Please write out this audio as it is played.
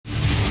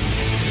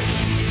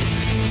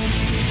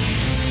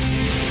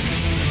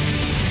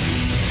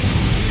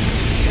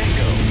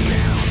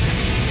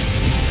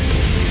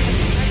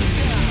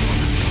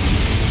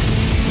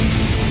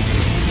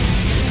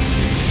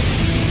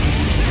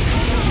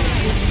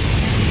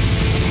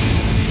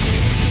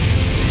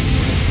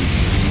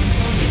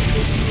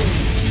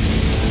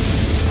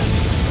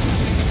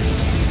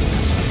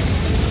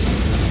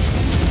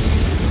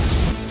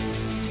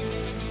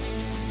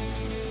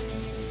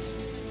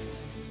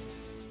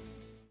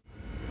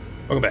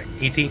Welcome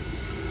back, E.T.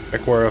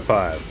 MechWarrior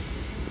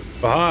 5.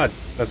 Fahad,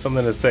 that's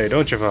something to say,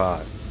 don't you,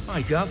 Fahad?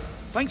 Hey, Gov.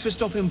 Thanks for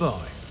stopping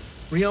by.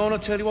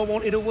 Rihanna tell you I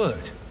wanted a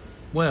word?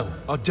 Well,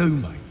 I do,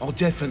 mate. I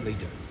definitely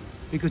do.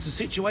 Because the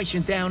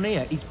situation down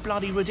here is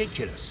bloody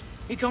ridiculous.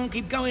 It can't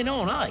keep going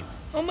on, eh?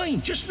 I mean,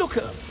 just look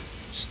at them.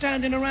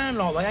 Standing around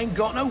like they ain't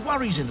got no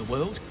worries in the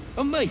world.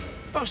 And me,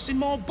 busting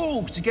my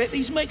balls to get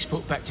these mechs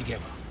put back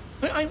together.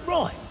 It ain't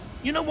right.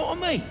 You know what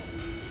I mean?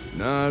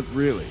 Not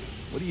really.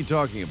 What are you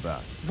talking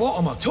about? What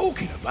am I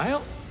talking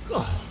about?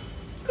 Oh,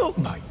 look,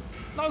 mate.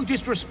 No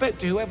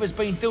disrespect to whoever's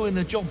been doing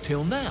the job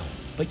till now,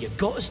 but you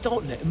gotta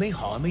start letting me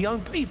hire me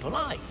own people,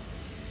 eh?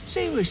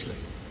 Seriously,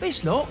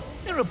 this lot,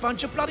 they're a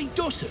bunch of bloody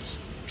dossers.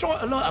 Try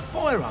to light a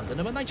fire under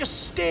them and they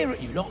just stare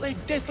at you like they're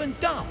deaf and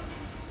dumb.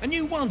 And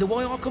you wonder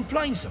why I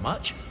complain so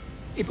much?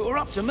 If it were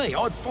up to me,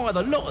 I'd fire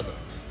the lot of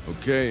them.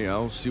 Okay,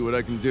 I'll see what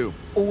I can do.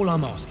 All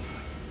I'm asking,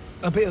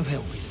 mate. A bit of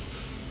help, is it?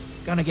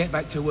 Gonna get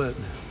back to work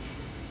now.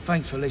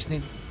 Thanks for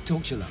listening.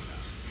 Talk to you later.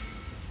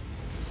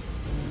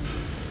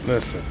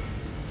 Listen,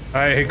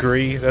 I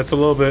agree. That's a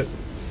little bit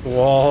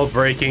wall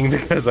breaking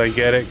because I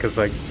get it. Because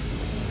like,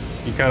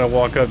 you kind of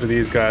walk up to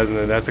these guys and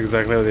then that's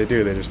exactly what they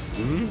do. They just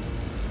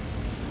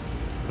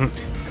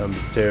come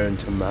stare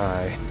into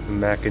my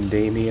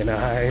macadamian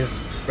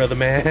eyes, brother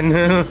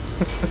man.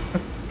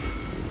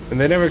 And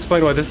they never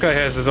explain why this guy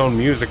has his own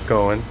music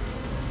going.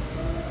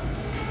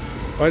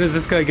 Why does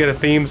this guy get a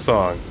theme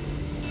song?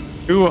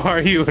 Who are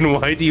you and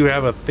why do you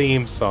have a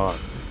theme song?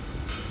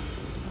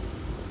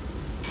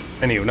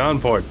 Anyway, not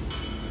important.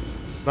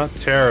 Not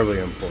terribly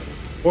important.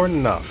 Important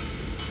enough.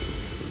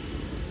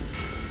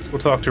 Let's go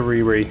talk to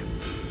Riri.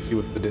 See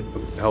what the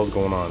hell's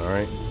going on,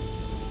 alright?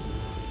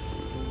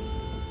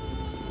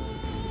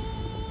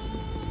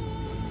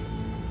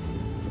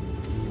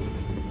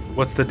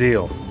 What's the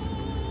deal?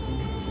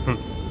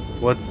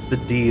 What's the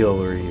deal,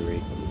 Riri?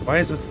 Why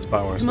is this the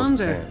spot where I'm supposed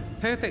to Commander,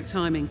 stand? perfect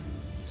timing.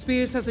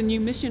 Spears has a new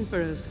mission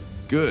for us.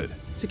 Good.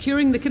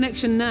 Securing the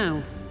connection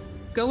now.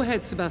 Go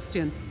ahead,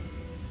 Sebastian.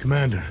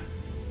 Commander,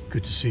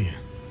 good to see you.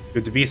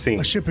 Good to be seen.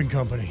 A shipping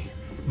company,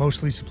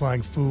 mostly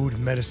supplying food,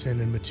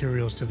 medicine, and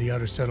materials to the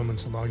outer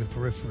settlements along the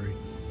periphery,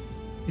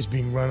 is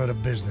being run out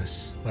of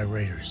business by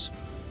raiders.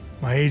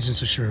 My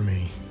agents assure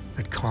me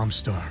that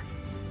Comstar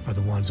are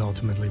the ones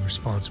ultimately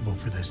responsible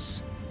for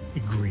this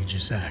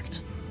egregious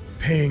act.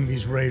 Paying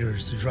these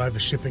raiders to drive the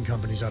shipping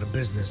companies out of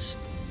business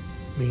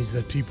means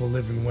that people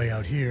living way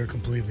out here,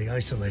 completely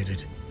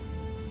isolated,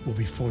 will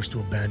be forced to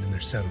abandon their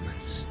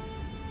settlements.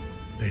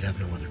 They'd have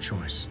no other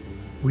choice.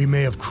 We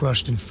may have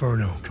crushed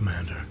Inferno,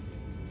 Commander,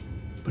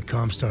 but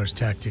Comstar's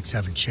tactics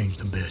haven't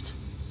changed a bit.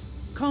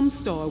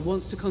 Comstar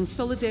wants to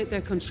consolidate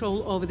their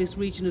control over this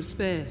region of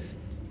space.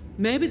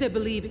 Maybe they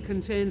believe it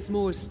contains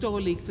more Star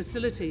League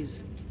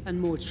facilities and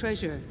more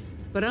treasure,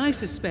 but I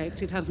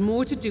suspect it has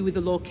more to do with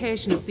the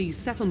location of these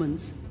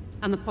settlements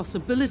and the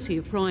possibility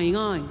of prying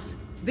eyes.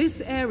 This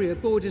area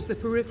borders the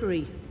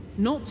periphery,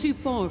 not too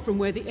far from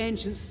where the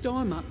ancient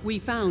star map we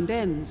found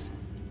ends.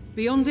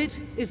 Beyond it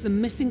is the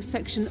missing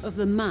section of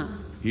the map.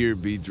 Here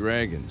be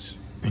dragons.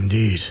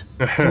 Indeed.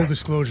 Full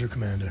disclosure,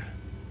 Commander.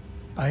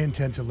 I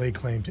intend to lay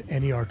claim to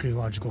any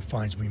archaeological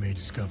finds we may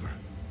discover,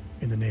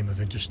 in the name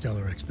of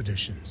interstellar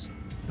expeditions.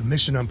 The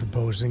mission I'm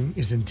proposing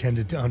is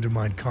intended to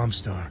undermine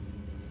Comstar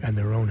and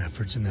their own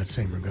efforts in that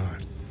same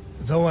regard.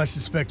 Though I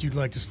suspect you'd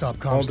like to stop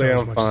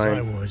Comstar as much as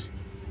I would,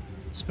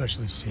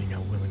 especially seeing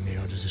how willing they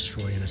are to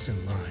destroy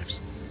innocent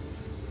lives,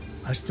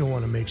 I still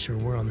want to make sure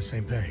we're on the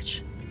same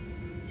page.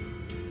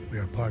 We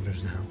are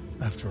partners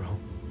now, after all.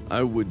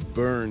 I would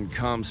burn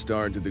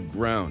Comstar to the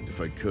ground if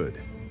I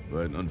could,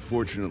 but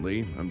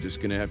unfortunately, I'm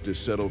just gonna have to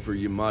settle for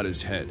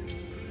Yamada's head.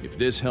 If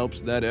this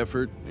helps that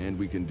effort, and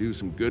we can do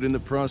some good in the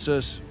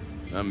process,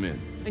 I'm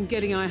in. And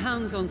getting our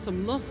hands on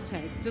some lost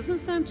tech doesn't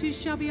sound too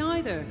shabby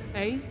either,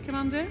 eh,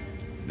 Commander?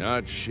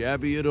 Not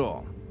shabby at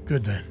all.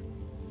 Good then.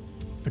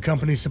 The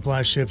company's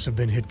supply ships have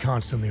been hit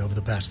constantly over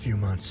the past few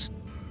months.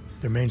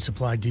 Their main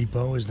supply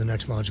depot is the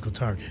next logical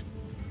target.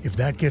 If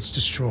that gets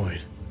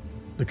destroyed,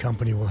 the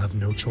company will have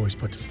no choice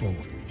but to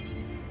fold.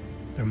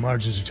 Their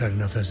margins are tight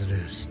enough as it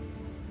is.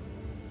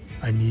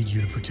 I need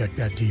you to protect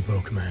that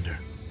depot, Commander.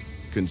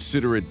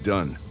 Consider it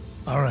done.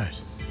 All right.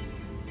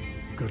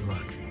 Good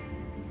luck.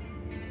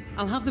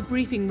 I'll have the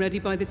briefing ready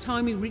by the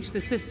time we reach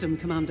the system,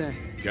 Commander.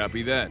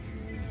 Copy that.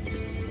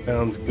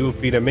 Sounds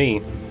goofy to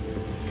me.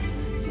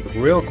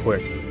 Real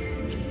quick.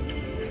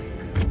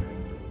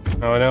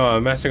 Oh no,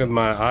 I'm messing with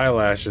my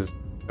eyelashes.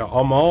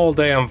 All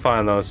day I'm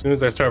fine though. As soon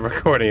as I start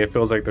recording, it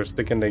feels like they're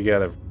sticking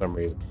together for some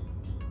reason.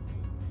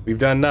 We've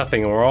done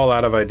nothing and we're all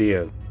out of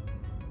ideas.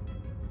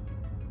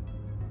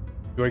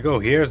 Do I go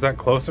here? Is that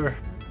closer?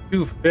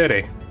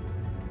 $250.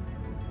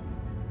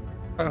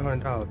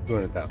 $500,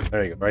 200,000.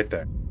 There you go, right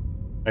there.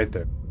 Right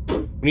there.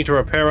 We need to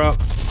repair up.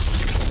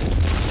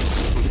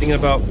 I'm thinking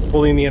about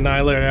pulling the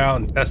Annihilator out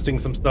and testing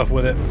some stuff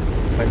with it.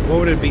 Like, what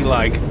would it be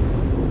like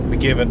if we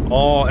give it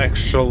all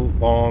extra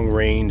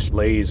long-range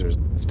lasers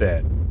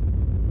instead?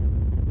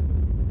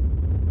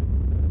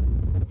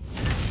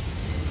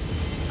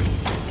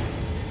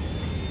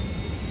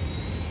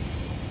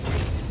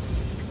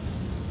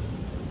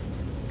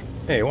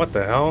 Hey, what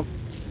the hell?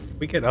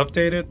 We get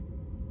updated?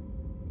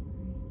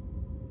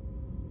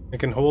 It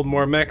can hold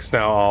more mechs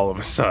now all of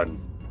a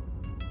sudden.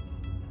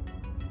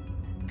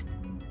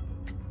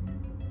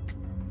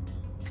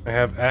 I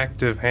have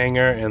active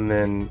hangar and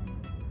then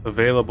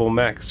available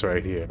mechs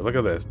right here. Look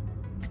at this.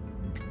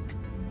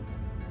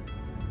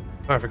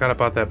 Oh, I forgot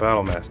about that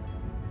battle master.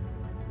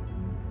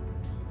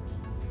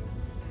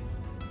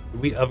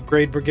 Did we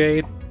upgrade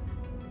brigade?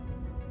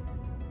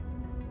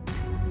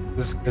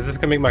 Is this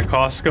gonna make my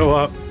costs go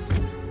up?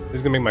 This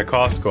is gonna make my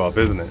costs go up,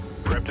 isn't it?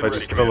 If I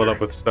just fill it up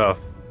with stuff.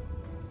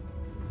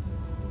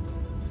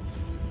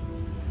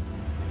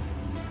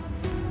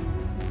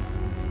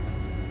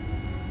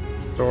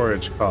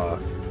 Storage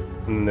cost.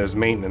 And then there's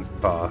maintenance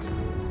cost.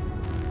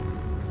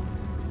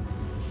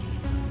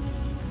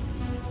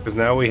 Because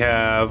now we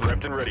have...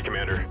 Prepped and ready,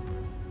 Commander.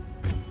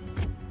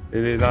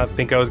 They did not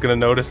think I was gonna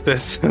notice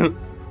this.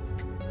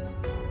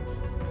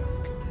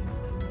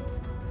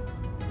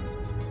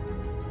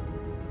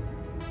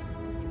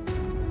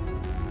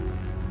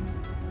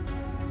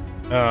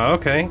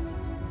 Okay.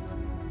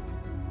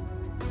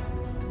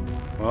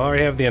 Well, I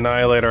already have the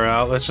Annihilator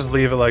out. Let's just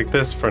leave it like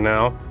this for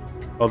now.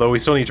 Although we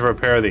still need to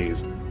repair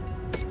these.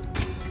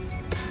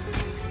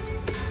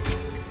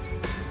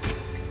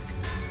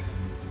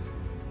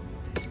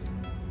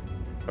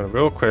 But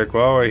real quick,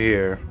 while we're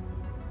here.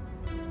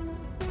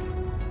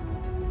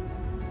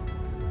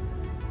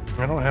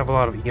 I don't have a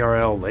lot of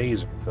ERL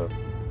lasers, though.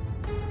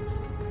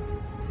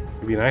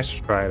 It'd be nice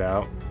to try it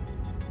out.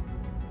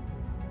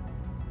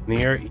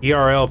 The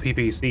ERL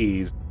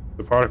PPCs,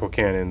 the particle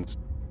cannons,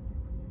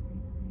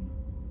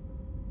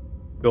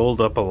 build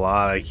up a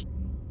lot of heat.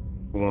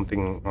 One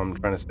thing I'm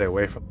trying to stay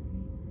away from.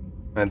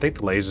 And I think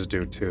the lasers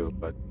do too,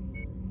 but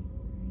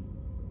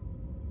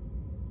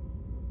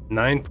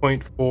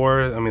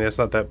 9.4, I mean, that's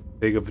not that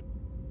big of a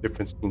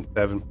difference between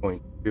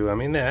 7.2. I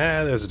mean,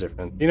 there's a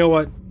difference. You know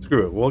what?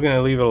 Screw it. We're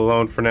gonna leave it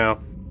alone for now.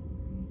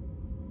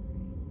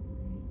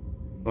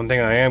 One thing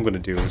I am gonna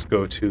do is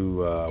go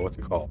to, what's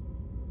it called?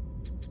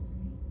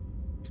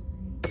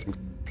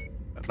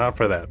 Not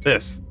for that.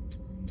 This.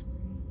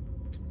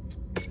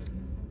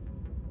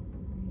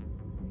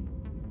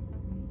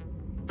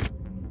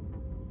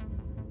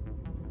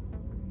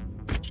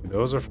 Actually,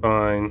 those are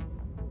fine.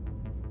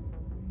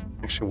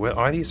 Actually, what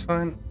are these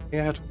fine?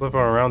 Yeah, I have to flip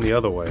them around the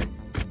other way.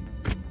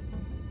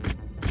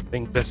 I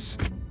think this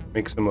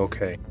makes them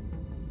okay.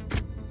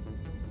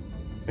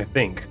 I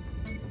think.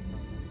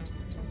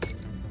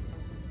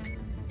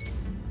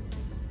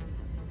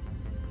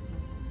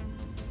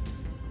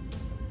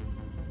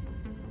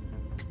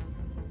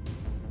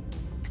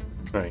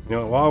 Alright, you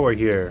know what, while we're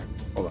here,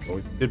 hold on,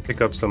 we did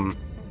pick up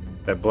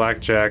that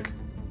blackjack.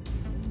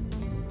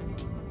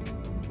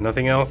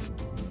 Nothing else?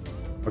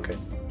 Okay.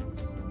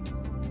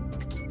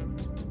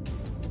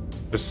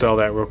 Just sell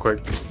that real quick.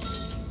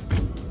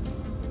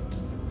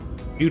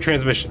 View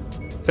transmission.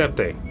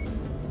 Septe.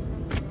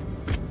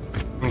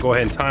 I'm gonna go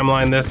ahead and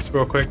timeline this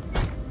real quick.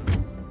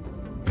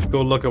 Let's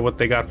go look at what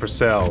they got for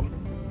sale.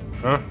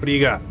 Huh? What do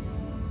you got?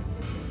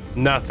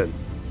 Nothing.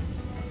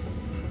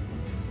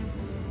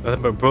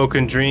 Nothing but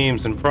broken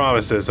dreams and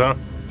promises, huh?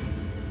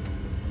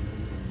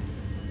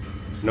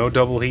 No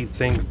double heat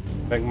sinks,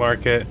 mech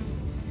market.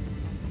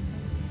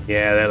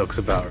 Yeah, that looks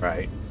about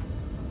right.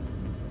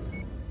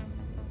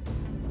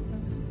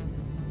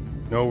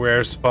 No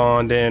rare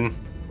spawned in.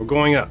 We're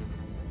going up.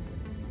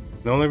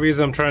 The only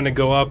reason I'm trying to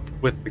go up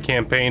with the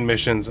campaign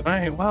missions...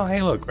 Alright, well,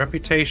 hey look,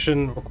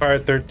 reputation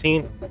required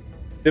 13.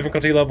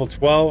 Difficulty level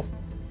 12.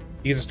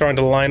 These are starting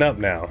to line up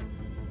now.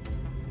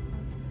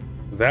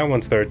 That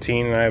one's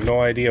 13, and I have no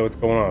idea what's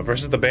going on.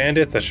 Versus the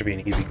bandits, that should be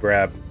an easy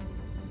grab.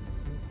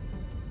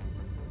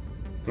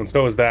 And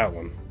so is that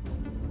one.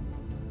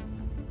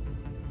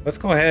 Let's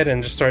go ahead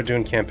and just start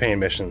doing campaign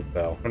missions,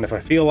 though. And if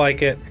I feel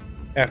like it,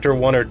 after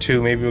one or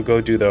two, maybe we'll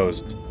go do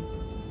those.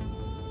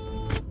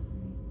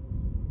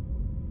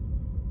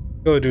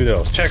 Go do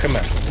those. Check them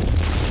out.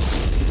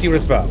 See what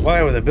it's about.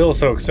 Why were the bills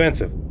so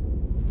expensive?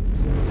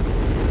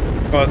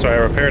 Oh, that's right,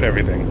 I repaired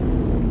everything.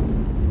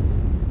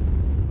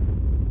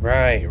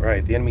 Right,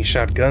 right. The enemy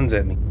shot guns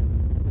at me.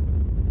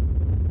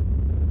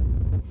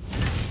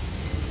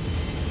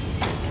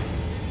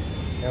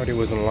 I already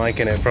wasn't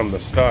liking it from the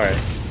start.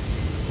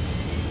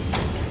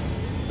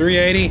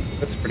 380?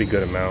 That's a pretty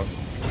good amount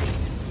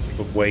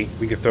of weight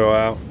we could throw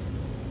out.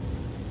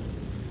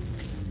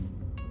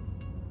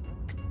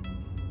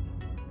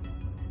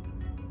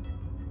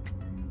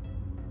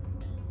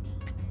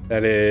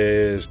 That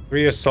is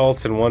 3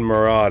 assaults and 1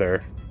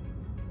 marauder,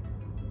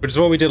 which is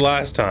what we did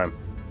last time.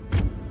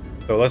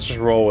 So let's just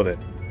roll with it.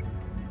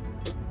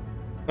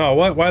 Oh,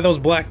 what? Why are those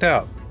blacked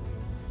out?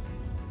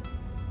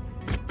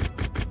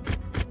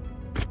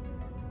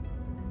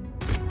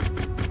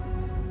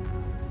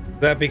 Is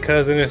that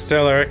because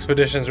Interstellar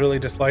Expeditions really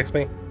dislikes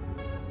me?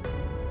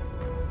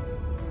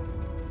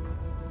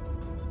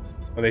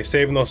 Are they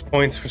saving those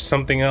points for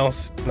something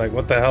else? Like,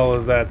 what the hell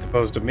is that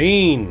supposed to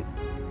mean?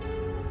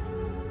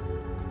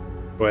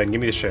 Go ahead and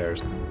give me the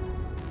shares.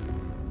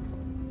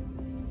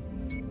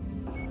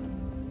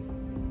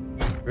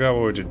 forgot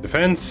what we did.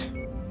 Defense?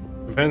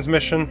 Defense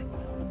mission?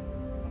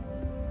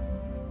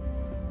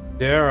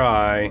 Dare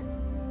I?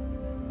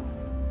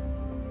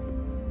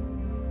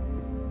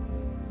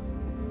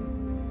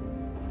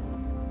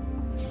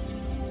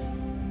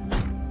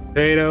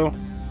 Potato.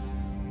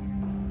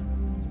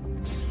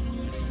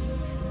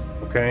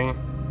 Okay.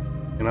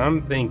 And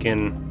I'm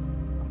thinking...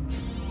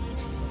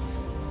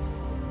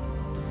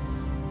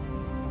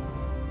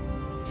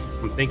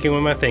 I'm thinking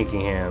with my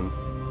thinking hand.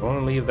 I want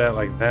to leave that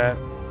like that.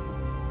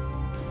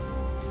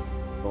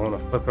 I want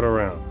to flip it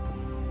around.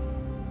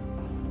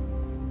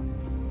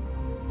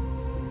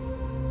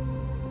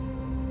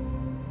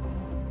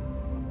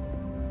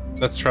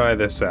 Let's try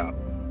this out.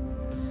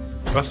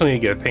 I also need to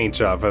get a paint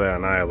job for that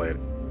Annihilator.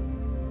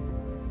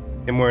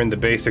 Him wearing the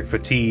basic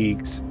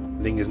fatigues,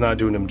 I think is not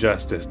doing him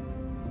justice.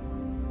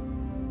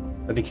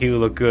 I think he would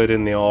look good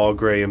in the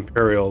all-gray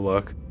Imperial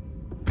look.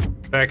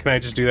 In fact, can I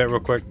just do that real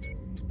quick?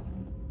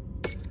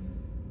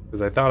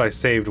 Because I thought I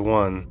saved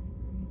one.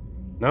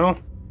 No?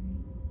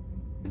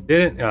 I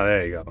didn't? Oh,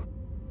 there you go.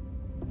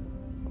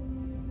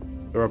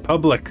 The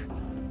Republic.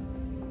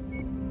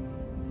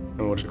 And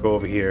we'll just go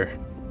over here.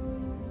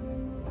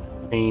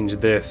 Change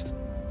this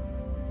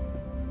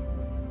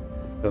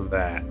to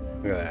that.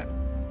 Look at that.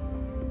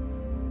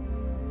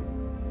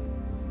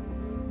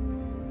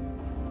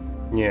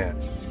 Yeah.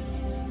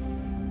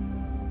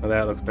 Well,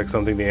 that looks like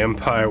something the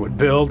Empire would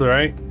build,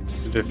 right?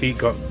 To defeat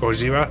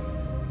Gojira?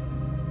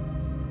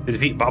 To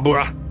defeat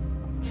Babura?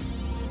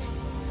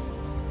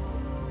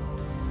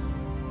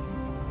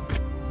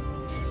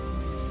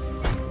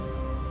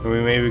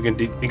 Maybe we can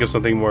think of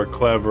something more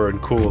clever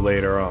and cool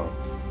later on.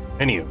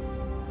 Anywho,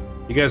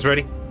 you guys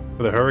ready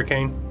for the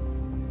hurricane?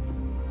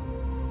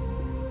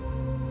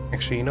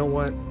 Actually, you know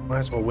what? Might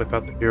as well whip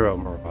out the Hero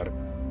Marauder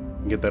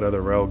and get that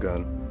other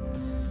railgun.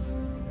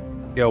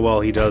 See how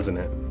well he does in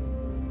it.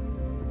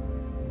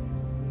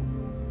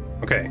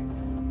 Okay,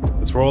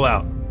 let's roll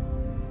out.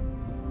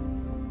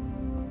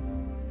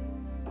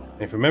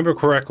 If I remember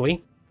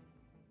correctly,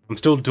 I'm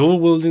still dual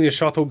wielding the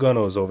shuttle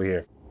gunnos over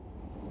here.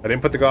 I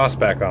didn't put the Gauss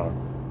back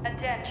on.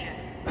 Attention.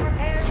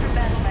 Prepare for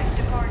battle mech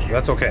departure.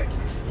 That's okay.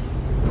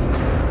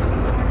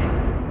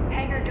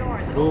 Hangar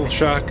doors Dual open.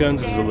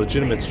 shotguns is a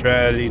legitimate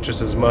strategy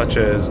just as much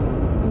as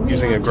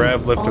using a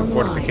grav lift and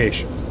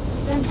fortification.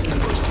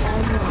 Sensors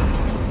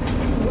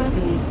online.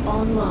 Weapons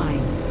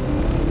online.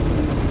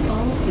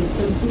 All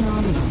systems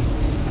nominal.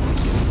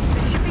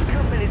 The shipping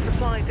company's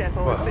supply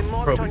depot has Wow, been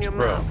marked probably on your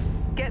bro. map.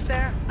 Get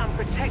there and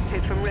protect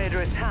it from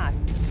raider attack.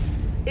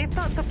 If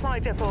that supply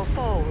depot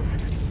falls,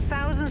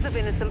 thousands of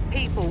innocent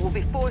people will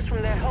be forced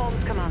from their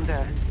homes,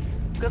 Commander.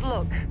 Good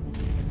luck.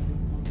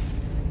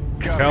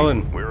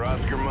 Helen, We're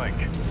Oscar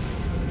Mike.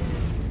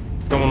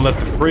 someone left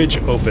the fridge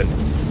open.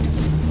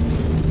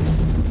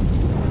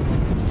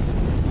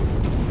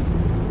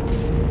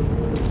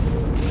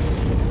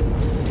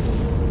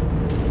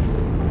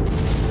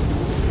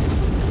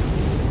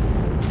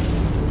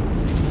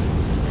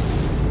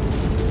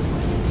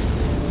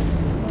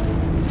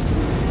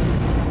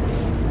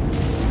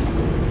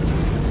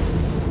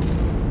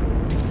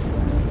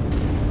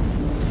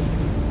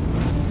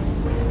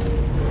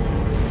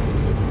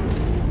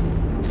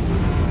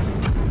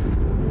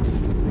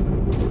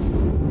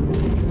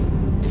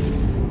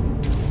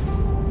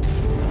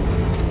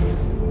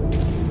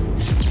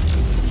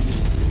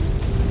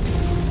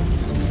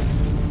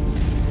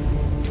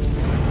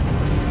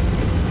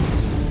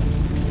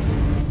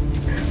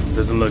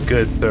 Doesn't look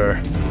good, sir.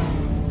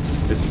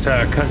 This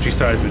entire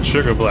countryside's been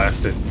sugar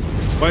blasted.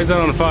 Why is that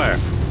on fire?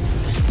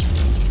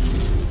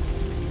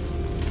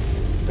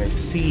 I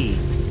see.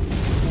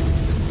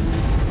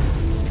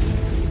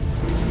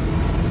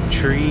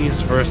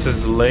 Trees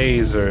versus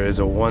laser is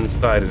a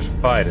one-sided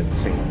fight, it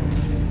seems.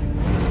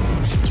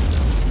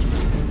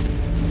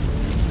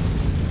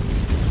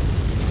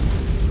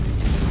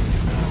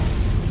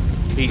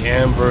 The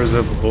ambers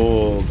of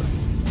old.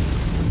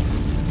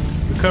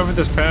 You covered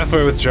this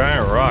pathway with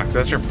giant rocks.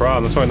 That's your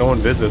problem. That's why no one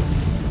visits.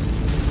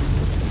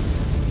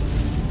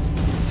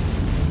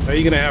 How are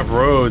you gonna have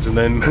roads and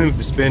then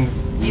spend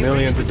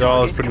millions of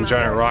dollars putting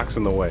giant rocks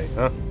in the way,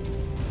 huh?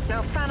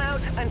 Now fan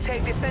out and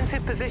take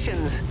defensive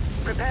positions.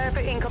 Prepare for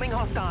incoming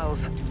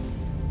hostiles.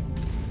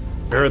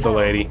 I heard the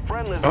lady.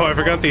 Oh, I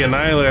forgot the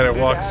Annihilator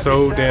walks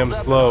so damn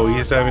slow.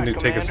 He's having to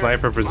take a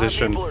sniper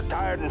position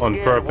on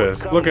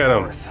purpose. Look at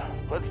him.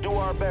 Let's do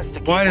our best to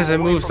keep Why does it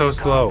them away move so from the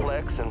slow?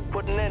 complex and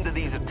put an end to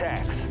these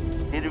attacks.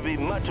 It'd be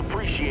much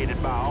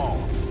appreciated by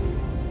all.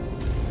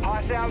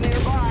 Hostile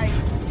nearby.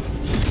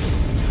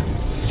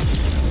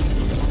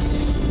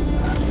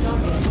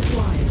 Target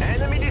acquired.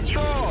 Enemy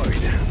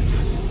destroyed.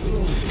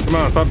 Come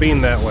on, stop being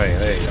that way.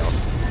 There you go.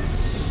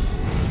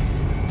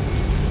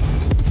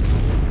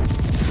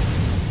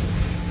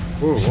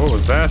 Ooh, what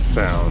was that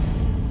sound?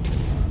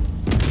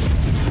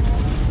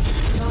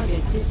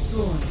 Target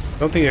destroyed.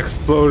 Something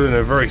exploded in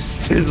a very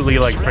sizzly,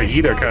 like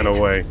fajita kind of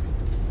way.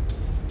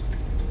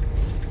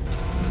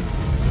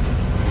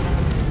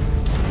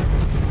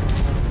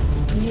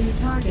 New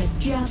target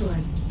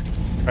javelin.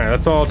 Alright,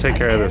 let's all take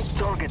care of this.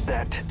 Target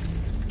that.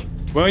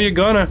 Well, you're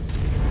gonna.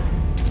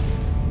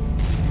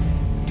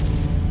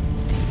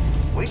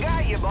 We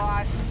got you,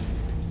 boss.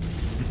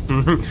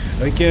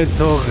 I can't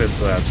talk at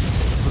that.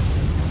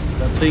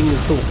 That thing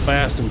is so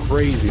fast and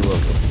crazy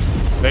looking.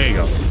 There you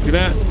go. See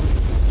that?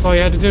 That's all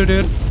you had to do,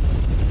 dude.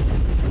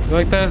 You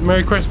like that?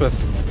 Merry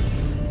Christmas.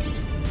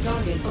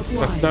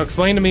 Now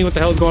explain to me what the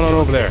hell's going on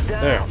over there.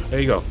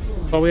 There you go.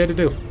 That's all we had to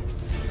do.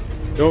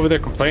 Go over there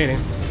complaining.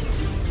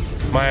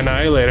 My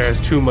Annihilator has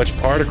too much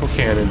particle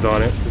cannons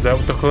on it. Is that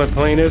what the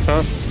complaint is,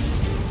 huh?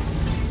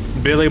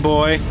 Billy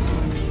boy.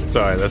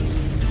 Sorry, that's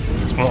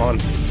Swan.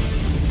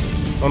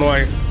 I don't know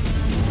why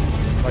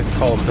I like to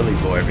call him Billy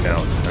boy every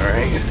now and then,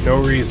 alright?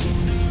 No reason.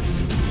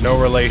 No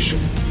relation.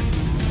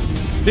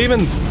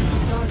 Demons!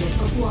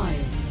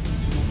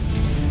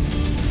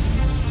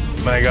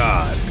 My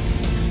god.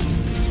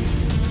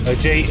 A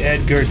J.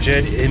 Edgar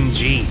Jet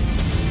MG.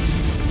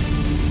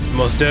 The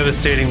most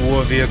devastating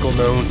war vehicle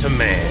known to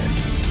man.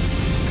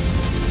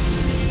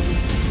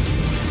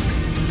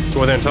 Go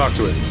over there and talk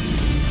to it.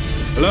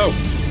 Hello?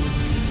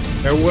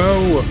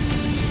 Hello?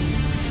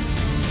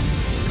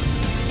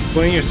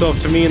 Explain yourself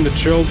to me and the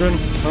children?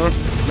 Huh?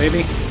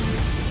 Maybe?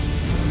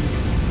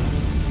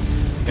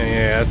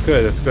 Yeah, that's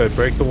good, that's good.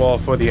 Break the wall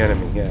for the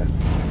enemy, yeah.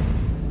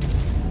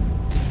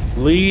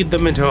 Lead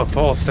them into a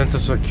false sense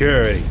of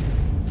security.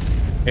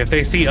 If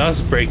they see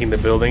us breaking the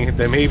building,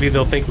 then maybe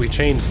they'll think we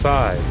changed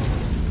sides.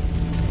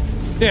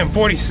 Damn,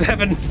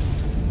 47!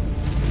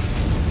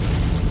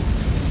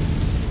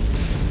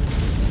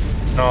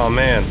 Oh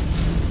man.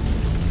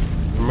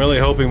 I'm really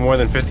hoping more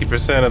than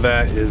 50% of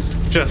that is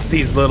just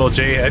these little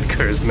J.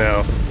 Edgars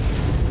now.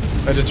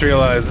 I just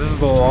realized this is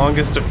the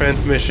longest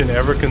defense mission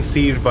ever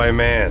conceived by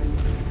man.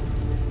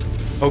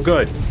 Oh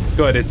good,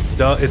 good, it's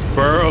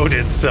burrowed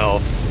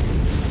itself.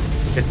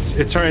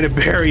 It's trying to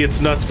bury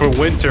its nuts for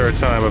winter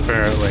time,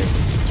 apparently.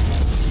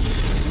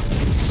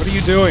 What are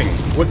you doing?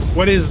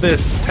 What is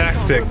this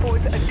tactic of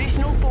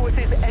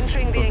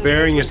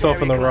burying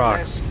yourself in the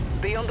rocks?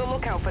 Be on the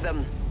lookout for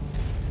them.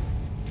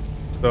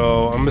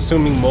 So I'm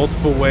assuming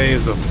multiple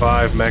waves of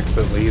 5 mechs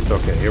at least.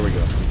 Okay, here we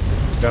go.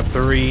 Got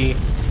 3,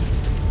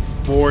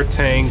 4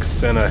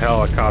 tanks and a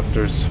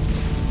helicopters.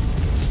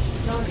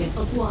 Target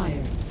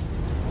acquired.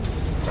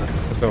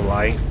 They're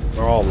light.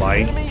 They're all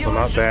light, so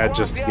not bad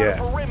just yet.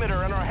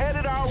 Perimeter and are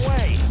headed our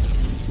way.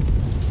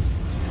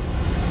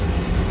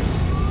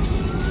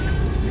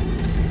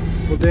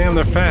 Well, damn,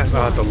 they're fast.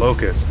 Oh, it's a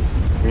locust.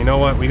 You know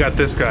what? We got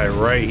this guy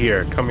right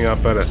here coming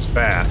up at us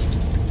fast.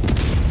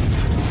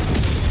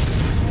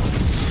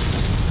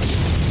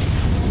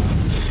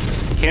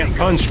 Can't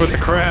punch with the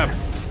crab.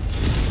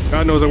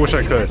 God knows I wish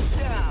I could.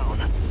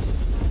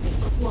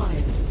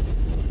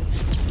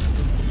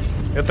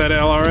 Get that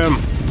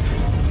LRM.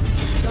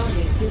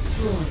 Target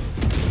destroyed.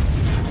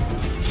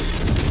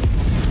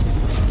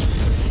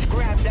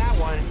 Scrap that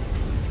one.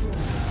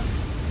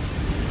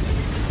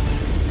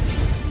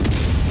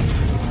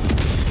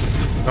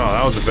 Oh,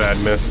 that was a bad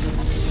miss.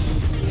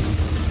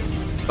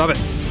 Stop it.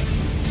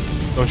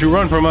 Don't you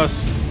run from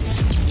us.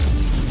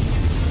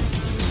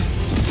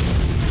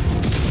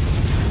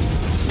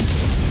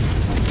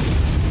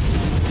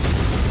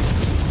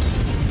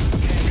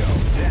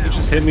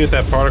 Hit me with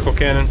that particle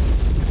cannon.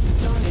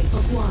 Target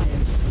acquired.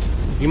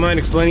 You mind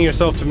explaining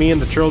yourself to me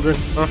and the children,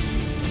 huh?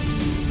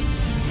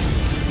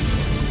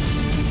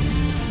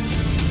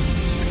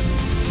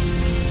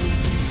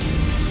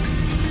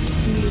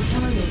 New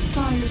target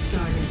fire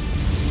started.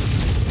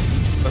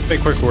 Let's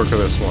make quick work of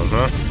this one,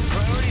 huh?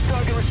 Priority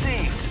target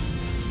received.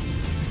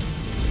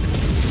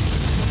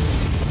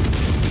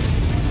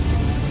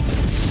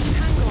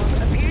 Tangos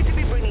appear to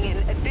be bringing in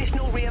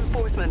additional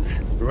reinforcements.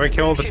 Do I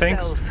kill all the Brace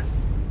tanks? yourselves.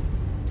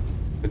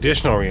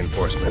 Additional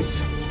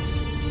reinforcements.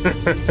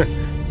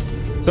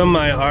 Some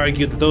might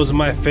argue that those are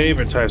my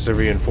favorite types of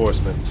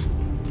reinforcements.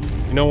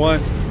 You know what?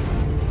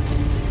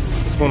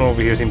 This one over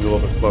here seems a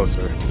little bit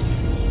closer.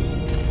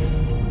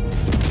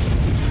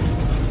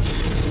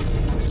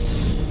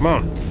 Come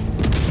on.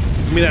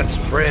 Give me that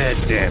spread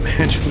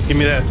damage. Give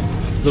me that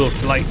little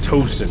light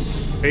toasting.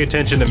 Pay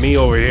attention to me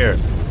over here.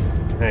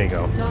 There you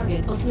go.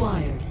 Target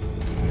acquired.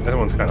 That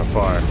one's kind of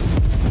far.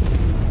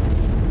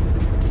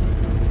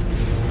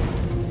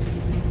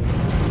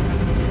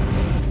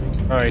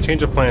 Alright,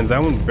 change of plans.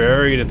 That one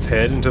buried its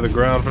head into the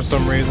ground for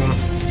some reason.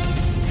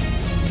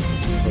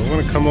 So we're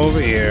gonna come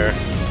over here.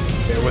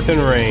 Get within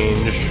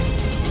range.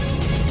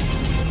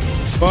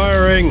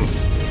 Firing!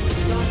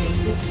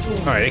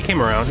 Alright, it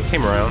came around. It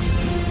came around.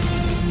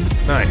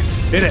 Nice.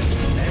 Hit it!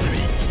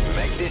 Enemy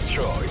mech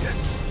destroyed.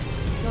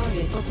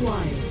 Target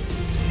acquired.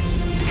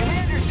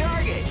 Commander's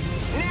target!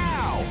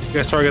 Now! You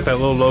guys target that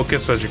little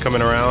locust as you're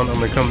coming around. I'm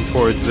gonna come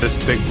towards this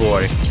big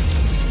boy.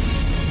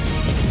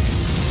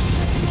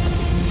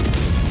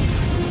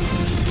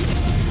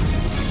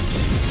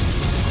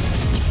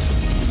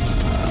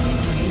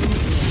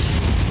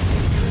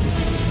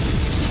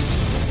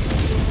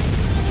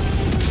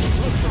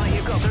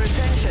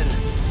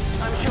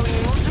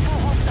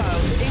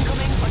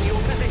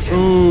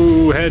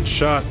 Ooh,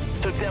 headshot.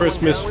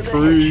 Christmas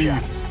tree.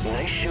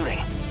 Nice shooting.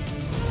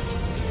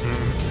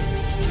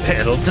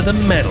 Pedal to the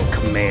metal,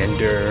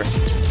 Commander.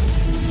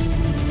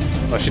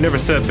 Well, she never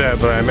said that,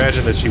 but I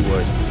imagine that she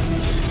would.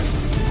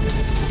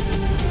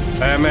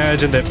 I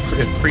imagine that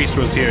if Priest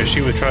was here,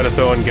 she would try to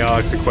throw in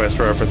Galaxy Quest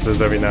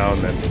references every now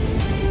and then.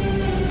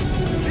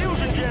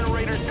 Fusion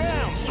generators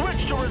down!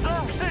 Switch to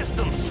reserve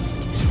systems!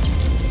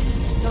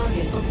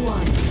 Target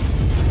acquired.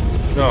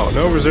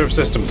 No reserve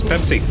systems.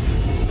 Pepsi.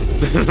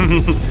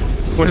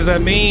 What does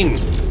that mean?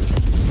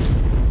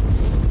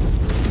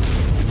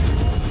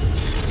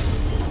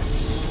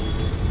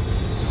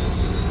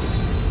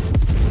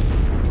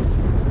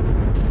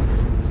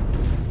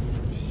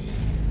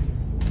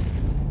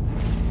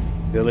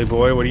 Billy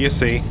boy, what do you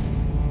see?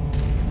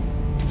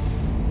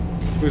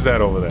 Who's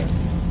that over there?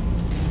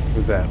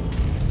 Who's that?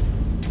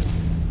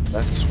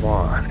 That's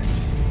Swan.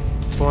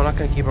 Swan, I'm not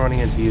gonna keep running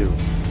into you.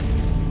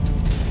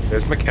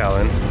 There's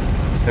McKellen.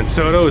 And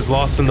Soto is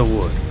lost in the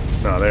woods.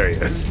 No, there he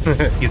is.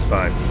 He's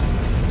fine.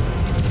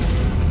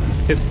 He's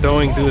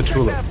tiptoeing through the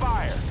tulip.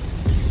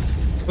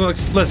 Look,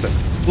 listen.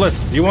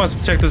 Do you want us to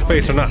protect this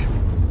base or not?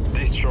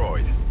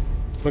 Destroyed.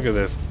 Look at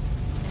this.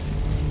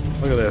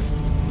 Look at this.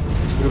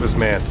 Look at this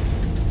man.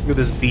 Look at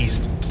this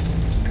beast.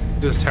 Look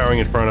at this towering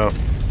inferno.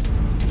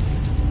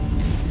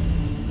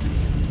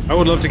 I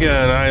would love to get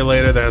an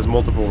Annihilator that has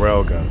multiple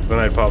railguns. Then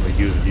I'd probably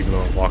use it even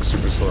though it walks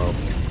super slow.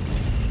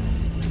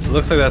 It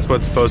looks like that's what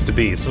it's supposed to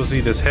be. It's supposed to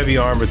be this heavy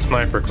armored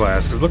sniper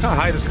class, because look how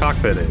high this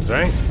cockpit is,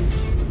 right?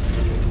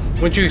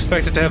 Wouldn't you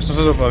expect it to have some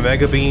sort of a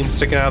mega beam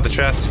sticking out of the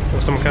chest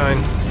of some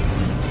kind?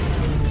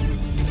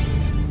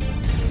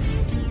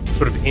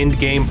 Sort of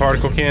end-game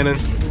particle cannon?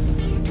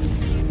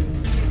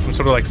 Some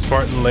sort of like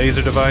Spartan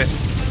laser device?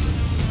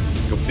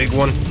 Like a big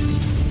one?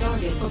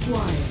 Target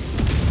acquired.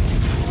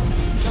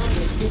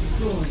 Target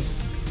destroyed.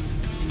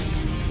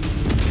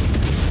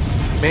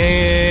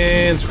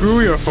 Man, screw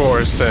your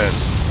force then.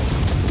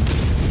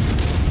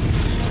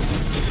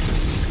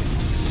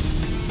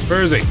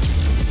 Where is he?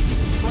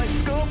 My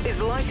scope is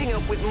lighting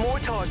up with more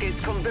targets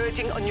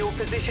converging on your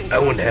position. I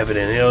wouldn't have it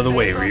any other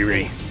way,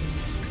 Riri.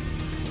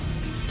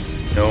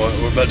 You know what?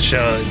 We're about to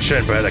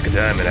shine bright like a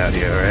diamond out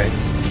here, right?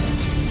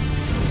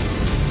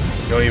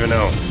 You don't even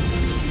know.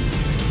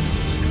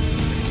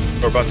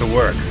 We're about to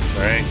work,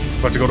 alright?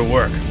 About to go to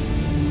work.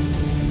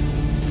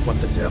 What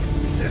the devil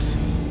is this?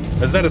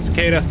 Is that a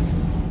cicada?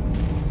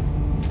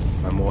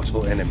 My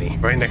mortal enemy.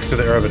 Right next to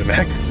the urban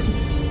mech.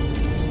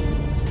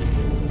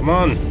 Come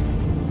on.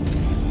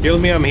 Kill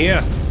me, I'm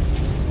here.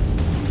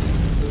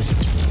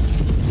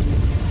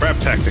 Trap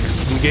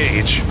tactics.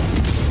 Engage.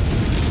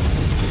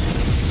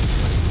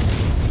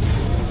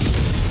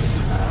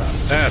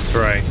 That's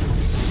right.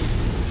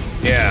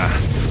 Yeah.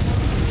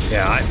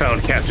 Yeah, I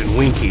found Captain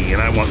Winky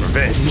and I want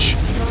revenge.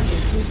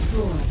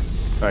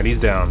 Alright, he's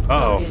down.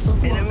 Uh-oh.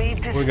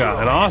 We got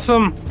an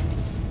awesome.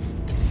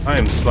 I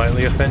am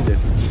slightly offended.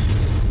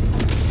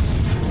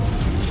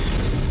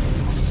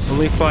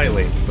 Only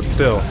slightly, but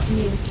still.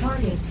 New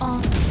target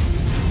awesome.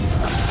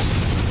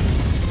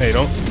 Hey,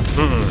 don't.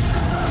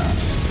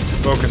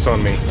 Focus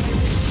on me.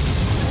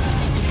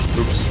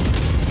 Oops.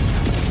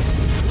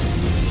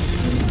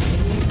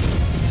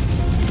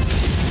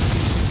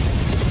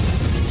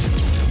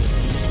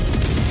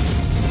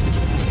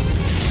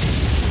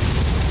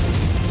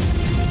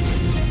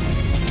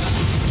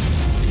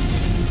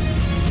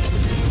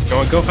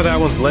 Go for that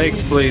one's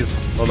legs, please.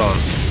 Hold on.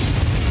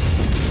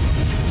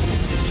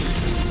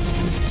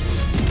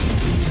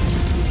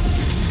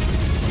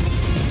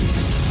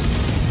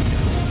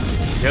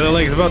 The other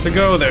leg's about to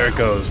go. There it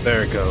goes.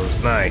 There it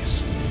goes.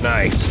 Nice.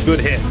 Nice.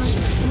 Good hits.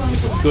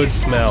 Good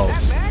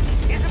smells.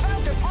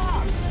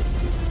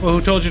 Well,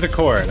 who told you to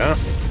core it, huh?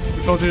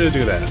 Who told you to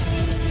do that?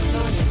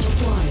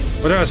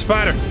 What a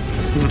spider!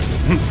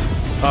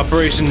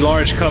 Operation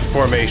Large Cup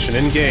Formation.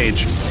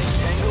 Engage.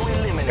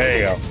 There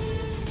you go.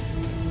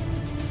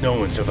 No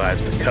one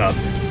survives the cup.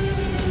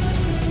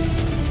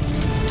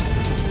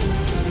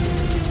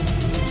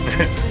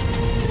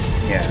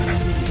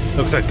 Yeah.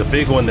 Looks like the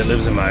big one that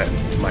lives in my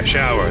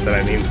shower that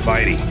I named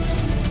Bitey.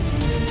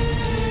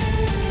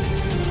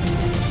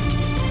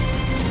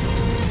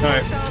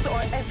 Alright.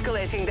 Are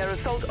escalating their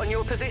assault on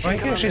your position. I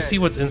can actually see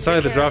what's inside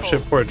the dropship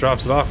before it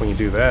drops it off when you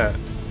do that.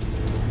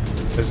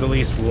 There's at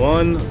least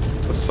one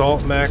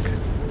assault mech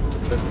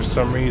that for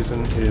some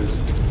reason is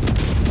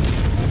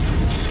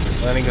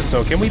landing a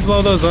snow. Can we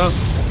blow those up?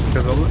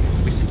 Because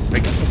we see, I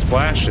get the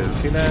splashes.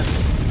 See that?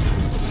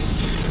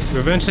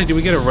 Eventually, do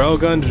we get a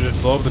railgun to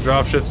just blow up the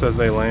dropships as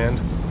they land?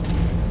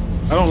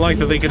 I don't like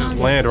that they can just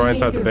land right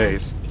inside the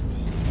base.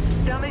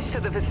 Damage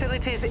to the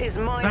facilities is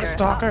minor. Not a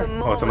stalker? At the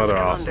moment, Oh, it's another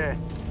Commander.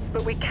 awesome.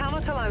 But we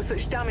cannot allow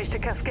such damage to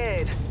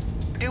cascade.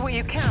 Do what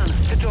you can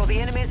to draw the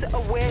enemies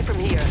away from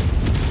here.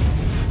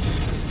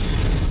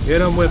 Get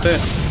them with it.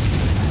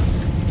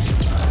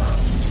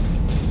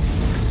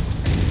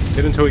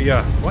 Get into it,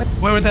 yeah. What?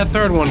 Where would that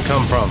third one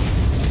come from?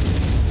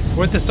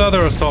 Where'd this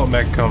other assault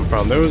mech come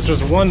from? There was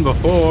just one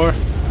before.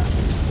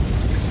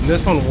 And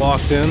this one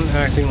walked in,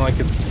 acting like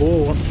it's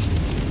cool.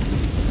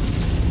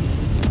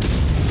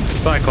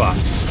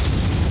 Cyclops.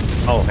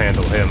 I'll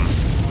handle him.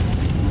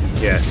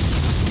 Yes.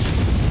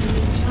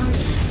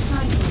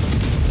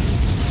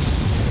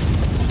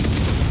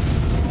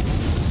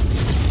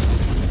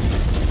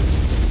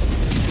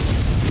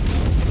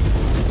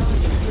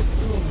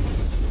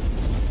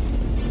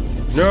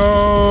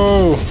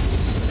 No!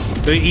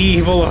 The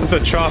evil of the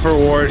Chopper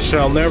Wars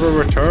shall never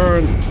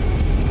return.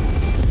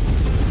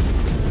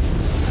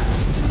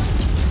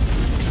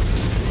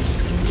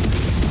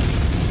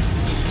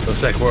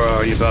 Looks like we're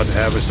already about to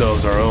have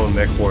ourselves our own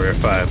MechWarrior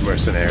 5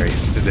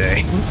 Mercenaries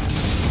today.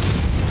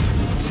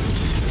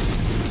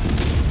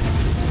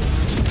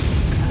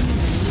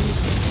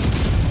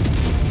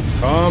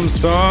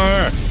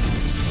 Comstar!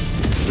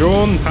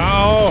 Jun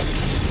Hao!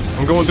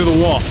 I'm going through the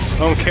wall. I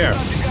don't care.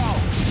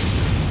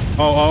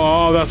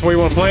 Oh, that's the way you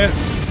want to play it?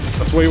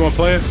 That's the way you want to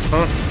play it?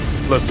 Huh?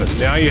 Listen,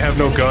 now you have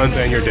no guns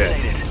and you're dead.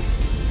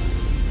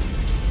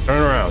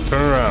 Turn around,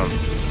 turn around.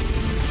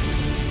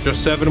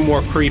 Just 7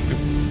 more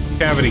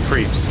cavity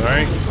creeps,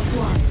 alright?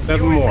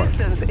 7 more.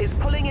 Is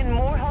pulling in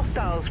more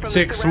hostiles from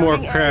 6 more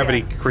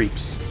cavity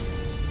creeps.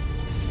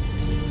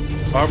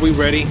 Are we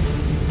ready?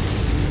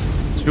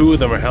 2 of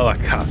them are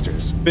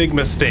helicopters. Big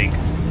mistake.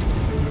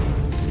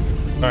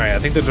 Alright, I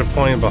think they're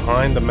deploying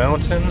behind the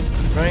mountain,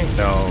 right?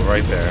 No,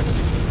 right there.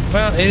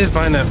 Well, it is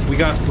behind that. We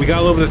got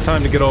a little bit of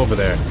time to get over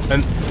there.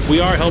 And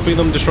we are helping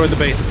them destroy the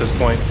base at this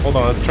point. Hold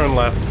on, let's turn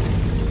left.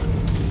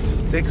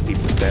 60%.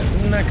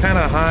 Isn't that kind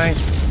of high?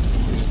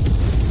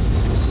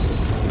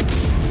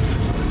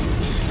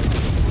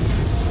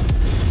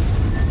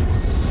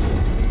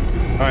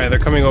 Alright, they're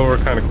coming over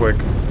kind of quick.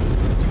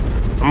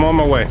 I'm on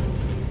my way.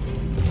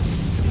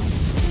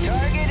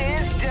 Target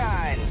is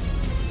done.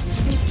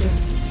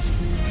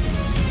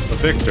 The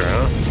Victor,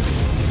 huh?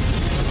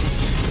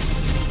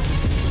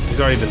 He's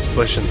already been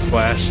splish and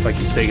splashed like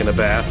he's taking a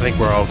bath. I think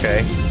we're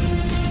okay.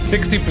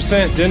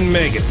 60% didn't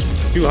make it.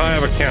 Too high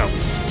of a count.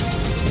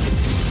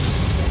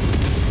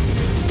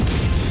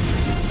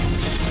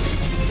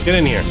 Get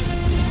in here.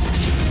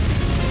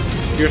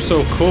 You're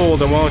so cool,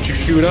 then why don't you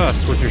shoot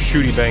us with your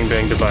shooty bang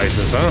bang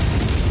devices, huh?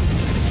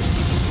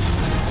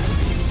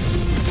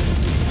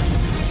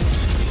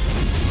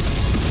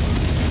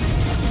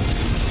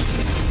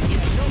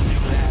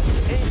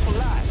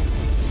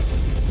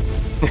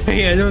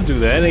 Yeah, don't do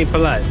that. It ain't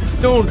polite.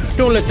 Don't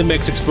let the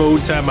mechs explode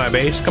inside my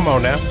base. Come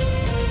on now.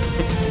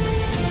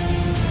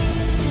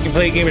 You can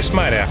play a game of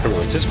Smite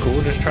afterwards. It's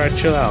cool. Just try to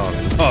chill out.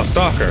 Oh,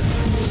 Stalker.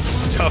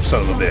 Tough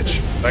son of a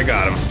bitch. I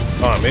got him.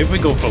 Oh, maybe we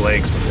go for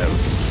legs with him.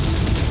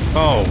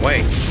 Oh,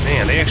 wait.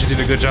 Man, they actually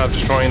did a good job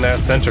destroying that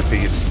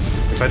centerpiece.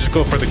 If I just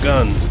go for the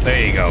guns.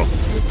 There you go.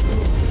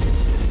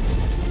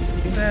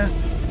 See that? Oh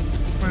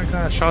my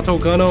god. Shato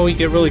Gunno, you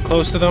get really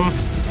close to them.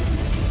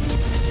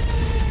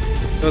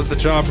 Does the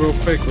job real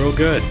quick, real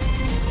good.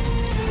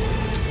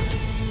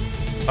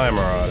 Hi,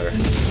 Marauder.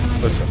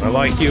 Listen, I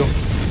like you.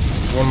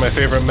 You're one of my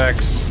favorite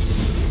mechs.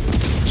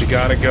 But you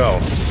gotta go.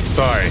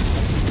 Sorry.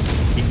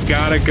 You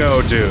gotta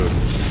go, dude.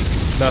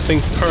 Nothing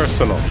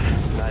personal.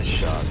 Nice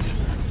shot.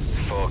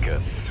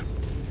 Focus.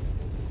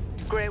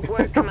 Great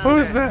work, Commander. Who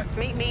is that?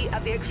 Meet me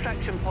at the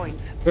extraction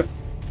point.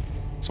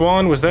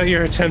 Swan, was that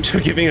your attempt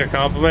at giving a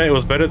compliment? It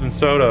was better than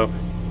Soto.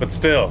 But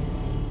still.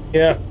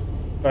 Yeah.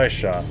 Nice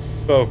shot.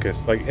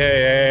 Focus. Like,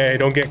 hey,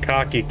 don't get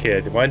cocky,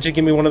 kid. Why didn't you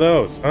give me one of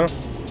those, huh?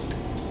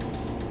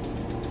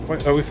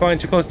 What, are we flying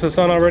too close to the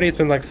sun already? It's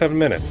been like 7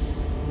 minutes.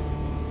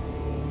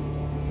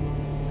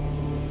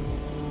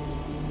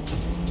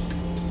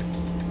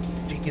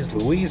 Jeez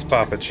Louise,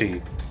 Papa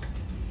Chief.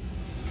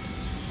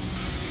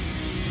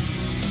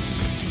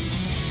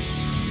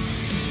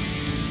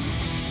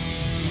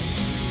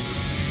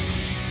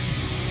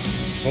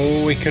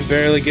 Oh, we can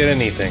barely get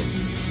anything.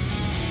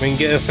 We can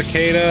get a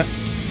cicada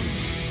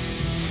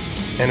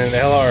and an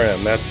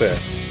LRM, that's it.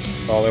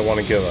 That's all they want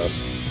to give us.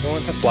 You know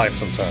what? That's life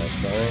sometimes,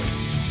 alright?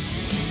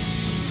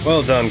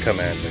 Well done,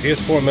 Commander. Here's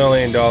 $4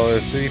 million,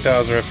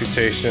 3,000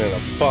 reputation, and a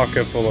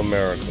pocket full of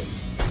miracles.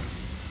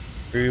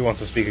 Who wants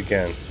to speak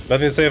again?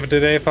 Nothing to say for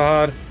today,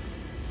 Fahad?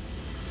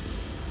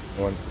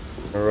 One.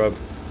 Rub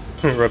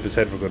his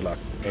head for good luck.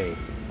 Hey.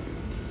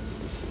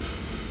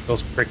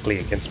 Feels prickly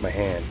against my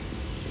hand.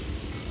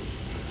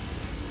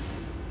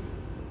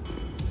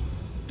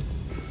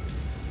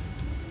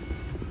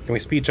 Can we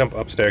speed jump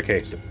up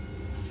staircase?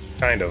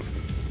 Kind of.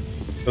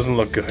 Doesn't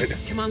look good.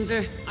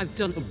 Commander, I've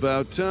done...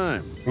 About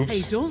time. Oops.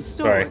 Hey, don't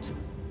start. Sorry.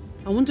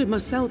 I wondered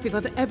myself if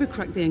I'd ever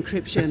cracked the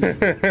encryption.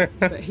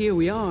 But here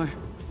we are.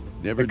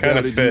 Never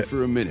doubted you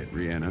for a minute,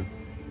 Rihanna.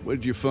 What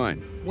did you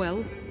find?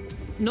 Well,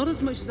 not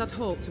as much as I'd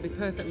hoped, to be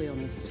perfectly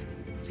honest.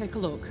 Take a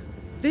look.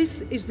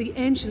 This is the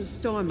ancient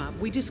star map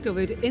we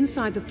discovered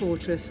inside the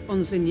fortress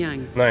on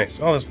Xinjiang. Nice.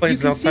 Oh, this place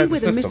is outside You the can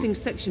see where the system. missing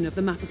section of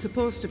the map is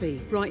supposed to be,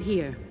 right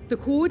here. The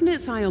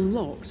coordinates I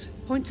unlocked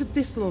point to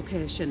this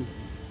location,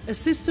 a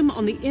system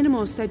on the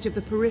innermost edge of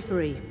the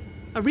periphery.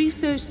 I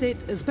researched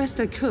it as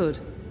best I could.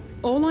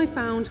 All I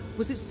found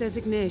was its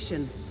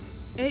designation,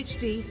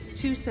 HD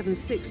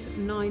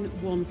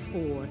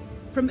 276914.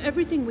 From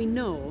everything we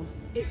know,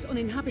 it's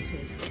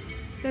uninhabited.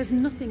 There's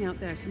nothing out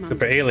there, Commander. Except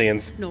for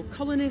aliens. No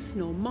colonists,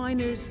 no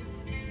miners,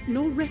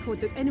 no record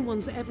that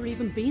anyone's ever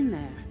even been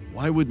there.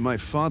 Why would my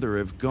father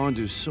have gone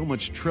to so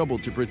much trouble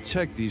to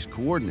protect these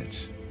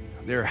coordinates?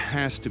 There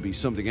has to be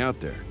something out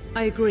there.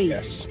 I agree.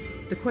 Yes.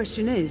 The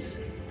question is,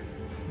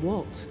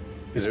 what?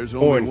 His There's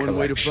only porn one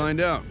way to collection.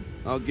 find out.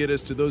 I'll get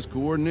us to those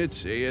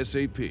coordinates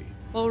ASAP.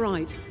 All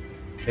right.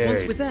 Hey,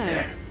 Once we're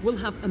there, we'll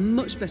have a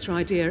much better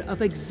idea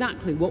of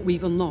exactly what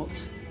we've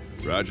unlocked.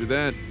 Roger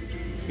that.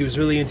 He was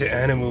really into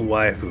animal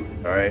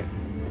waifu, alright?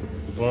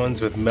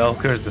 Ones with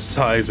milkers the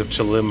size of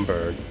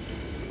Chilimberg.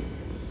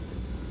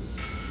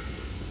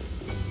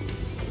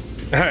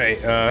 Alright,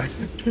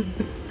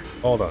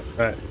 hold on.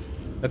 Alright.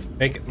 Let's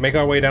make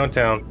our way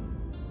downtown.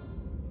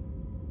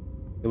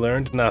 We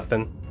learned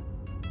nothing.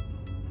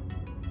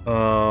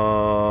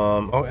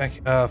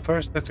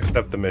 First let's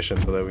accept the mission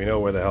so that we know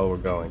where the hell we're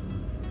going.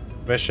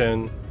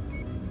 Mission,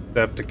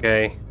 accept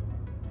decay.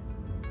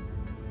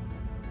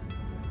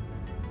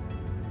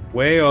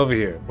 Way over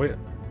here. Wait.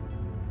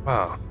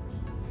 Wow.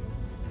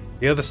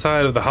 The other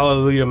side of the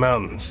Hallelujah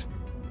Mountains.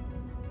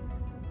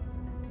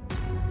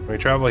 Can we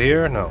travel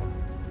here? No.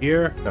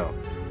 Here? No.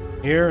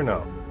 Here?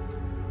 No.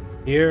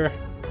 Here?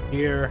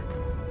 Here?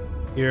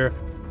 Here?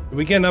 Did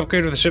we get an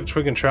upgrade with the ship so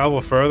we can travel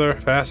further,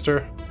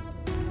 faster?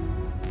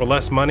 For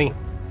less money?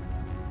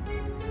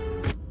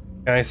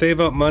 Can I save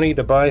up money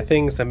to buy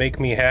things that make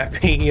me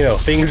happy? You know,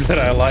 things that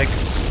I like.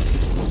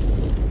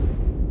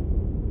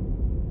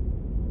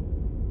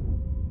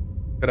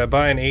 Could I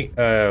buy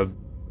can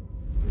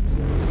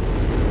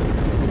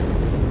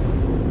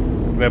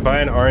I buy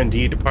an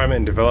R&D department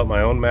and develop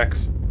my own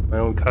mechs? My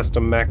own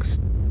custom mechs?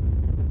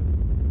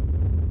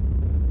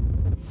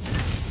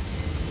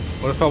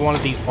 What if I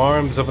wanted the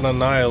arms of an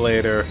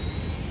annihilator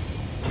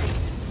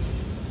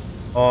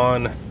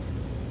on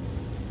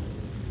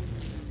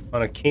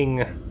a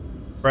king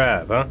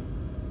crab, huh?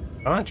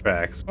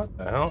 Contracts? What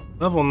the hell?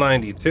 Level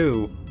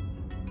 92?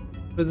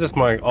 What is this,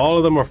 Mike? All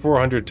of them are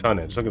 400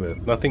 tonnage. Look at this.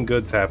 Nothing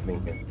good's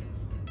happening here.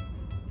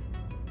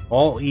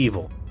 All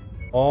evil.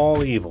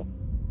 All evil.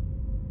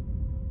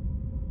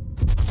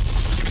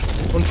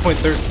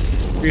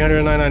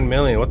 399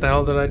 million. What the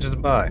hell did I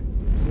just buy?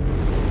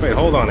 Wait,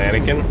 hold on,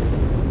 Anakin.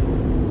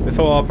 This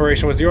whole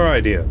operation was your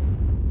idea.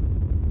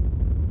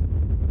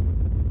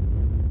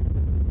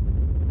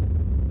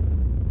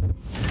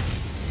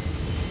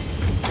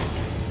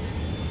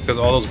 Because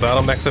all those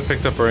battle mechs I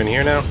picked up are in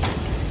here now?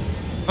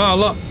 Oh,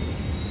 look!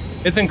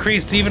 It's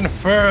increased even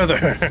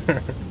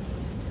further!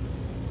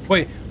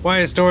 Wait, why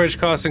is storage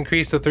costs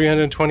increased to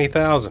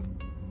 320,000?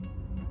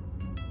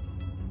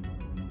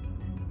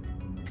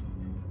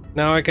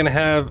 Now I can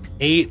have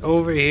 8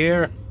 over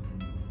here?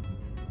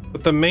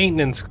 But the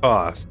maintenance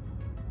cost.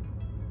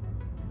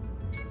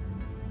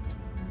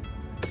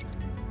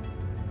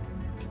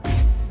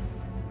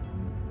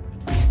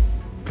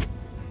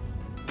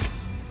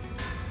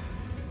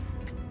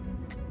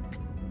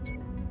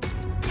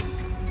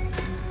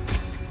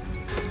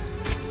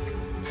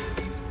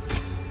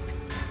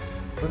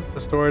 Wasn't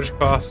the storage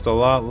cost a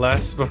lot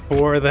less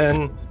before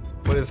then?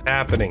 What is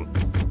happening?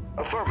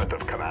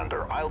 Affirmative,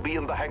 Commander. I'll be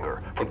in the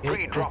hangar for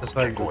pre-drop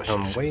decided to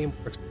become checklists. way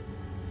more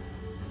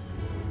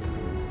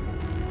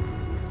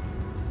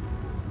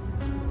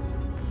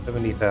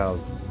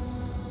 70,000.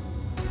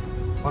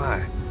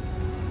 Why?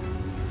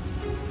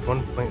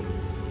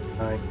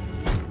 1.9.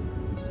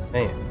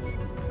 Man.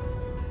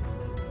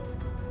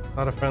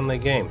 Not a friendly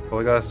game. That's all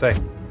I gotta say.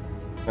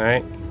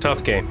 Alright?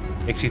 Tough game.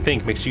 Makes you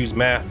think, makes you use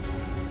math.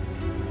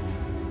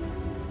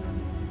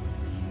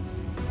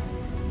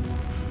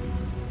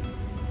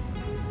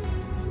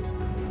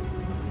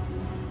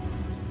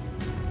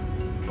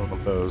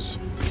 Those.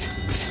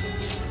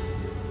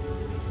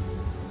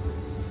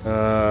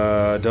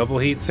 Double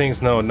heat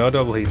sinks? No, no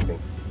double heat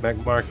sinks. Mech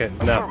market?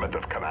 No.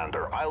 Affirmative,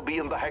 Commander. I'll be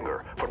in the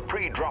hangar for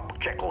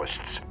pre-drop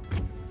checklists.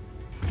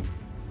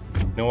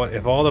 You know what?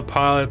 If all the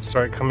pilots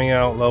start coming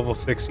out level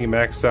 60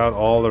 maxed out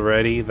all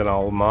already, then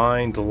I'll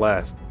mind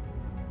less.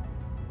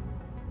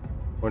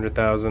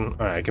 400,000.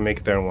 Alright, I can make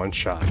it there in one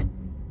shot.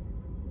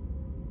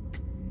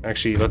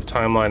 Actually, let the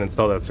timeline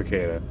install that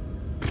cicada.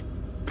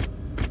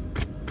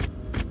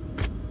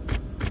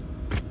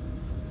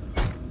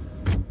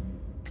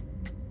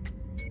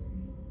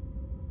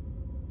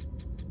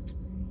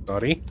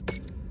 Sorry.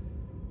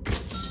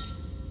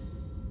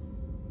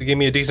 They gave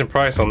me a decent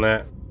price on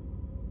that.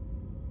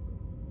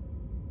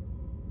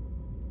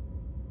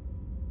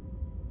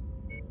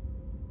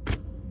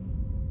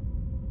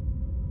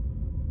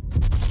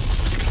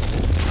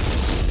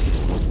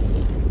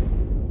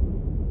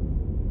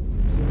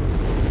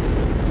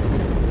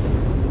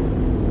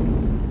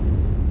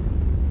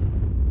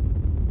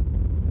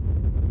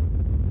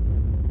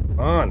 Come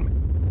on,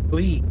 man.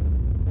 Please.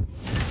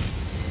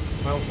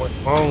 Well,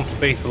 my own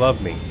space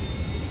love me.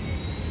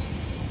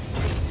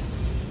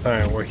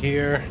 Alright, we're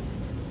here.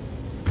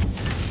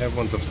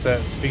 Everyone's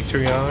upset. Speak to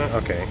Rihanna?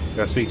 Okay,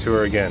 gotta speak to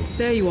her again.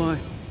 There you are.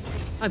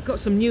 I've got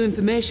some new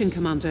information,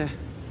 Commander.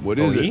 What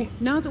is it?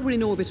 Now that we're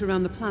in orbit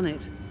around the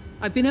planet,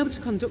 I've been able to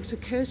conduct a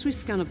cursory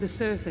scan of the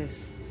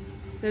surface.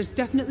 There's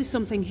definitely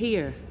something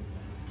here.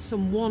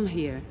 Someone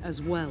here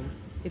as well.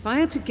 If I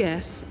had to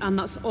guess, and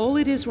that's all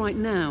it is right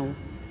now,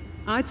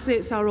 I'd say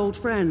it's our old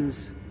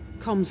friends,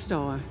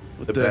 Comstar.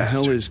 What the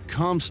hell is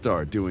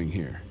Comstar doing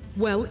here?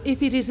 Well,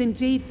 if it is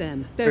indeed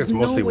them, there's It's no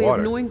mostly way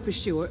water. of knowing for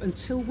sure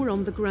until we're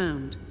on the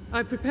ground.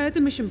 I've prepared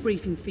the mission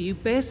briefing for you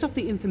based off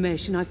the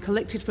information I've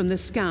collected from the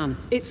scan.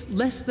 It's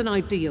less than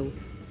ideal,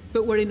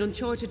 but we're in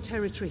uncharted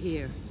territory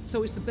here,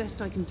 so it's the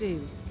best I can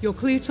do. You're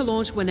clear to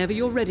launch whenever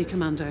you're ready,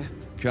 Commander.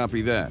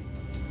 Copy that.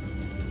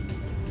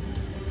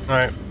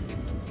 Alright.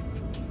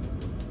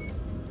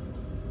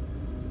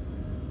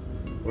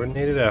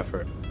 Coordinated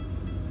effort.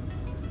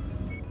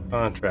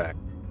 Contract.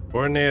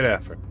 Coordinated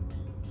effort.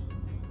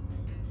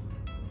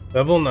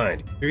 Level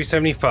 90.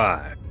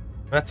 375.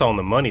 That's on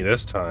the money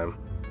this time.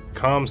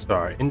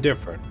 Comstar.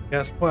 Indifferent.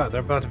 Guess what? They're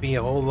about to be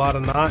a whole lot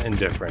of not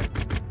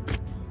indifferent.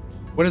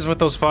 What is with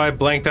those 5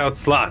 blanked out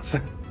slots? You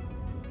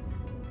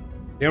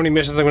know how many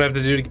missions I'm gonna have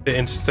to do to get the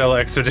interstellar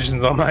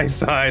expeditions on my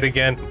side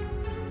again?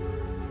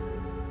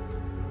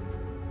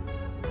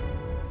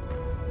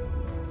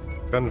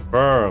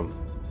 Confirm.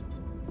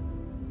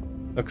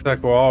 Looks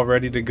like we're all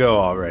ready to go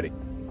already.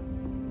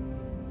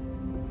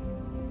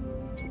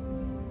 I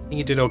think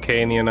you did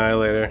okay in the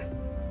Annihilator.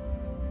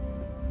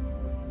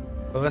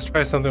 Well, let's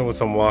try something with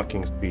some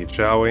walking speed,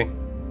 shall we?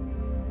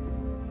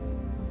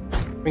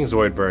 Bring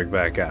Zoidberg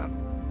back out.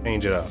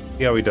 Change it up.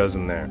 See how he does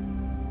in there.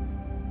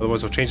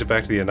 Otherwise, we'll change it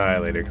back to the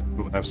Annihilator.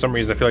 For some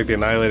reason, I feel like the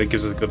Annihilator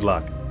gives us good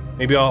luck.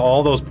 Maybe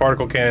all those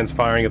particle cannons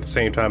firing at the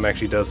same time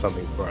actually does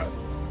something for us.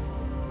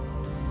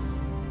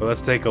 But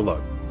let's take a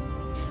look.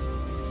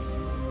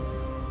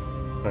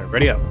 Alright,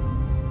 ready up.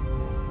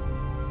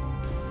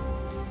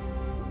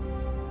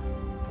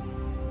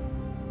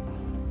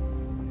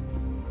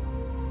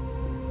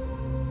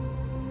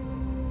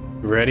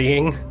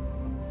 Readying.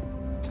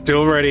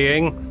 Still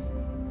readying.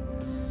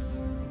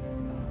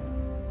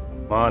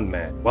 Come on,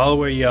 man. While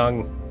we're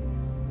young.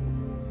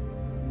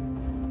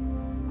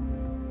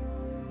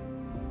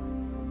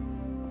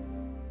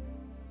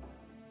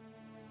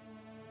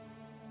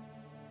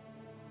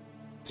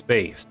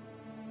 Space.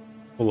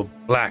 Full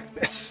of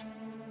blackness.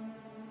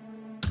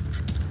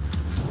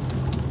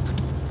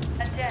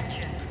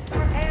 Attention.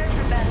 Prepare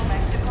for battle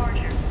mech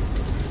departure.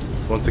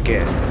 Once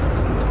again,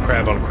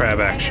 crab on crab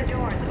action.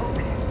 Hangar doors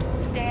open.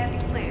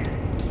 Stand clear.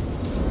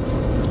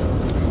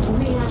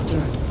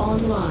 Reactor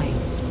online.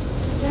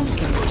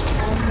 Sensors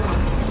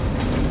online.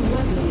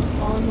 Weapons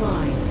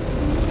online.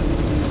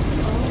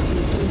 All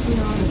systems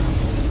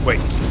nominal. Wait,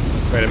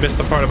 I missed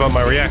the part about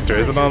my reactor.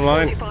 Is it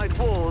online? Fortified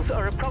walls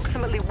are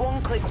approximately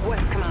 1 click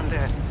west,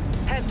 Commander.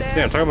 Head there.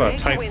 Yeah, I'm talking about a make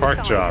tight your park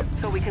inside job.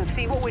 so we can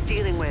see what we're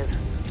dealing with.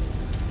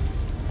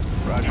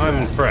 Roger I'm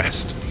that.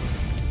 impressed.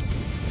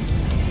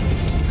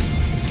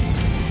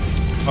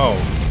 Oh.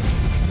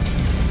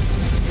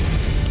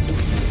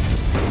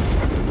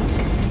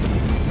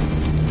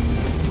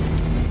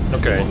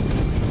 Okay.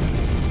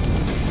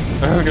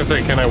 I was gonna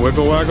say, can I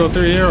wiggle waggle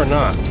through here or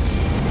not?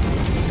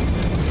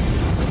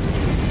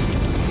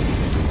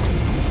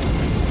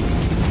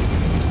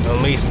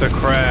 Unleash the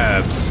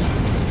crabs.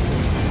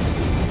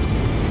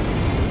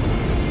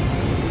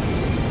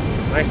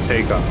 Nice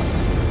takeoff.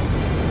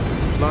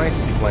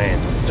 Nice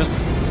land.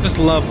 Just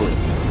lovely.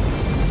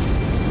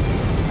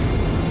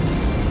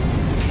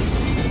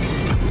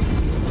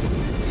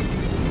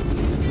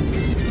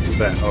 What's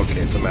that?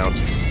 Okay, the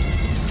mountain.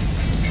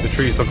 The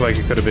trees look like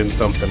it could have been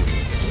something.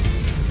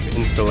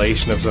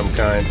 Installation of some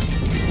kind.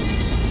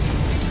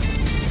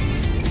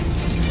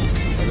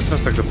 Oh, this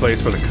looks like the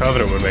place where the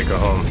Covenant would make a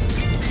home.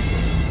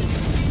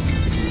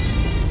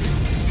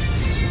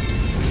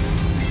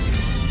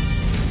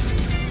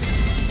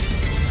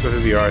 Go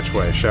through the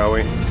archway, shall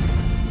we?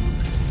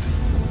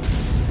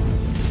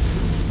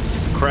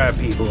 Crab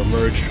people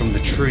emerged from the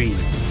trees,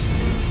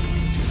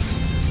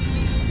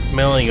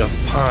 smelling of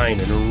pine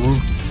and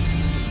root.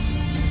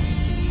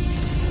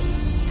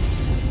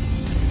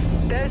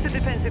 There's the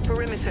defensive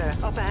perimeter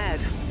up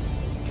ahead.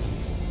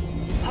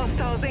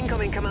 Hostiles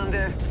incoming,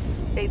 Commander.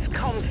 It's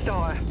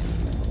Comstar.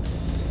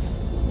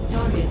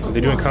 Target Are they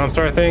doing acquired.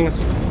 Comstar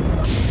things?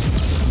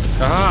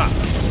 Aha!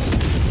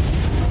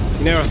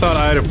 You never thought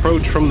I'd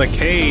approach from the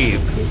cave.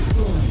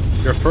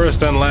 Destroyed. Your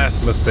first and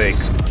last mistake.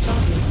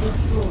 Target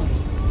destroyed.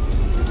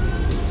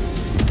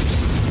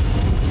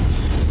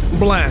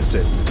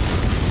 Blasted.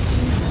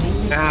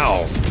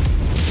 Ow.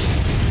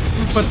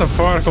 Who puts a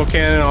particle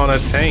cannon on a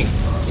tank?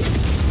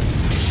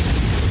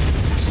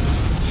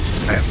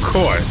 Of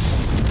course.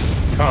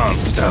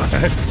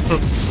 Comstar.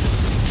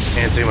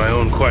 Answering my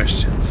own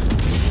questions.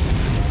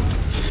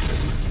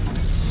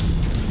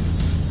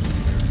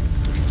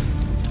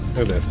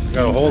 Look at this.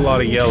 Got a whole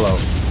lot of yellow.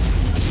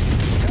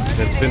 And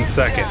it's been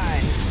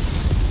seconds.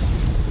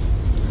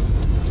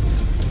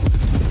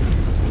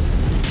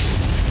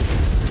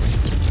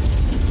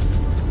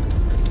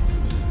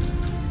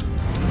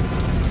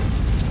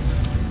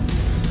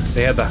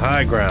 They had the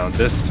high ground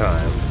this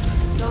time.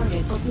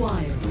 Target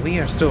acquired. We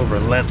are still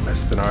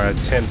relentless in our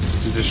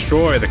attempts to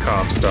destroy the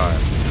Comstar.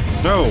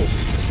 No!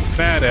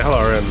 Bad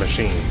LRM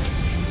machine.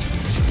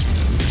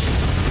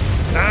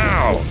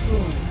 Ow!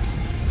 Destroyed.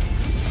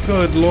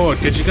 Good lord,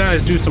 could you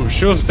guys do some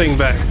shusting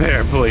back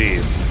there,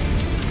 please?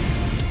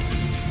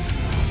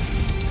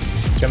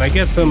 Can I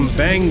get some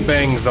bang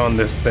bangs on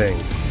this thing?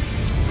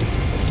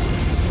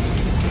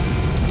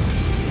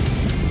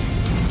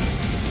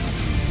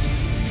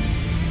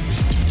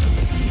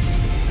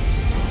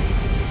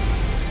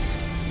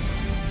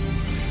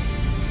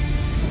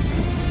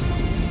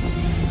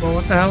 Well,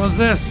 what the hell is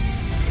this?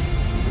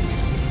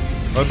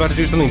 Are we about to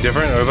do something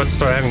different? Are we about to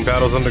start having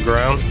battles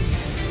underground?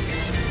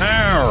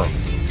 Ow!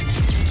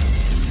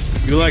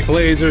 You like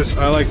lasers,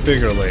 I like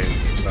bigger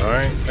lasers.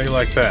 Alright? How you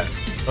like that?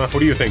 What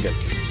are you thinking?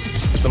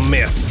 It's a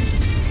mess.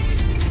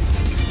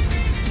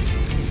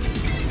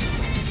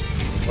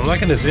 I'm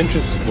liking this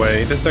entrance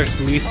way. This at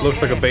least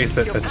looks like a base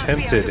that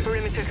attempted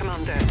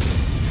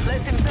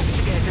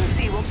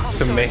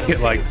to make it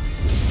like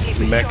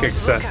mech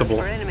accessible.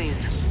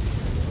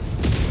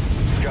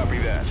 Copy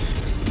that.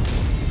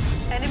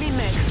 Enemy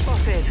mech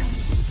spotted.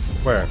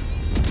 Where?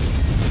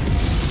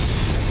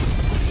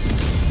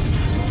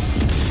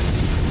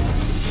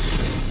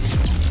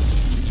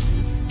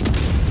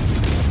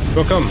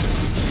 Book 'em!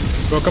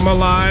 Book 'em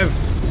alive!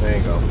 There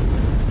you go.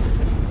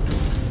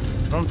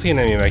 I don't see an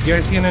enemy mech. You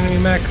guys see an enemy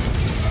mech?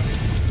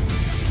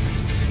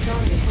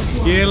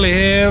 Kill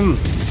him!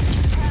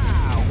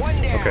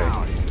 Okay.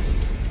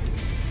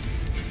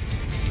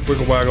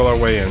 Wiggle waggle our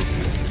way in.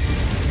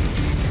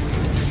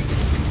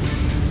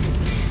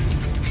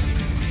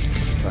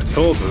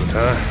 Toll booth,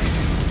 huh?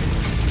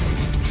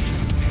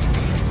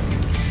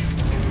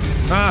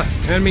 Ah!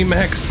 Enemy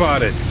mech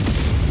spotted!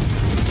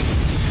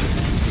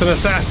 It's an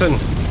assassin!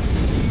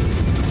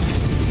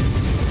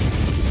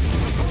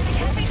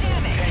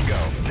 Tango,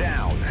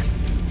 down.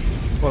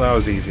 Well, that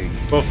was easy.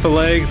 Both the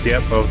legs?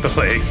 Yep, both the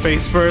legs.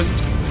 Face first.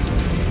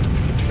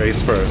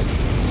 Face first.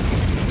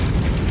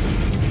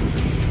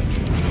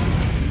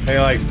 How you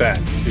like that?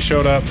 He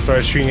showed up,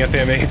 started shooting at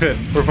them, and he said,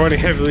 reporting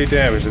heavily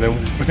damaged, and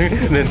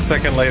then a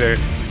second later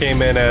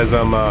came in as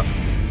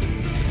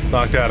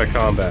knocked out of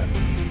combat.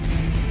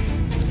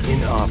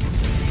 Inoperable.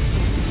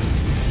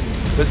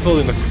 This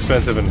building looks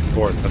expensive in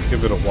Fort. Let's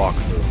give it a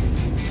walkthrough.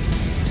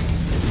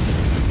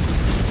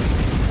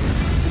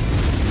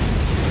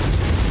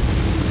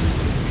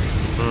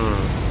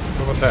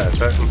 What about that? Is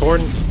that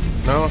important?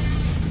 No?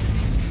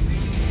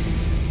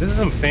 This is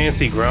some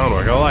fancy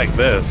groundwork. I like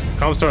this.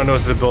 Comstar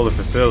knows how to build a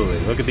facility.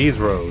 Look at these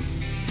roads.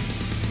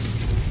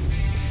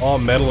 All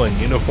metal and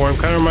uniform.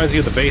 Kind of reminds you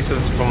of the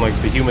bases from like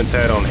the humans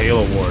had on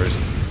Halo Wars.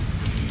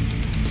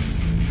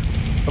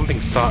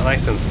 Something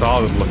nice and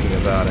solid looking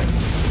about it.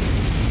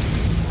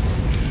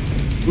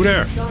 Who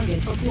there?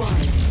 Target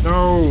acquired.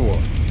 No!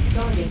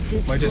 Target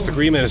destroyed. My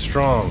disagreement is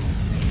strong.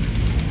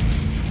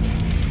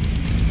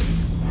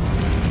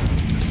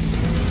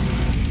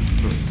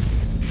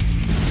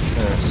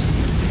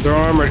 Yes. Their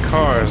armored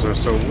cars are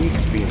so weak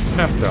to being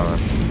stepped on.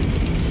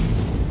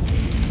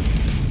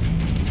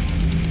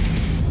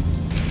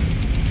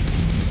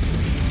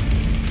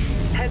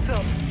 Heads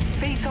up.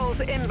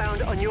 VTOLs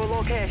inbound on your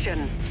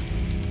location.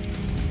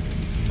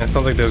 It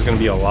sounds like there's going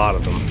to be a lot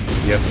of them.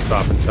 You have to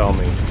stop and tell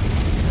me.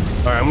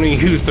 Alright, I'm going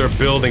to use their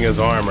building as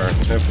armor.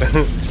 If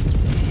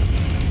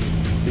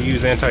they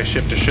use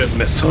anti-ship-to-ship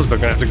missiles, they're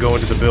going to have to go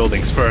into the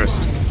buildings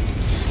first.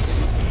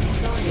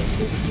 Target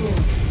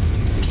destroyed.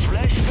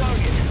 Splash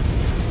target.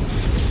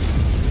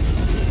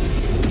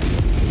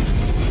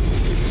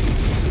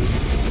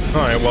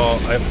 Alright, well,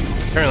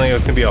 apparently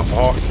there's going to be a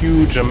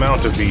huge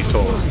amount of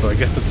VTOLs, so I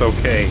guess it's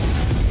okay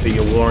that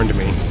you warned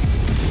me.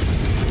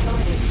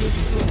 Target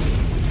destroyed.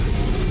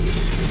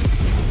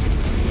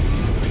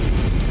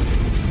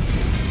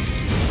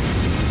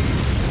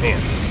 Man.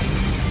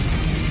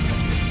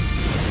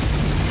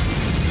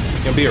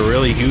 It's going to be a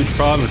really huge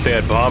problem if they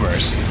had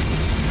bombers.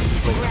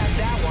 Grab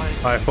that one.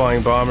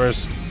 High-flying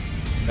bombers.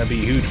 That'd be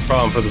a huge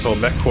problem for this whole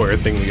MechWarrior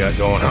thing we got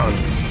going on.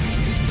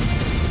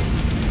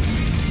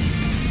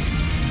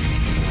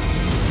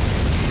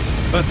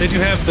 But they do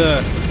have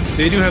the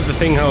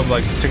thing how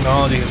like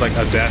technology is like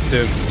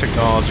adaptive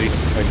technology.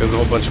 Like there's a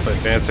whole bunch of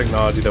advanced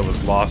technology that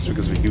was lost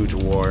because of a huge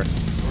war.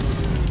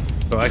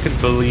 So I could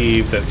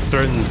believe that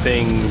certain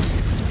things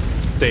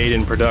stayed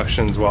in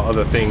productions while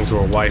other things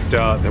were wiped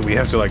out that we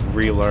have to like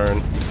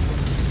relearn.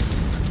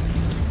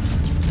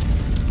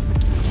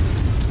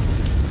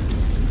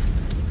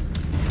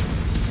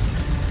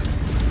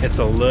 It's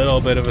a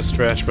little bit of a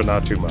stretch, but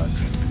not too much.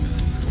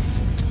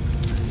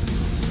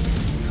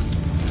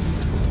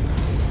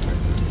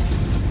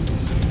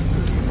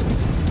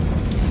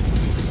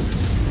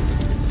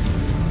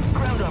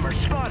 Ground armor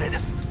spotted.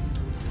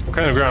 What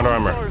kind of ground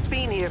armor? Comstar have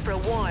been here for a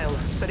while,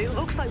 but it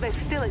looks like they're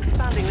still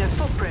expanding their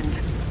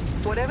footprint.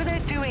 Whatever they're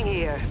doing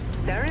here,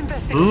 they're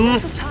investing a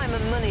lot of time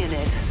and money in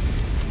it.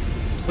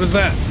 What is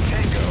that?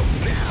 Tango,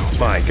 down.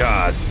 My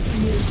god.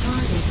 New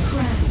target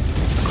crab.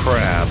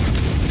 Crab.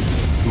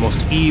 The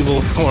most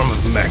evil form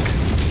of mech.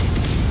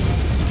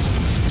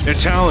 Their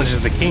challenge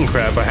is the king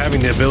crab by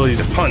having the ability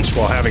to punch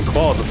while having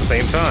claws at the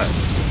same time.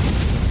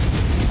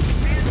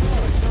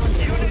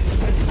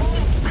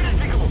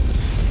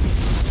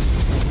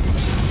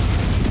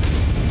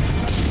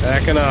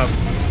 Backing up.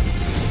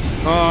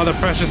 Oh, the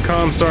precious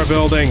Comstar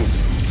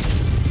buildings.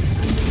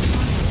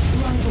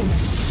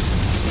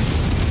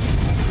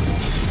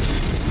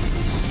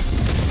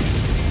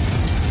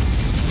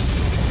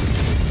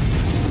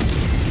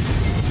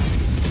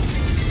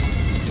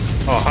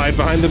 hide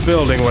behind the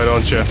building, why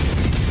don't you?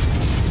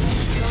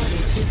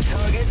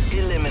 Target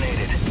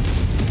eliminated.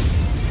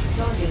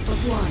 Target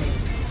acquired.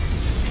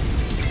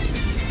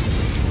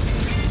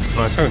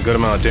 Oh, I took a good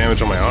amount of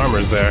damage on my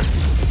armors there.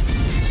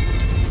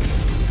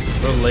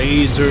 The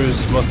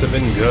lasers must have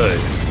been good.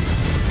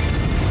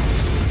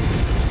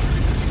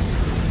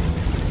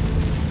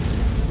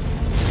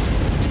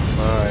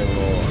 My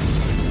lord.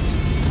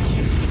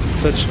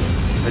 Such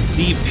a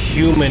deep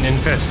human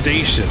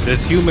infestation.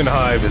 This human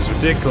hive is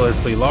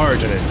ridiculously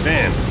large and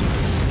advanced.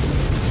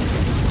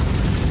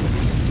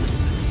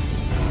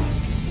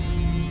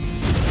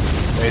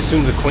 I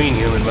assume the queen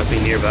human must be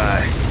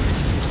nearby.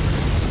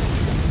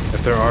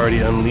 If they're already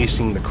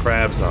unleashing the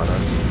crabs on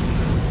us.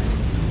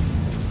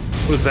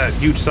 What is that?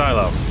 Huge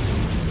silo.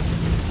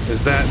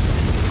 Is that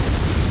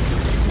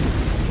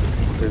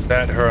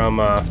her,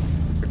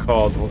 what's it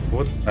called?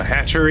 What? A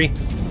hatchery?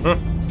 Huh?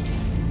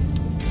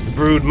 The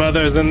brood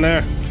mother's in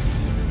there?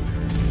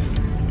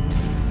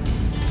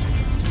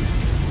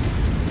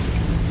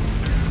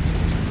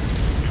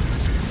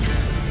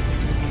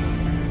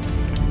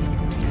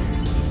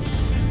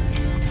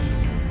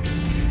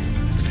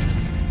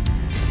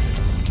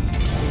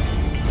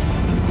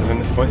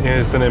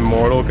 Is an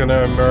immortal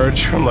gonna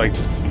emerge from, like,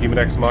 Demon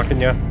Ex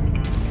Machina?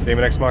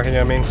 Demon Ex Machina,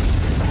 I mean? The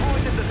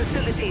heart of the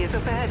facility is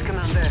up ahead,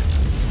 Commander.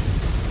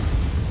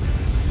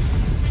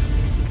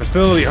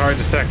 Facility hard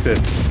detected.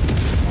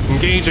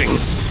 Engaging.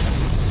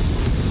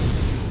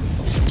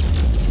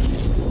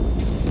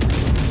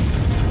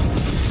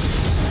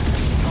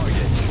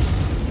 Target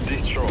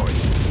destroyed.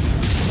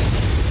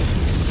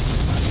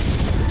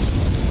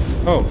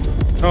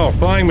 Oh,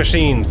 flying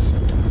machines.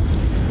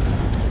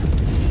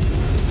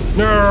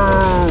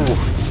 No!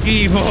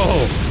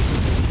 Evil!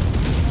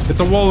 It's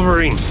a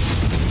Wolverine!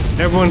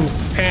 Everyone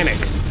panic!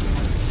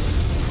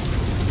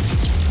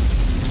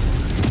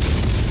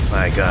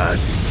 My god.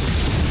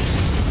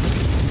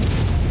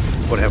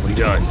 What have we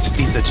done to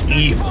see such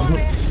evil?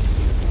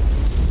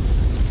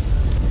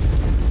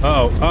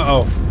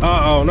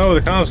 Uh-oh, no,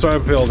 the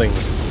Comstar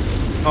buildings.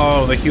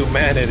 Oh, the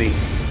humanity.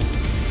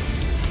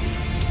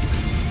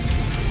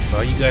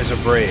 Well, you guys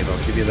are brave,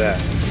 I'll give you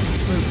that.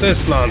 What is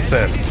this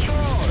nonsense?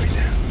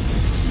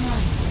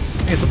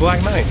 It's a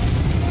Black Knight.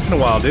 Been a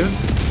while, dude.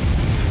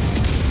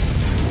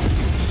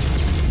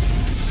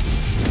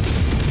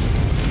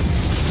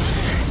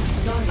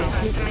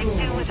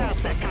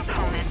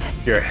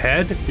 Your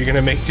head? You're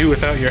gonna make do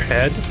without your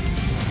head?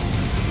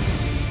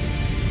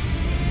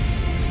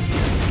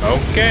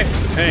 Okay.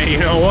 Hey, you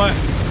know what?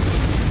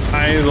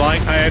 I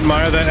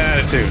admire that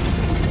attitude.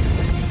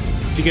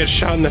 She gets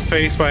shot in the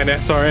face by an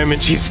SRM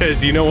and she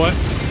says, you know what?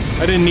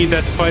 I didn't need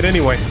that to fight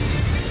anyway.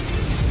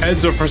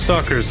 Heads are for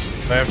suckers.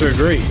 I have to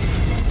agree.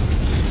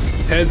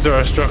 Heads are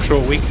a structural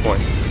weak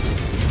point.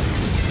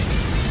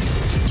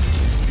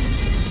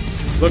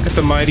 Look at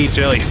the mighty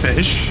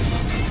jellyfish.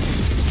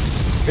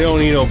 They don't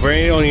need no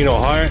brain, they don't need no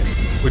heart.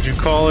 Would you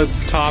call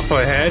its top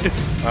a head?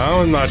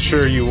 I'm not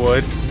sure you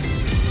would.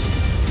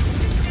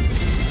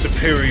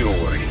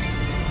 Superiority.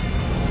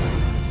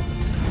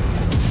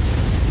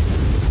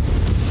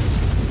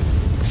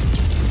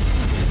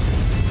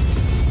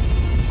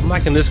 I'm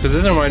liking this because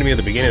this reminded me of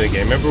the beginning of the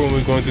game. Remember when we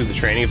were going through the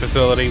training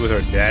facility with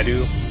our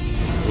Dadu?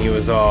 He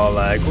was all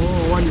like,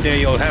 oh, one day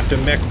you'll have to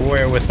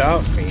MechWarrior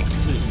without me.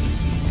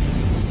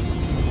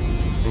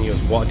 And he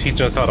was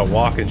teaching us how to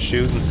walk and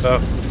shoot and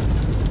stuff.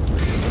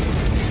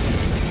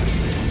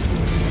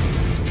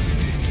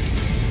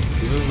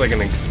 This is like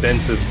an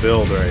extensive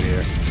build right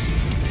here.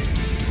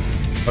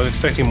 I was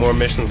expecting more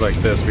missions like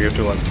this where you have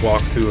to like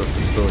walk through a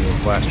facility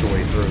and blast your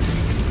way through.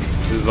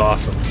 This is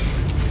awesome.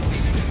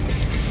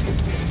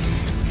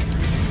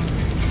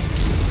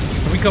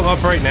 Can we go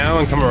up right now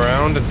and come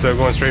around instead of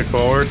going straight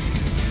forward?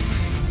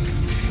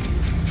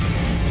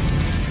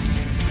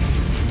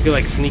 I feel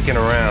like sneaking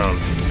around.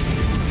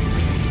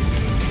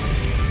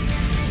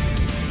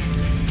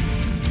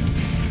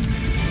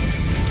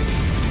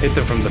 Hit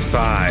them from the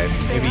side.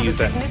 Maybe use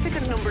that. A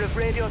significant number of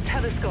radio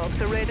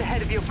telescopes arrayed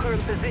ahead of your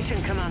current position,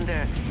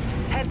 Commander.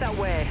 Head that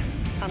way,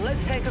 and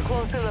let's take a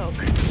closer look.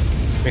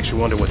 Makes you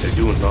wonder what they're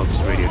doing with all this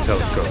radio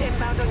telescope.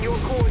 Inbound on your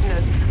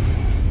coordinates.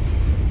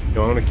 You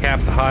want to cap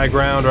the high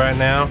ground right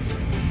now?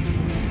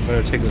 I'm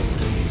gonna take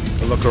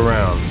a look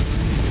around.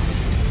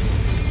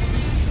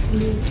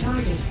 New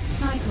target,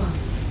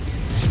 Cyclops.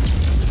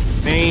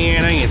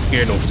 Man, I ain't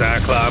scared of no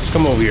Cyclops.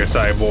 Come over here,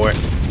 side boy.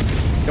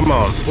 Come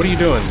on, what are you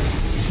doing?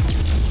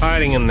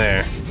 Hiding in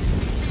there.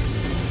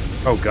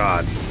 Oh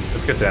god,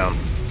 let's get down.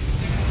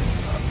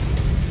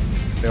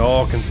 They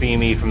all can see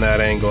me from that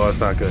angle,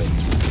 that's not good.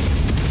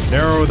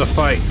 Narrow the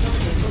fight.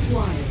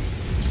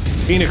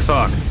 Phoenix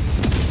Hawk.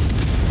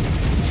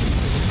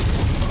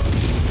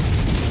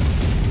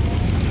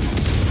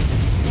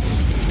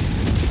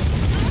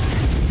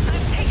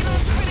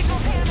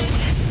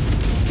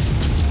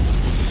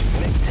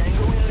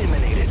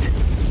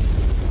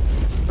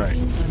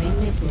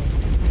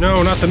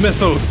 No, not the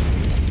missiles!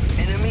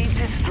 Enemy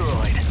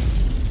destroyed.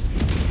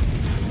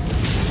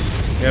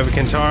 We have a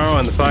Kentaro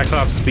and the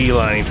Cyclops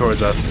speedlining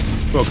towards us.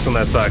 Focus on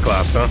that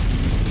Cyclops, huh?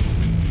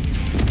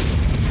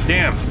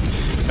 Damn!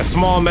 A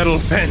small metal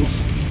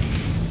fence!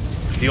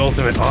 The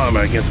ultimate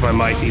armor against my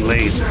mighty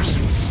lasers.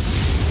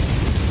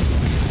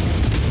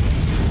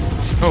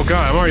 Oh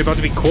god, I'm already about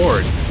to be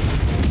cored.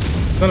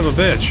 Son of a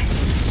bitch.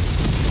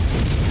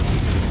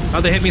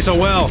 How'd they hit me so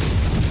well?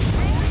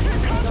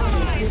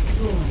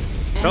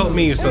 Help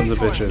me, you sons of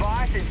bitches.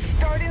 Boss, it's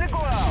starting to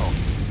glow.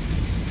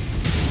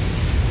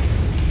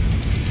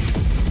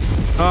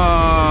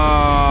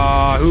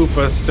 Ah,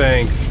 hoopa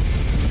stink.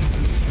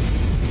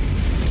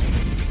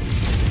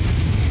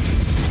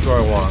 What do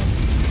I want?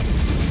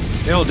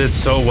 They all did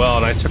so well,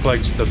 and I took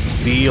like just a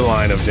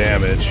beeline of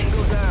damage.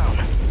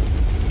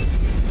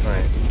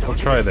 Alright, we'll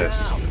try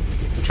this.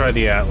 We'll try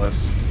the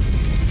Atlas.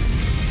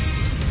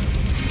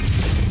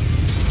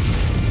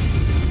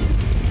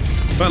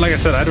 But like I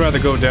said, I'd rather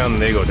go down than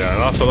they go down.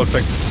 It also looks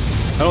like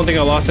I don't think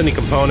I lost any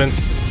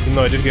components, even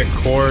though I did get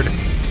cored.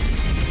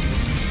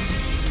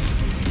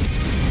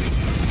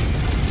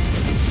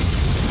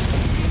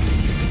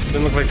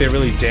 Didn't look like they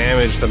really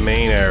damaged the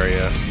main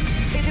area.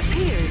 It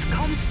appears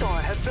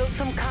Comstar have built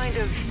some kind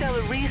of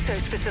stellar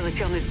research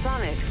facility on this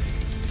planet.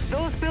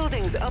 Those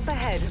buildings up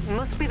ahead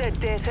must be their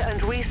data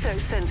and research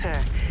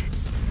center.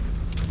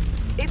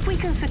 If we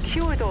can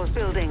secure those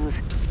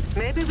buildings,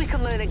 maybe we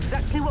can learn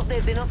exactly what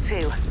they've been up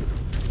to.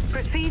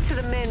 Proceed to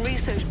the main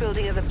research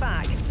building at the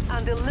back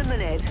and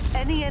eliminate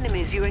any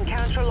enemies you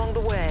encounter along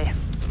the way.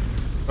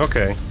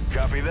 Okay.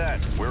 Copy that.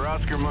 We're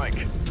Oscar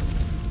Mike.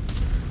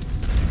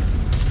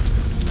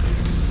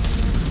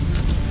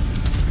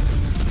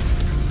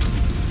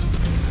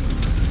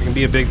 You can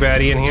be a big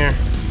baddie in here.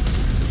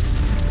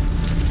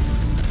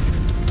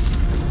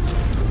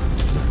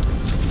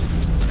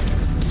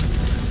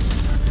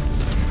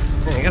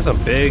 Man, you got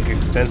some big,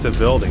 extensive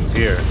buildings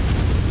here.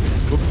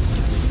 Oops.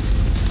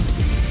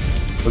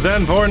 Was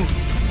that important?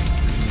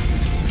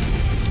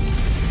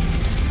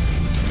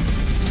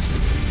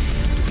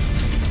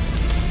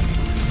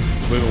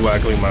 Wiggle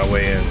waggling my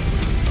way in.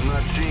 I'm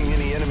not seeing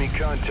any enemy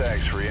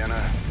contacts,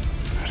 Rihanna.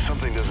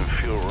 Something doesn't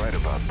feel right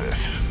about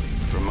this.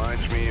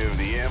 Reminds me of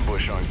the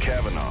ambush on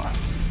Kavanaugh.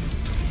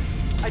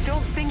 I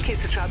don't think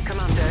it's a trap,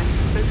 Commander,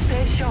 but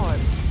stay sharp.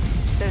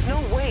 There's no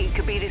way it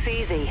could be this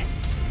easy.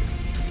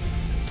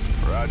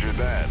 Roger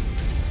that.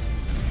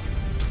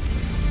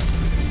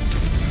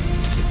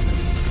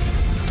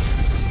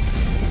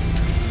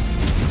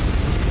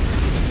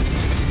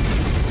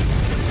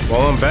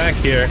 Well, I'm back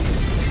here.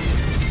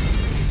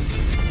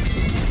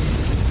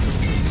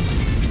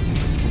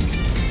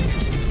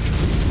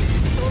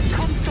 Those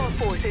Comstar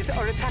forces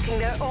are attacking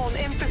their own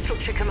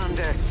infrastructure,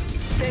 Commander.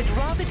 They'd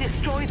rather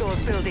destroy those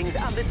buildings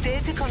and the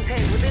data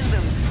contained within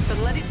them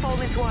than let it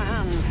fall into our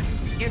hands.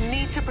 You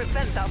need to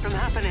prevent that from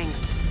happening.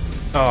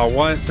 Oh,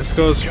 what? This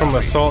goes from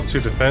assault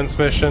to defense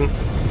mission?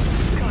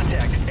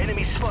 Contact.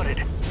 Enemy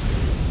spotted.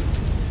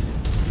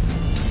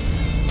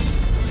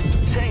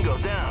 Tango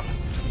down.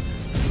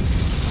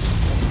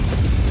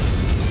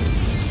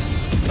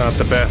 Not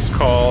the best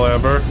call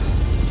ever.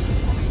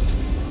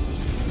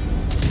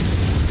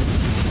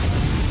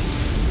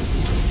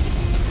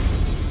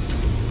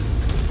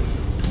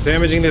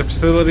 Damaging the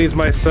facilities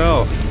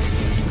myself.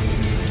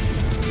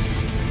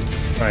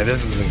 Alright,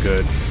 this isn't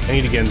good. I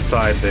need to get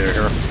inside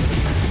there.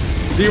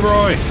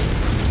 Leroy!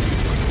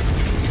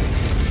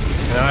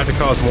 And I have to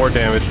cause more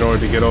damage in order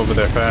to get over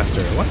there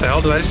faster. What the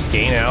hell? Did I just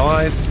gain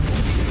allies?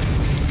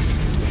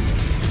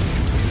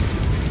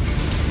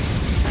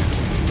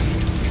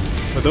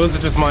 But those are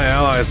just my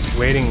allies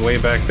waiting way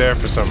back there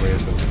for some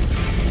reason.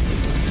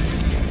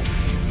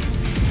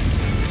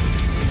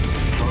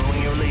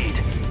 Following your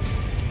lead.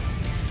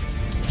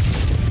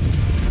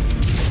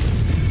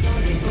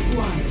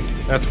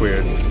 That's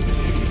weird.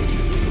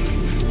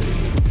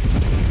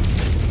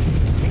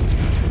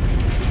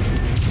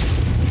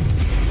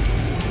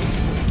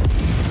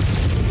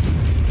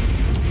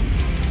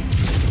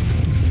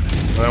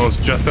 That one's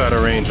just out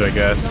of range, I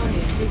guess.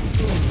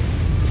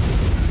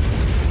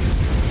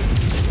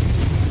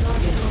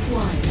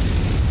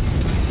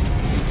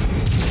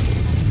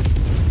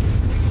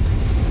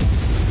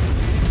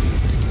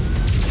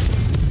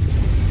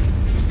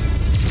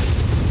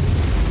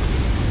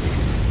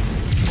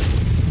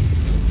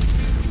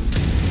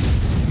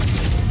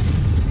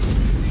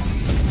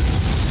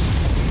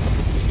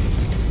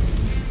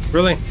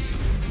 Really?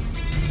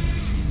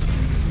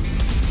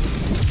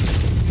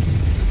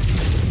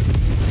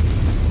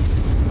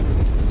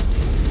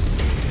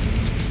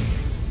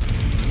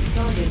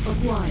 Target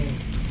acquired.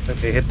 That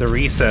they hit the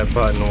reset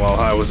button while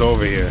I was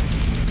over here.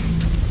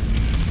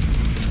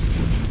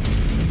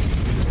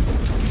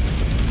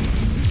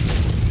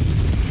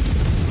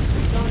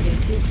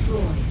 Target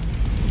destroyed.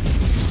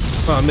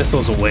 Oh,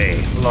 missiles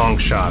away. Long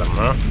shot him,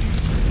 huh?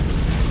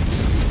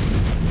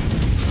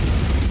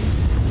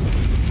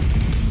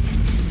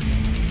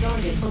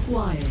 Target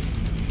acquired.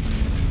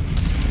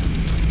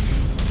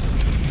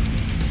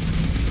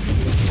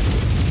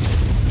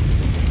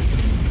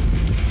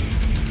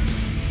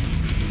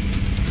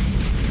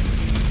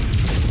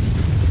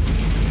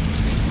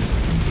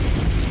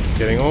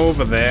 Getting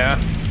over there.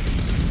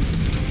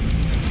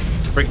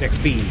 Breakneck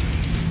speed.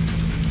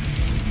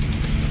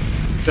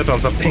 Stepped on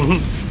something.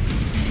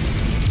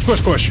 Squish,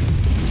 squish.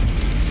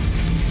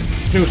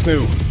 Snoo,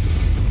 snoo.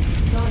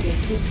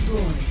 Target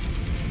destroyed.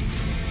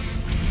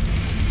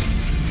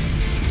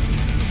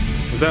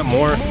 Is that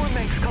more? More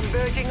mechs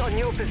converging on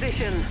your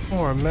position.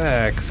 More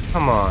mechs.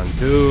 Come on,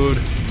 dude.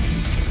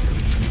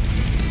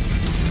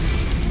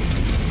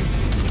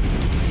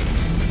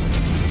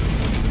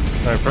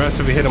 Alright, perhaps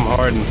if we hit them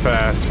hard and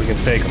fast, we can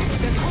take them.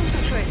 They're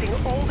concentrating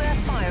all their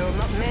fire on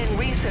that main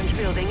research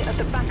building at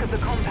the back of the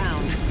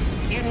compound.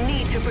 You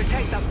need to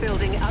protect that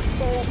building at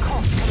all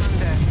costs,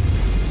 Commander.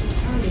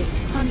 Target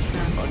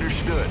Hunchback.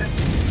 Understood.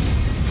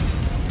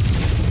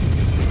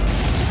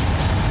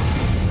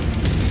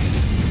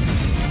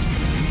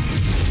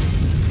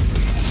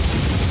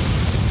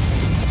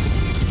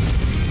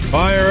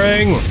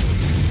 Firing!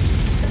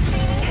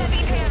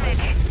 Heavy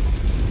damage.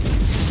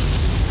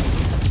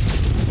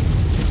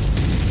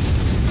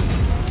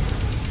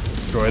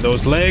 Destroy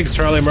those legs,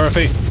 Charlie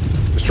Murphy.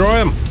 Destroy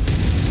them.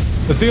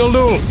 The seal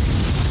duel.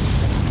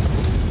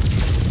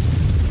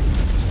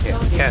 Yeah,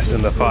 it's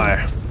casting the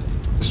fire.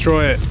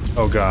 Destroy it.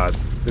 Oh god.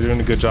 They're doing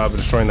a good job of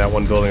destroying that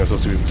one building I'm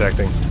supposed to be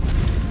protecting.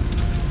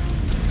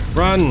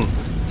 Run!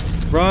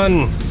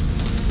 Run!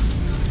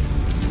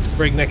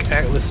 Breakneck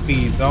Atlas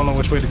speeds. I don't know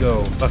which way to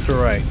go. Left or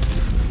right.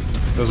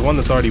 There's one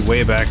that's already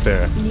way back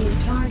there. New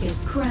target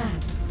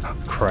Crab. Oh,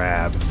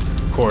 crab.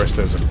 Of course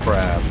there's a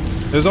crab.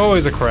 There's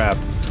always a crab.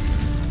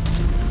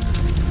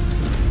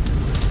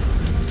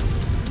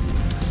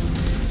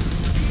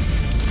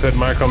 Could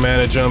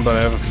micromanage him, but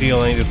I have a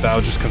feeling that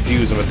that'll just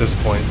confuse him at this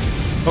point.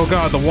 Oh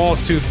god, the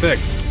wall's too thick.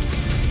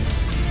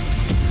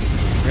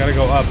 I gotta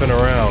go up and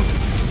around.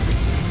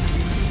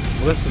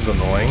 Well, this is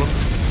annoying.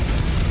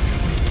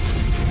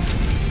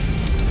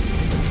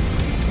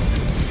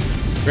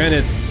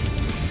 Granted.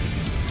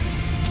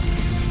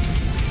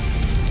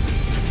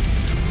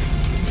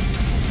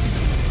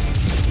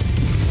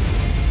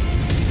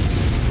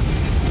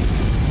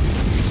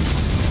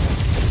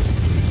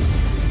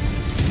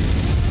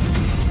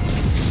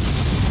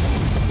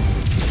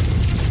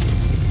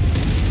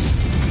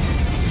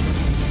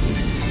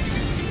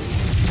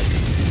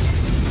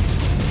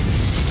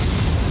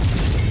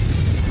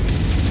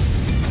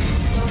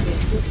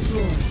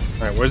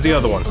 Alright, where's the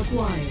other one?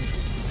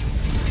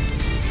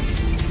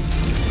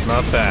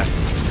 Not that.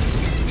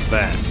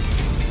 That.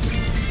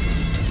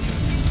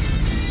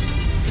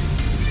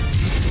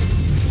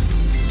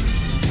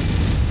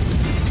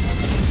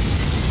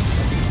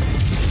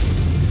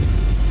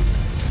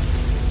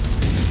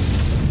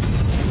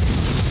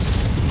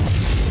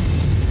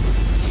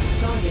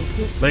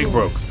 Leg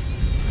broke.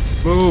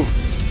 Move.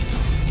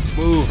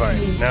 Move.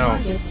 Alright, now.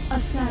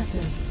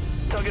 Assassin.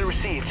 Target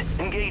received.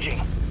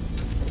 Engaging.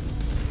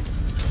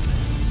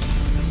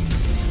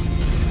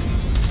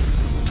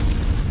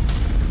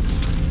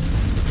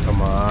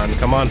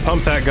 Come on,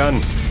 pump that gun.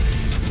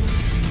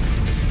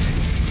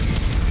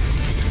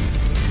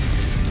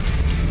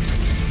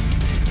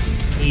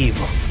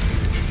 Evil.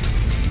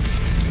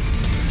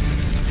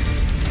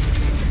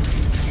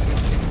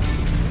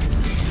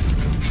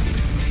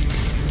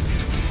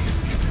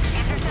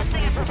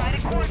 Intercepting and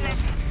providing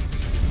coordinates.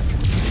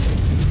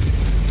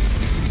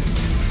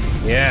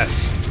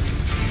 Yes.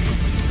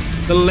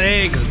 The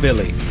legs,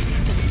 Billy.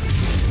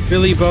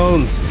 Billy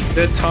Bones.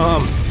 Dead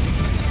Tom.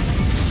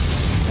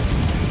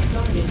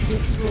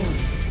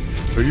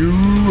 Are you?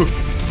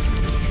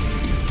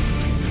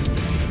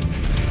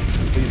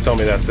 Please tell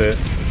me that's it.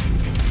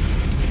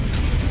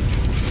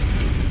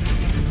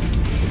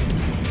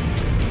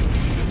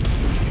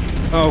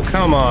 Oh,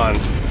 come on.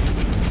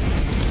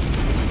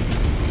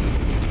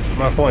 I'm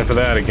not falling for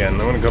that again. I'm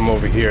gonna come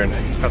over here and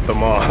cut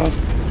them off.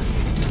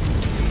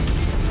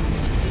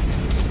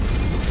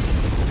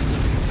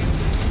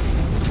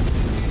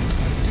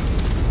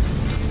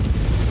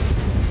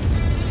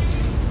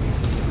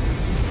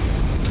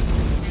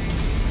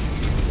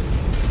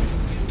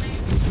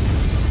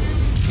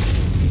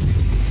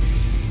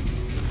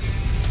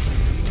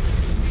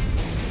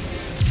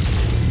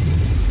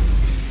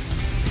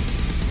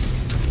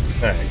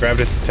 Alright, grabbed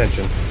its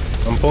attention.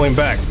 I'm pulling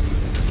back.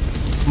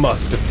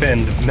 Must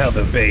defend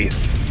another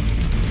base.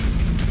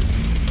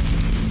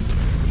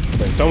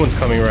 Okay, someone's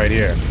coming right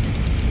here.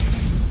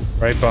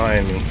 Right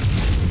behind me.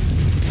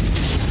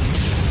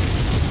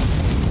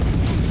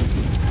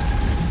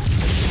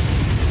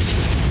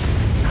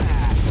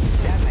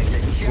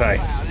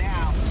 Nice.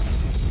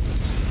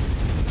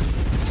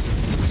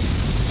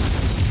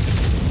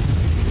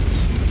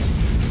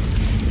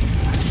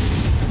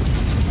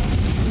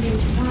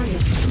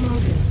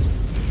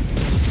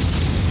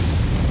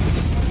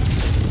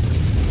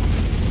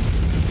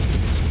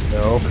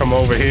 No, come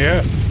over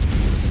here.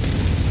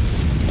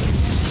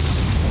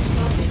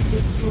 Target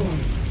destroyed.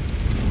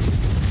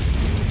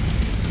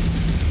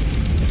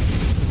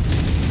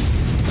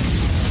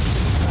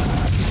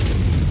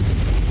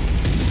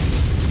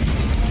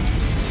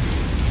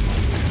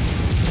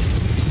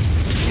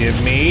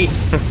 Give me.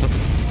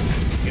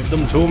 Give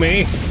them to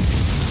me.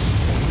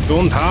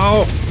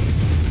 Duntao!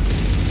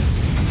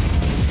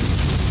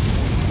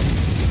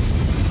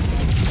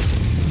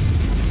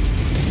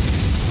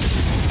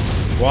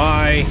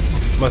 Why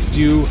must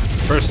you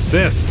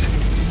persist?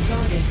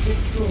 Target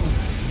destroyed.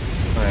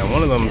 Alright,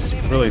 one of them's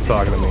really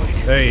talking to me.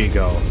 There you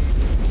go.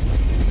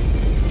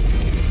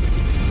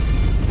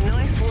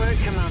 Nice work,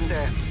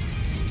 Commander.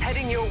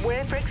 Heading your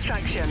way for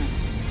extraction.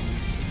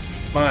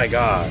 My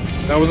god,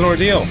 that was an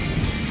ordeal.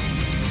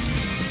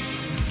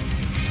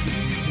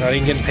 Not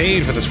even getting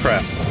paid for this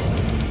crap.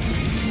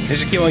 They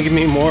just keep on giving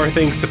me more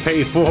things to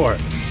pay for.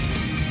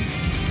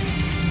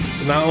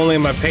 Not only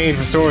am I paying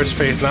for storage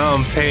space, now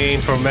I'm paying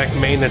for mech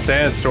maintenance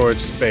and storage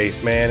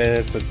space, man, and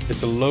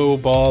it's a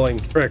low-balling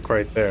trick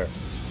right there.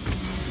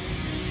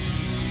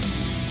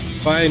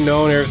 If I had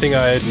known everything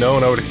I had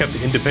known, I would have kept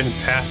the Independence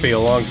happy a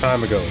long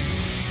time ago. I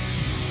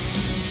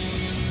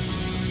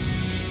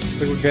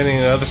think we're getting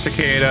another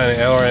Cicada and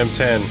an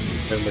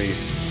LRM-10, at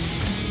least.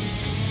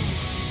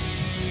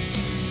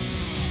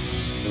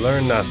 We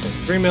learned nothing.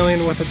 3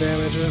 million worth of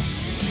damages.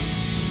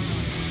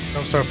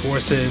 Comstar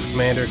forces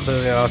commander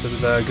clearly authored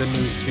the good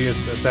news spheres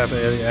staff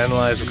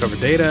analyze recover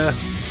data.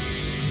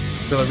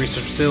 Still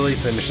research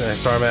facilities, the mission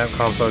star map,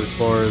 Comstar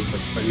explorers,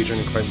 the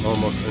region quite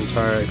almost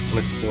entire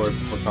unexplored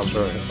before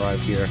Comstar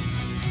arrived here.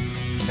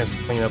 Hence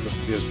clean up the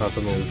spheres found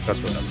something to discuss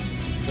with them.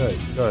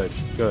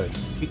 Good.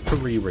 Speak to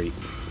Riri.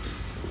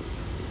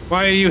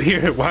 Why are you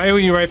here? Why are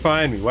you right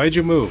behind me? Why did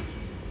you move?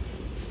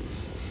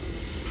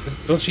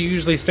 Don't you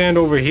usually stand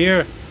over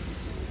here?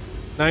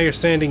 Now you're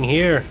standing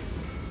here.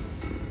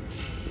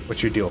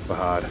 What's your deal,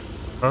 Fahad?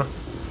 Huh?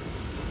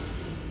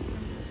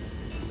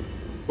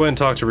 Go ahead and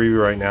talk to Riri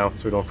right now,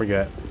 so we don't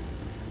forget.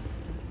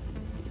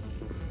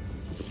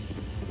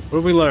 What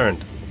have we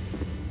learned?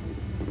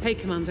 Hey,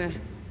 Commander.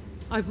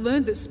 I've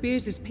learned that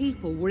Spears'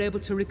 people were able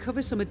to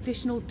recover some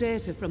additional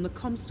data from the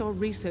Comstar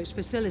research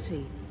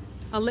facility.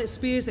 I'll let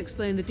Spears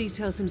explain the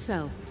details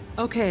himself.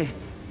 Okay,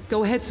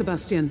 go ahead,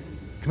 Sebastian.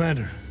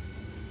 Commander,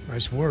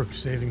 nice work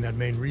saving that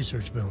main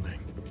research building.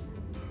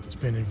 It's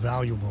been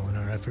invaluable in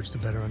our efforts to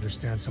better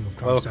understand some of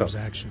Comstar's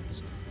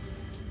actions.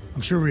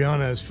 I'm sure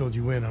Rihanna has filled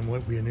you in on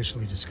what we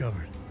initially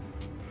discovered.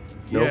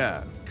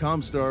 Yeah,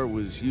 Comstar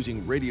was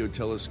using radio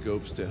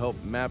telescopes to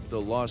help map the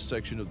lost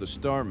section of the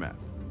star map,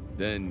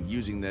 then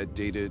using that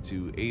data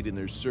to aid in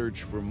their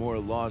search for more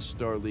lost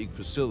Star League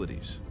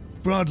facilities.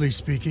 Broadly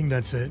speaking,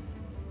 that's it.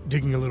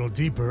 Digging a little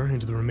deeper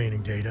into the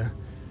remaining data,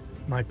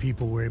 my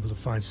people were able to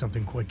find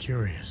something quite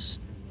curious.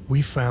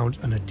 We found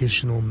an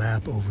additional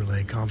map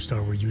overlay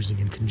Comstar were using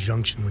in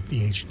conjunction with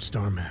the ancient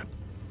star map.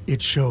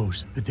 It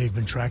shows that they've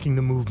been tracking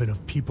the movement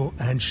of people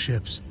and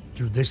ships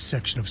through this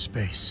section of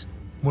space.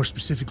 More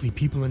specifically,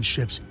 people and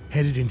ships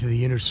headed into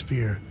the inner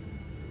sphere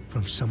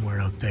from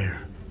somewhere out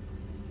there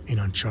in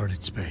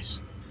uncharted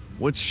space.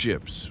 What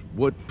ships?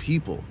 What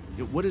people?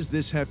 What does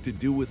this have to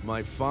do with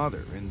my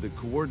father and the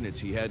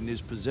coordinates he had in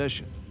his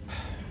possession?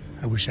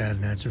 I wish I had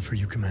an answer for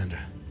you, Commander.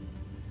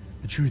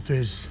 The truth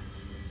is,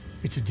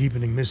 it's a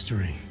deepening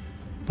mystery,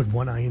 but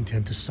one I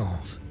intend to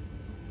solve.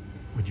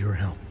 With your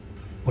help.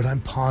 What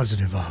I'm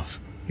positive of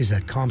is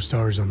that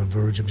Comstar is on the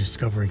verge of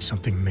discovering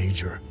something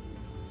major.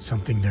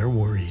 Something they're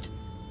worried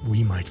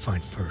we might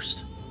find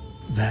first.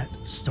 That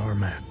star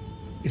map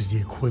is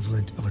the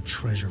equivalent of a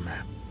treasure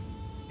map.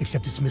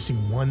 Except it's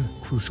missing one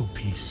crucial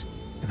piece,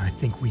 and I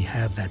think we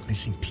have that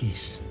missing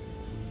piece.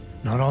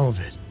 Not all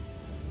of it,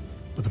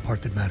 but the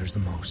part that matters the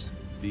most.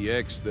 The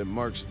X that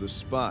marks the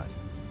spot.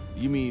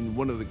 You mean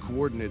one of the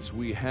coordinates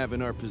we have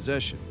in our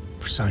possession?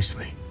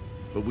 Precisely.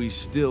 But we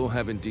still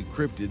haven't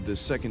decrypted the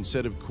second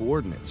set of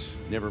coordinates,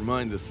 never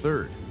mind the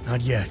third.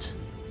 Not yet.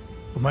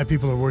 But my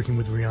people are working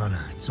with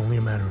Rihanna. It's only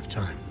a matter of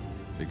time.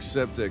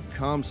 Except that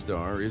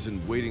Comstar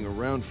isn't waiting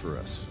around for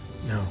us.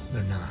 No,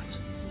 they're not.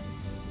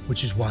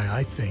 Which is why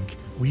I think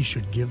we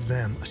should give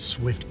them a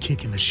swift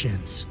kick in the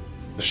shins.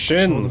 The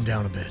shins? Slow them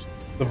down a bit.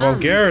 The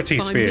vulgarity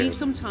Find me spears.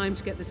 some time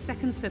to get the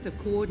second set of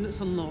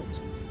coordinates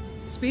unlocked.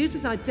 Spears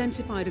has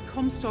identified a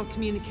Comstar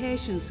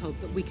communications hub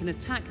that we can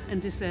attack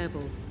and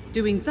disable.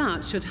 Doing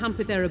that should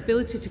hamper their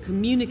ability to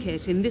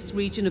communicate in this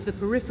region of the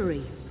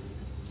periphery.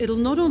 It'll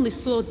not only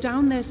slow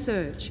down their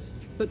search,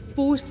 but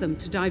force them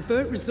to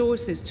divert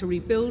resources to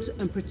rebuild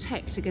and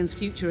protect against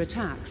future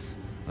attacks.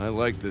 I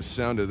like the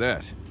sound of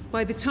that.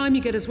 By the time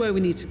you get us where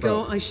we need to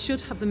go, I should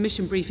have the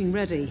mission briefing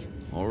ready.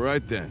 All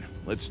right then,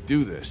 let's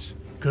do this.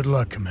 Good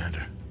luck,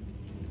 Commander.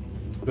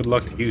 Good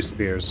luck to you,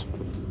 Spears.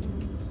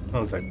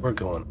 Sounds like we're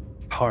going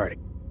party.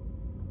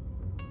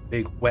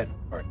 Big wet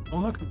party. Oh,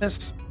 look at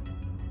this.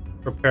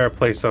 Prepare a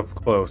place up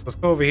close. Let's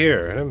go over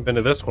here. I haven't been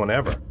to this one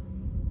ever.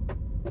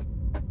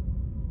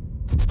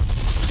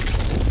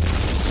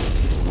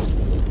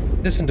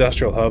 This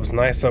industrial hub's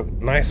nice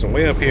and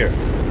way up here.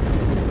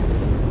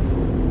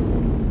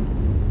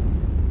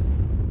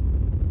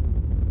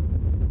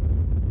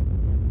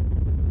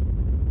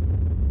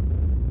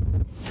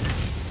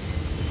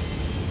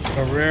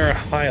 A rare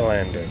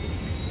Highlander.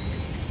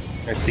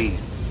 I see.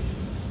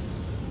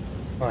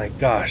 My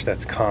gosh,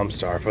 that's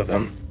Comstar for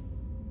them.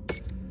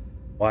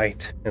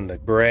 White and the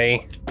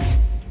gray.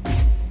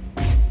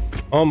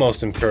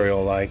 Almost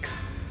Imperial-like.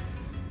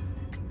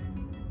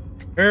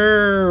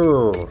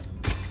 Err.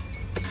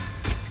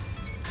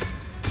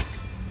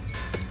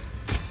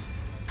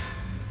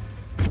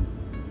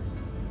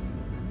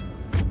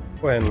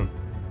 When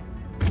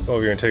go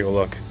over here and take a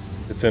look.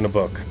 It's in a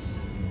book.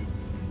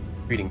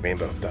 Reading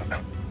rainbow stuff.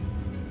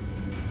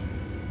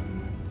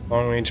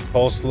 Long-range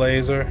pulse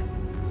laser.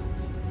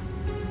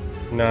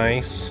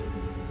 Nice.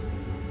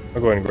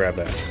 I'll go ahead and grab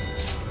that.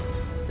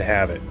 To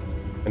have it.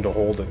 And to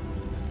hold it.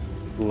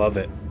 Love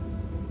it.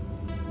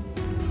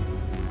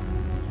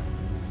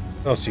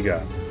 What else you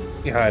got?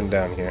 You hiding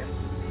down here?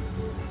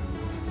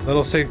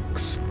 Level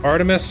 6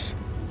 Artemis.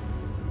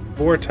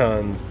 4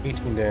 tons.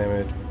 18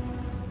 damage.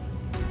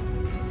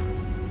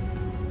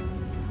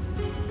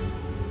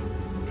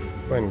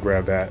 Go ahead and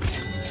grab that.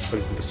 Put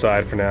it to the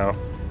side for now.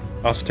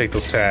 Also take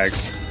those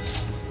tags.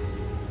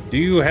 Do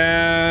you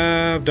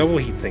have double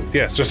heat sinks?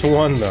 Yes, just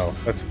one though.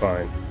 That's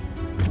fine.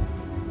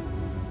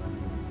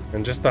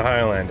 And just the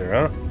Highlander,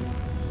 huh?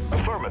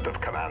 Affirmative,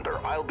 Commander.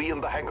 I'll be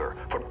in the hangar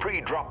for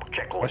pre-drop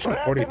checklist. What's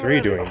that 43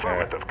 doing there?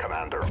 Affirmative,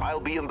 Commander. I'll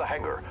be in the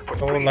hangar for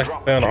Someone likes to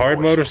pre-drop play on hard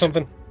mode or checklists.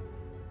 something?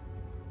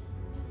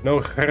 No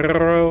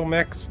hero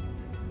mechs?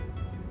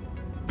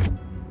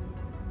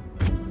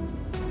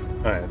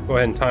 Alright, go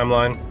ahead and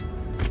timeline.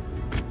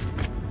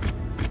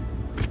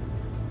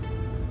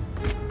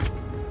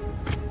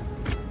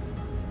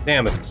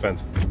 Damn, it's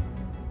expensive.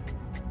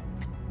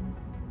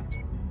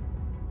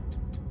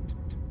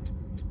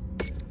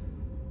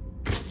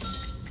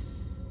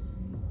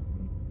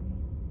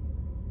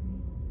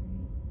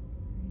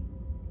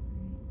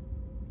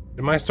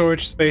 Did my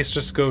storage space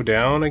just go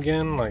down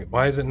again? Like,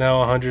 why is it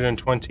now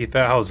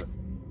 120,000?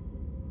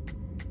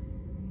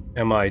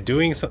 Am I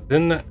doing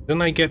something?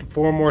 Didn't I get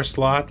 4 more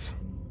slots?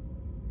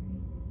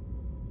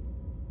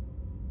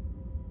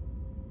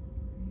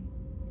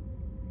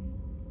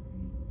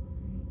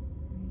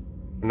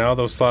 Now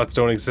those slots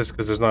don't exist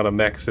because there's not a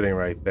mech sitting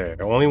right there.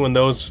 Only when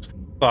those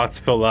slots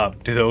fill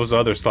up do those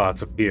other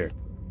slots appear.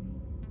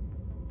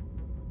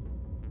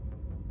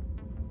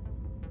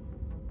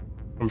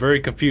 I'm very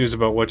confused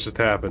about what just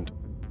happened.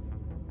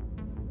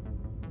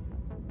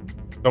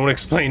 Someone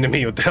explain to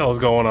me what the hell is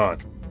going on.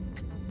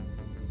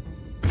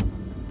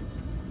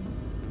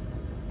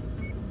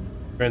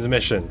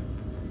 Transmission.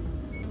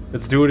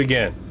 Let's do it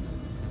again.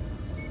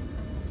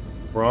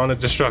 We're on a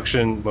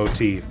destruction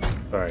motif.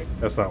 Sorry,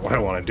 that's not what I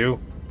want to do.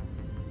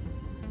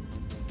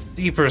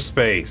 Deeper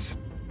space.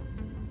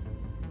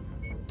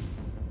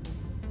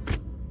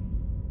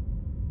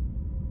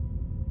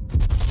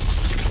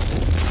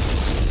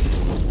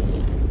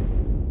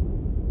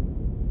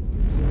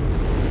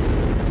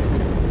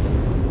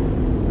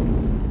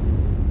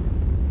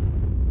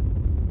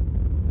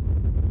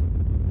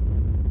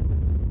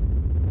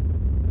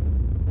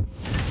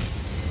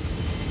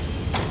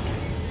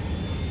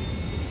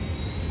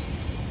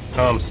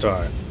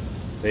 Comstar.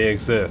 They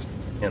exist.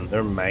 And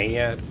they're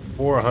mad.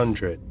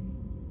 400.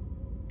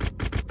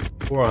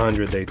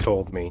 400, they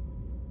told me.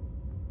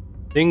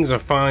 Things are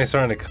finally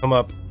starting to come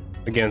up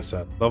against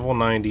us. Level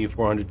 90,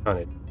 400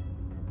 tonnage.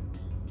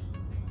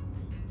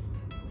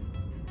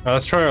 Now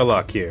let's try our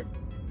luck here.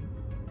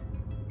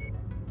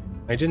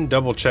 I didn't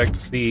double check to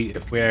see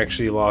if we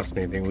actually lost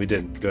anything. We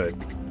didn't. Good.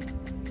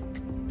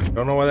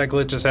 Don't know why that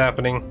glitch is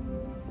happening.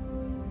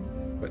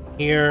 But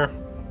here...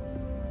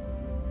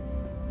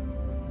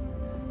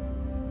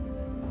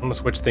 I'm gonna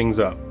switch things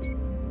up.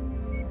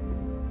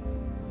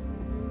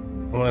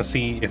 I want to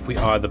see if we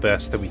are the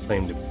best that we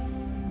claim to be.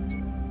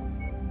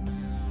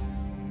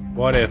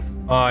 What if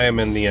I am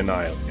in the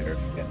Annihilator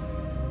again?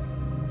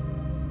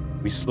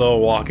 We slow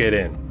walk it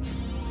in.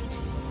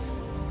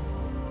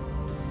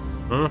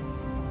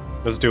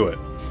 Let's do it.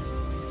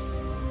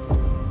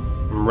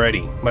 I'm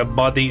ready. My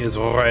body is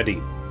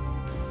ready.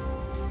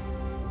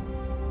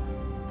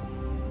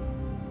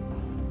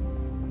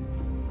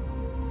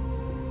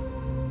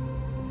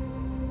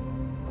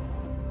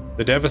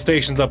 The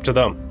devastation's up to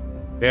them.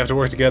 They have to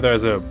work together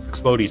as a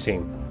explodey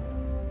team.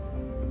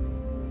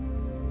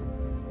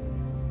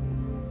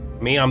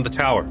 Me, I'm the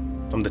tower.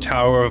 I'm the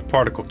tower of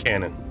particle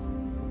cannon.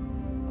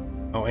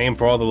 I'll aim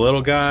for all the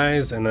little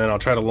guys, and then I'll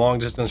try to long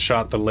distance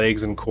shot the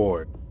legs and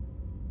core.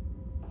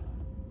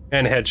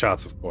 And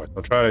headshots, of course.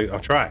 I'll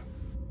try.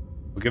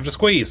 We'll give it a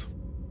squeeze.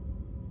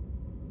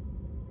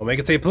 We'll make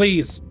it say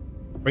please.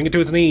 Bring it to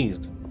its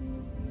knees.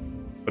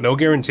 But no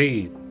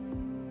guarantees.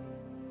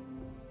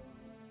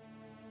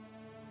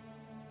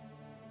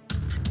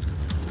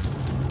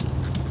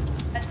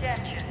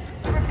 Attention.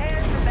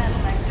 Prepare for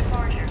battle-like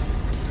departure.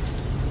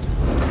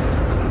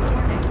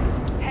 Warning.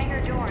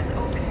 Hangar doors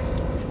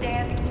open.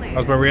 Stand clear.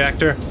 How's my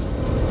reactor?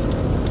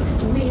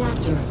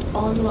 Reactor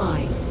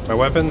online. My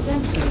weapons?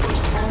 Sensors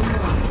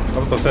online. How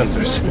about those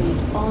sensors?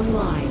 Weapons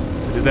online.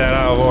 I did that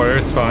out of order,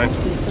 it's fine.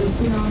 Systems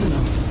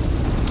nominal.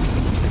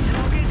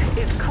 Target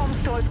is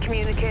Comstar's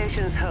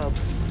communications hub.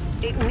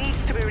 It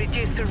needs to be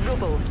reduced to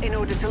rubble in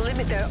order to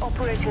limit their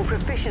operating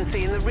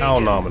proficiency in the region. How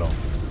nominal?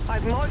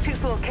 I've marked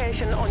its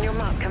location on your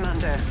map,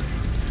 Commander.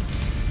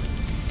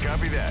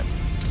 Copy that.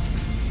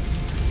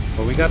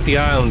 Well, we got the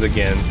island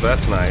again, so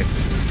that's nice.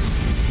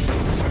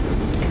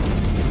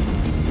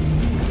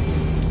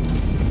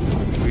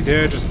 Do we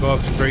dare just go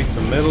up straight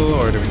to middle,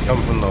 or do we come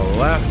from the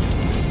left?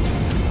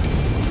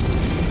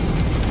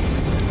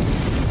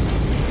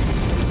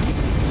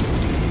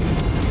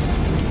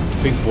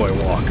 Big boy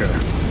walker.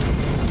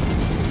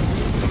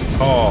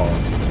 Oh,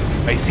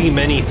 I see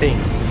many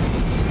things.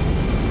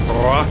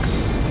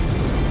 Rocks,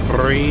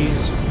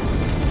 trees,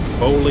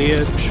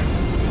 foliage.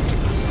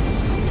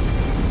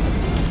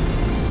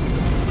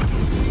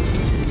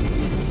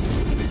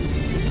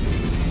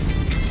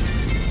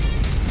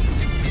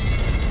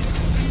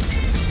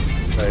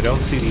 I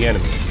don't see the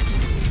enemy.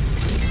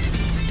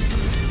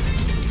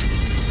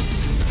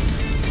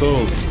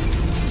 Boom.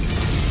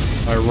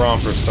 I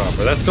romper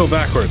stomper. That's still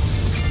backwards.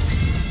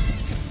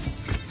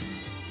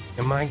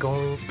 Am I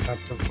going out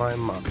of my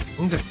mind?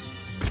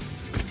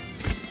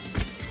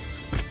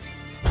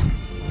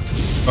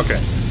 Okay.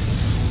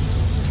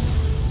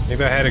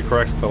 Maybe I had it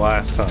correct the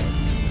last time.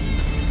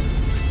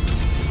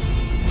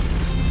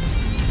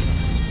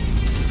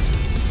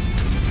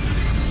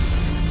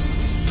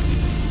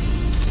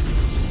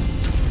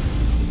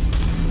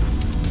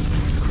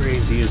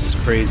 Crazy as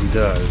crazy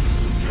does.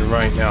 And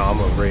right now I'm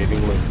a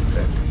raving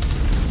lunatic.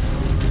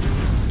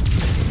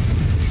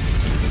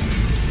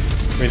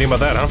 What do you think about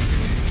that, huh?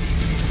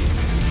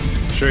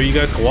 Sure, you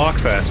guys can walk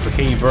fast, but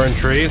can you burn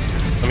trees?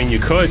 I mean, you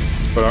could,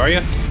 but are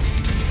you?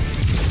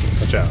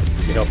 Watch out.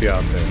 Let me help you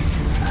out there.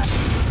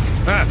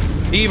 Ah!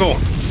 Evil!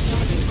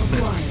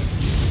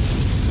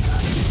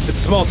 It's a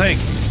small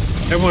tank.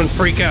 Everyone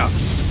freak out.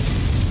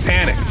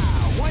 Panic.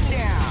 One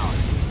down.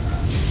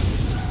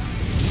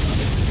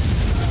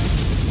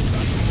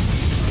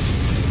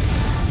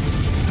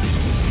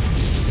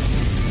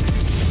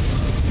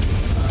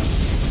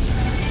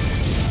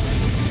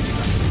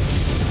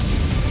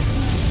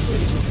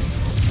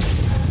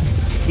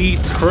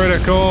 Heat's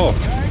critical.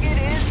 Target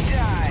is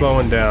tied.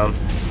 Slowing down.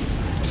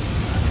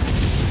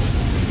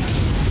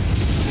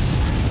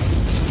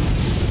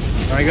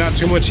 I got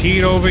too much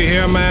heat over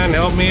here, man.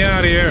 Help me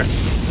out here.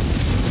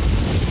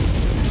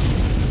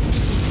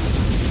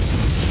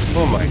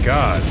 Oh my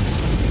god.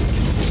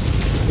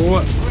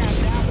 What?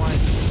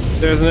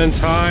 There's an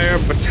entire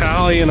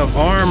battalion of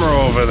armor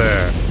over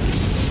there.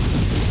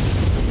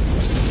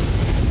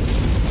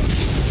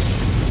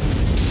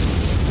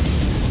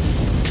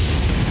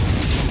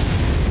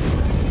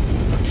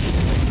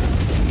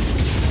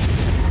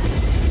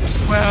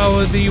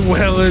 Wellity,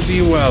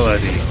 wellity,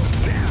 wellity.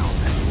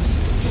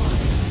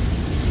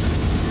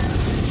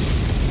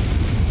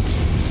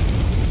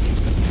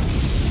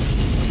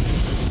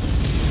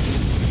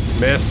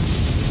 Miss.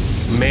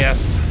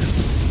 Miss.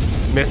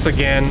 Miss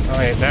again.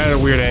 Alright, that at a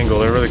weird angle.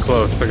 They're really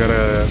close. I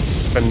gotta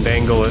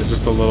fandangle it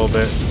just a little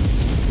bit.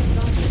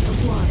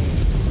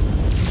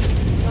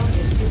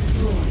 Target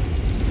destroyed.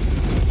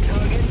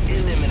 Target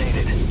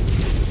eliminated.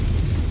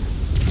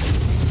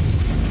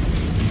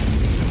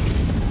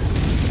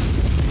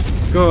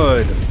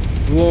 Good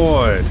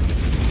Lord.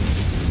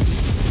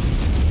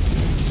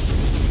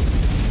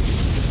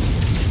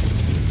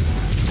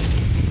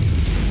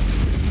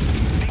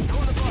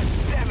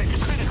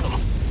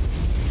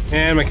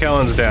 And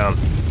McKellen's down.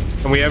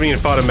 And we haven't even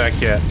fought him back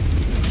yet.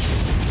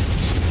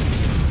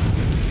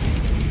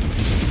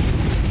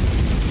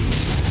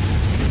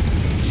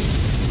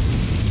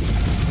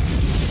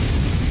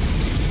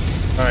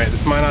 Alright,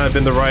 this might not have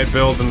been the right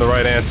build and the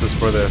right answers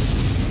for this.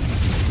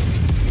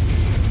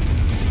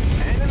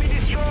 Enemy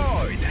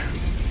destroyed.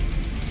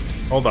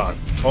 Hold on.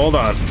 Hold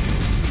on.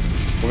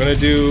 We're gonna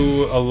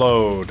do a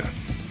load.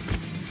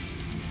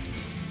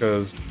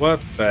 Because what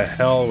the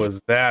hell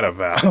was that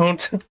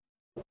about?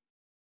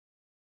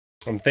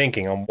 I'm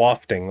thinking, I'm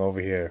wafting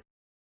over here.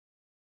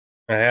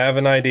 I have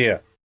an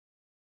idea.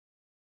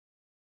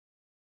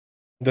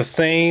 The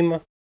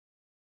same,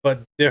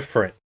 but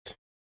different.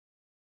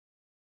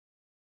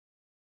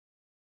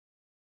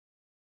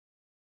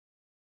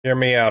 Hear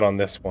me out on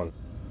this one.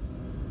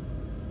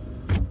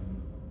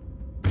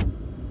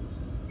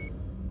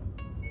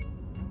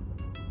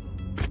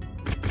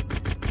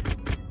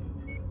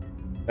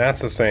 That's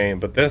the same,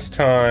 but this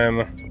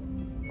time...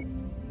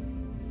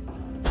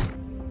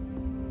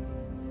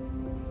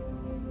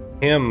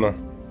 him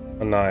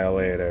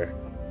annihilator.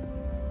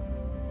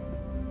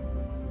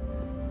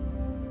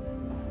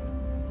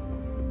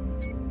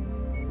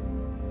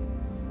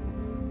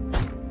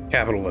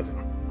 Capitalism.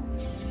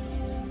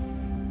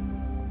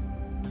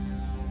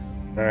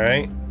 All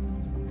right.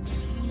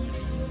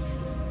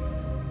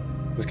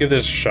 Let's give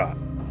this a shot.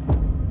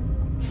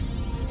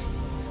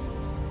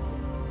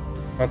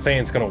 I'm not saying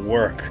it's gonna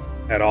work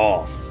at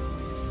all,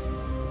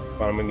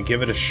 but I'm gonna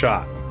give it a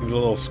shot. Give it a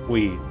little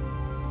squeeze.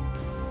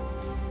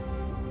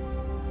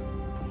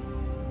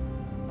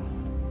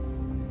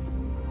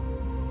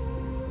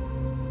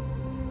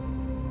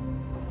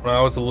 When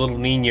I was a little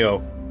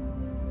niño,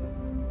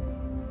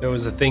 there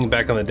was a thing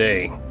back in the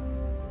day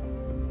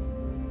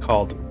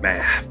called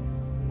math.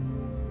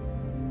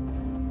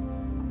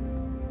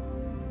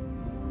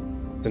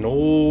 It's an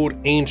old,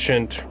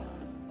 ancient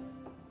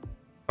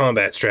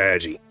Combat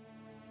strategy.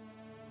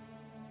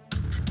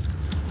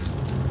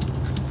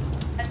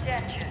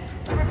 Attention.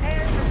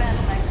 Prepare for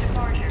battle mech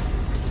departure.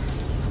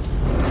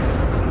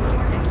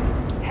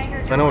 Warning.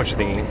 Hangar I know what doors you're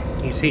thinking.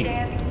 open. ET.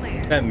 Stand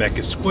clear. That mech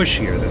is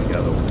squishier than the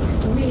other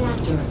one.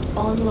 Reactor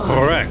online.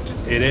 Correct.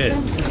 It is.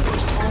 Sensors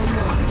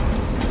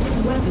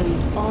online.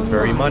 Weapons online.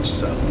 Very much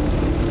so.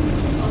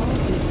 All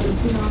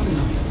systems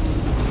nominal.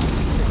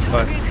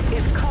 But Target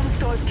is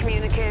Comstar's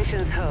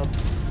communications hub.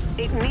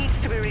 It needs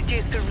to be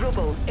reduced to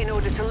rubble in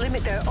order to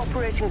limit their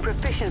operating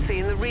proficiency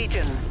in the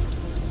region.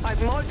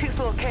 I've marked its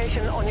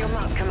location on your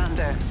map,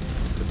 Commander.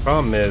 the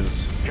problem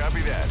is,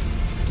 Copy that.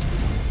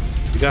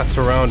 we got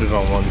surrounded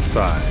on one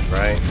side,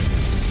 right?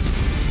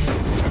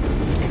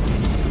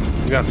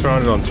 We got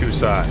surrounded on two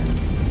sides.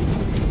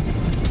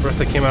 First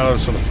they came out of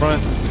us from the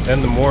front,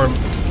 then the more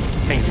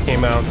tanks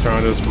came out,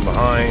 surrounded us from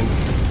behind,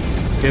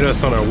 hit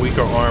us on our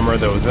weaker armor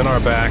that was in our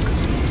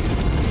backs.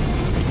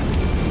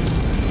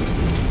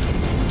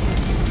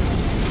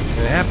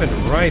 And it happened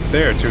right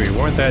there too. We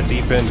weren't that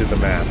deep into the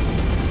map.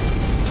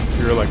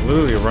 We were like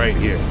literally right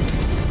here.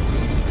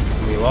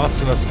 And we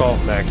lost an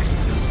assault mech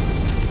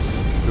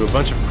to a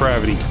bunch of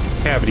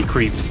cavity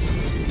creeps.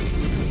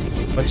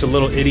 A bunch of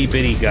little itty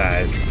bitty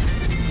guys.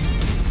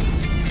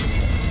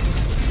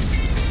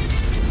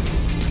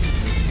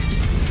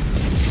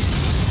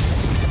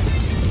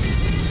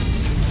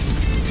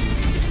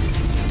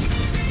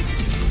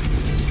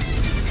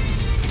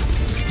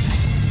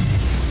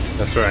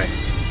 That's right.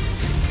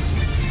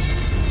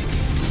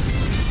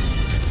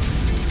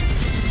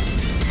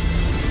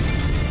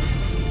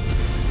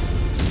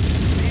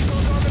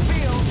 Vehicles on the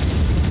field.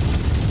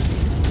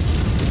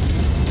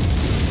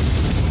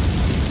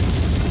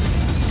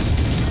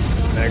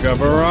 Mega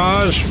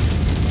barrage.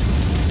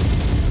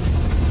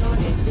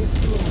 Target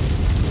destroyed.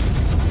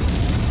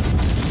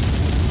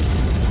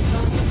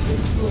 Target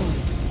destroyed.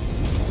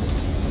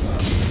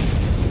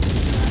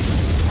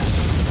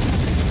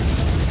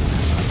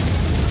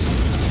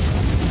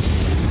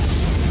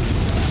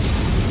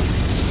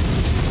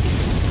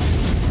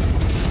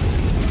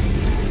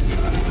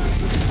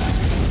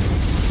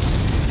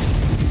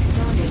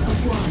 Target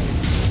acquired.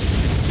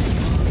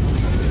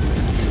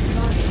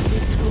 Target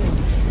destroyed.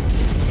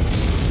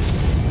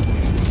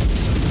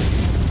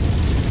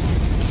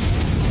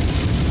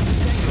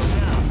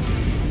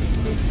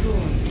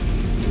 Destroyed.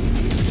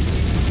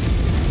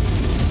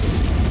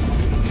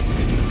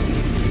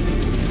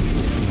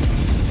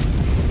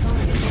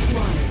 Target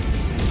acquired.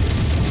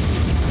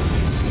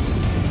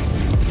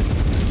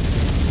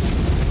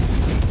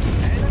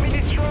 Enemy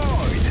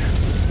destroyed.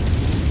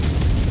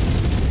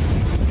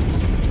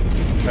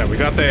 Alright, we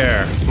got the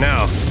air.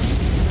 Now,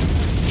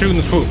 shoot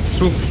and swoop.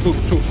 Swoop, swoop,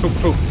 swoop, swoop,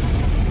 swoop.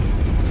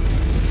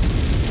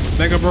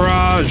 Mega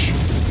barrage.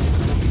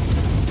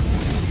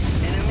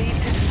 Enemy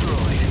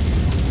destroyed.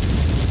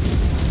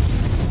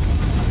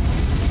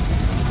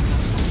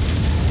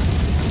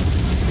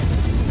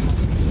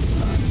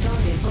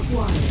 Target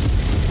acquired.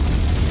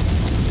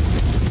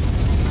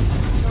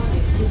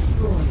 Target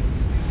destroyed.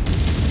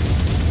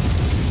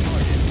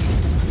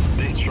 Target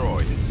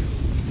destroyed.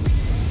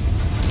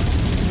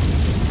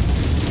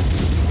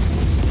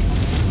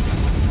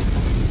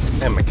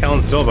 Man,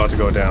 McKellen's still about to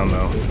go down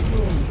though.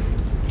 Destroyed.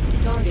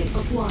 Target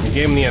acquired. He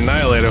gave him the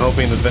Annihilator,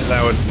 hoping that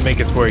that would make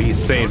it to where he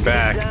stayed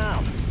back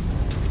Down.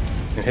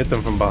 and hit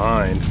them from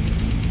behind.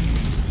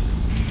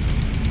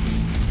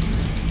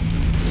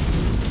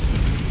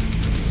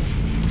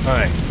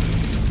 Alright.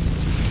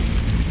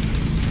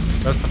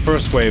 That's the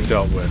first wave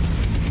dealt with.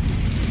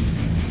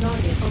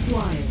 Target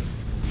acquired.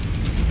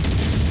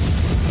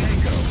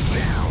 Tango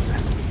down.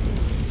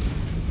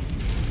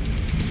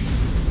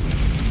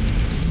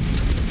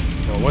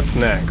 Now what's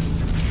next?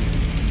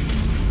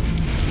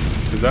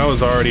 Because that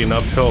was already an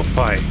uphill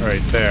fight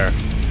right there.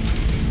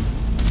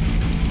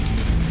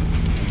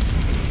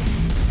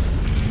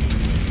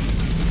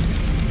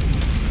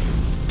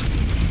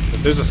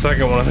 If there's a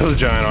second one of those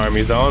giant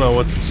armies, I don't know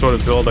what sort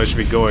of build I should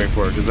be going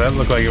for, because that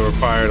looked like it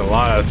required a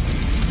lot of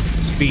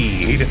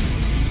speed.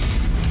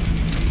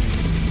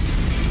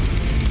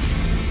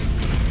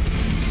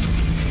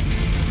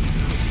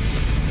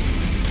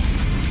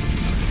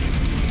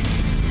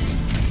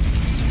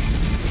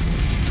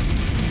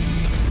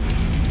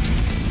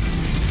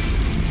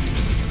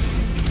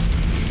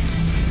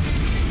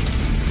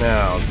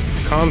 Now,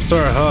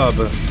 Comstar hub,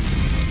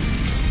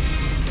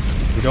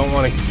 we don't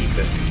want to keep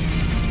it.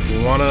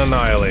 We want to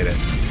annihilate it.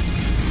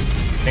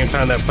 Same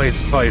time, that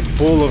place is probably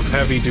full of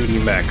heavy-duty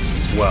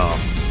mechs as well.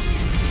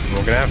 And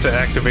we're gonna have to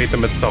activate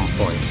them at some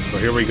point. So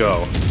here we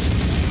go.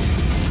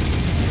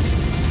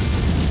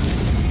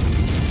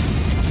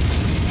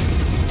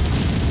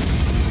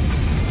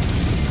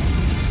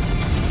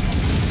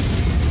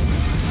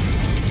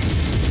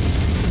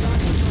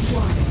 Target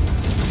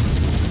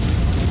acquired.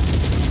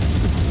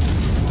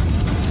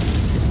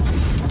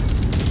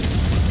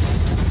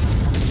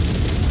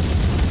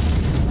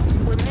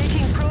 We're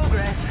making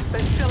progress,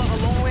 but still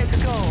have a long way to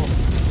go.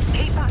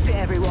 Keep at it,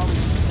 everyone.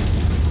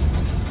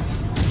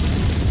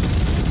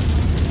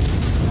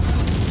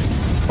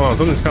 Come on,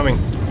 something's coming.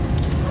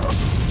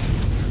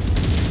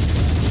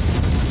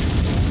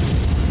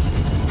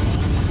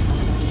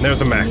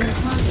 There's a mech.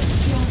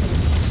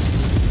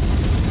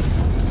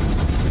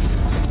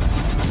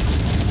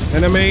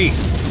 Enemy!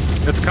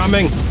 It's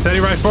coming! It's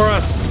heading right for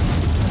us!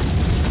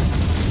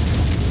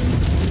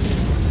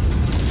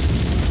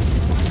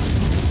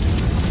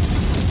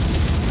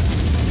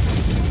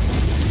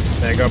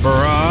 Mega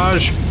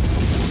barrage!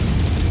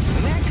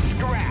 Mech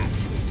scrap.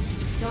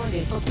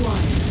 Target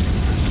acquired.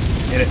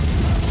 Hit it.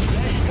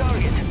 Nice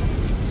target.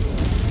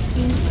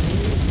 Incoming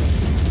missile.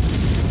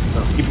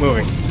 Oh, keep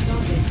moving.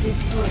 Target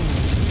destroyed.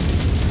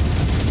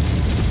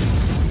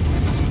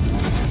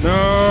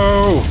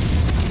 No!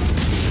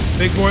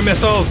 Big boy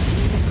missiles!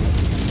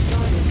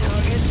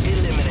 Target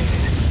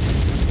eliminated.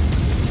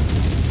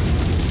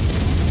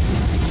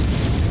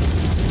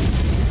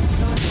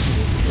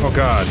 Oh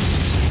god.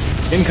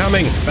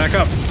 Incoming! Back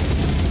up!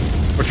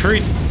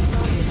 Retreat!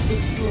 Target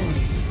destroyed.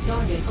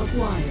 Target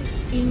acquired.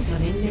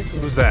 Incoming missile.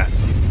 Who's that?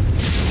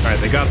 Alright,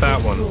 they got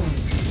that one.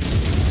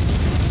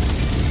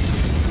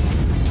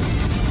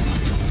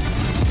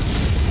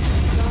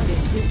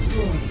 Target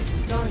destroyed.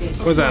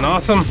 Target Was that an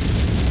awesome?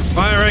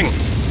 Firing!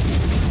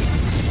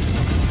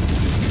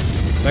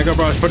 Mega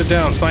barrage, put it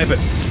down, snipe it.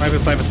 Snipe it,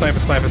 snipe it, snipe it,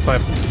 snipe it,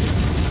 snipe it.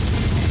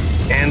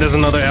 And there's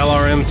another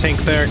LRM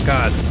tank there.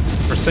 God.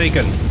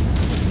 Forsaken.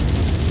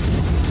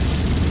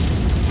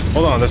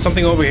 Hold on, there's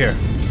something over here.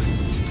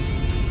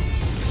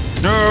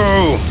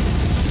 No!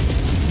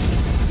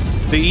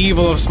 The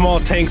evil of small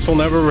tanks will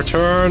never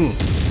return.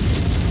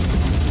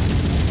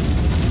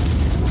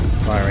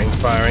 Firing,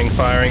 firing,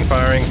 firing,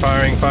 firing,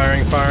 firing,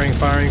 firing, firing,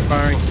 firing,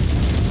 firing.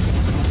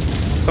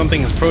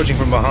 Something is approaching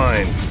from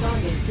behind.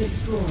 Target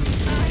destroyed.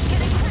 I'm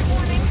getting quick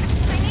warnings.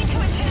 I need to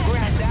adjust.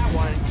 Scrap that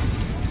one.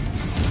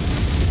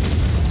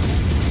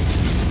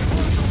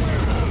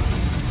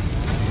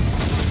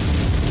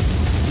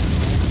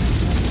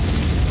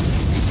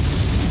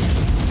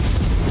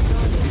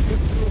 Target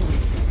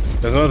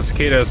destroyed. There's another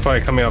cicada that's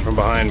probably coming up from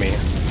behind me.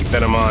 Keep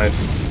that in mind.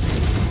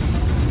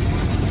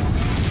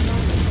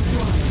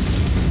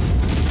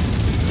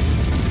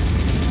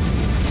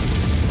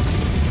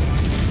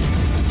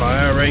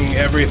 Firing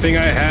everything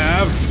I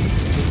have.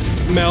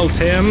 Melt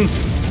him.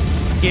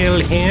 Kill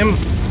him.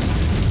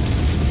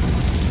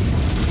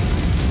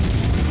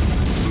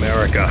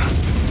 America.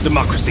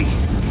 Democracy.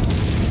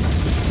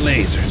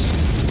 Lasers.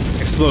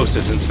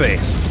 Explosives in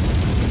space.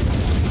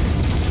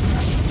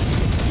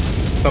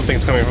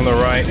 Something's coming from the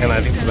right, and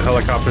I think there's a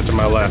helicopter to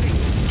my left.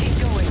 Keep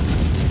going.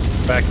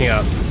 Backing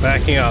up.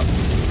 Backing up.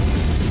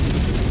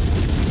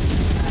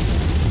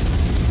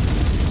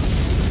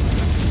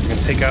 I'm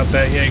gonna take out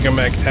that Jaeger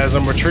mech as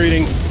I'm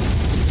retreating.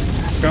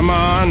 Come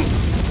on.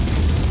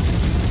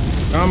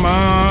 Come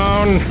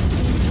on.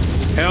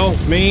 Help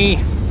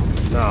me.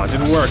 No, it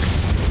didn't work.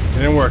 It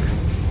didn't work.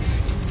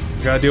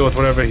 Gotta deal with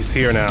whatever he's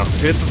here now.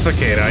 It's a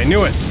cicada. I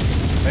knew it.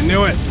 I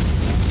knew it.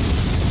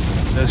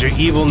 Does your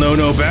evil know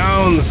no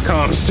bounds,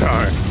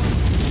 Comstar?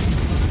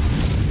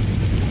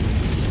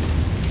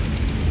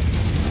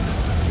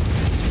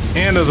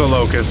 And as a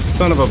locust.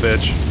 Son of a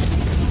bitch.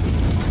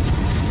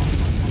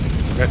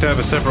 We have to have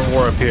a separate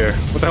war up here.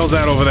 What the hell's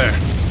that over there?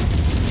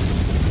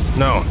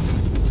 No.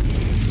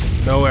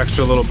 No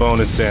extra little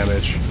bonus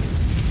damage.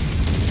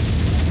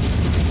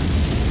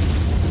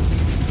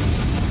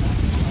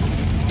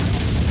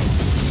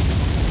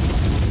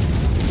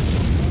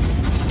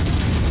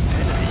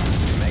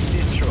 Mech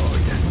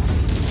destroyed.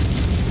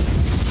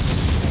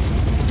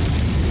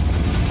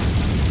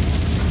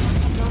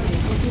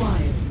 Target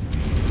acquired.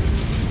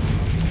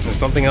 There's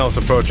something else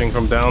approaching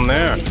from down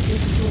there. Target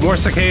destroyed. More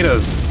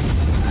cicadas.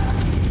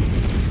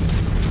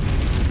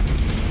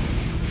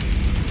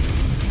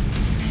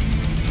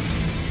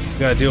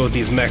 Gotta deal with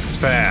these mechs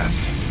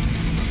fast.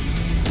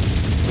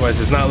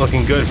 Otherwise, it's not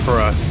looking good for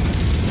us.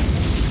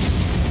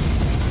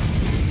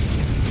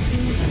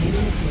 Incoming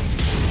missile.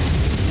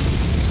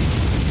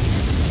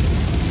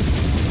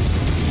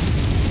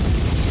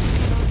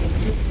 Target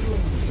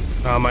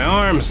destroyed. Ah, my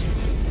arms!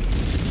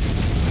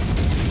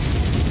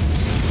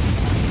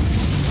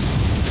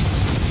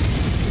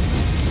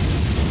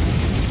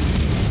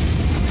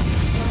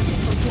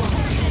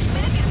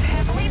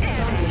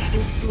 Target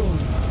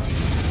destroyed.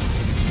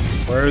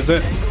 Where is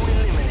it? Tango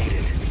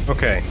eliminated.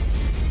 Okay.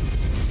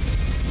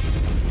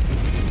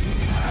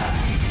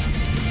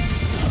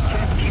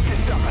 Can't keep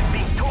this up. I'm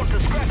being torn to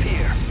scrap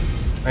here.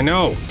 I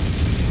know.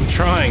 I'm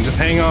trying. Just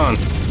hang on.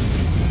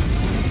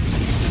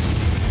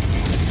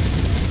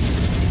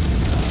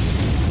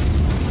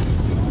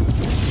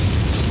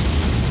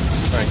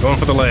 Alright, going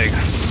for the leg.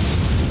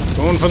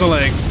 Going for the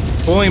leg.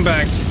 Pulling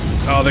back.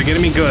 Oh, they're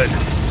getting me good.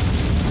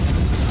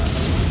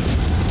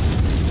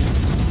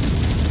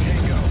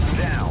 Tango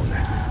down.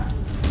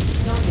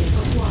 Target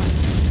acquired.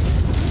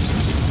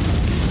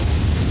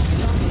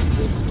 Target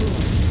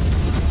destroyed.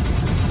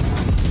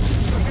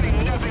 I'm getting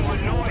nothing but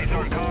noise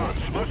on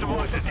comms. Must have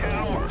lost a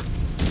tower.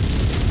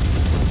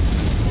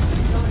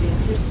 Target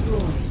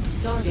destroyed.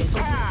 Target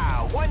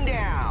Pow! One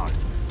down.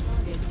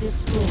 Target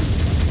destroyed.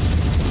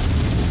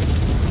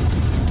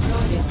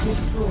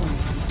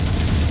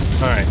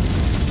 Alright.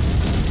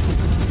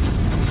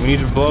 We need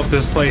to blow up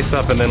this place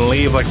up and then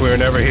leave like we were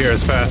never here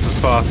as fast as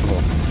possible.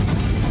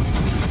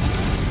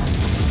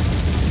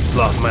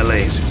 Lost my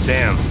lasers,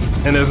 damn.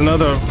 And there's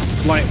another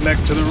light mech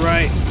to the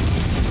right.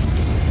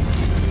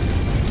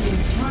 Your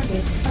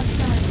target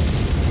assassin.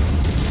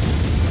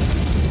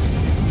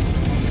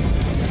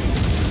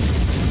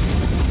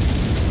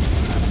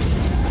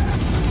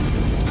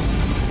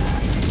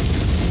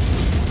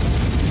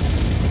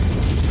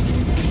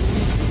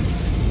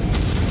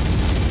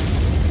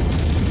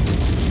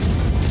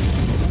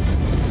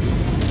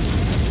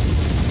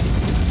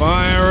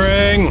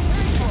 Firing!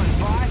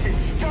 Boss,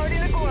 it's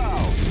starting to glow.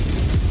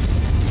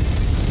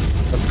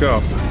 Let's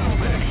go.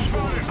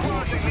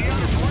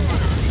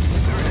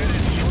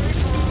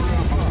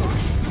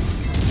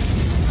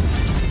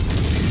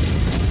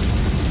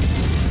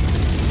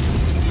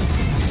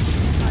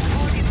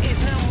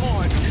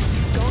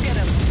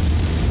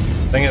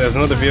 Dang it, there's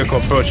another vehicle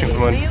approaching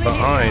from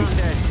behind.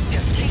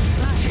 Just keep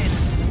smashing.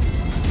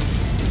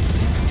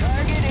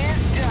 Target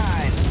is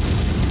done.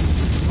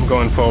 I'm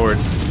going forward.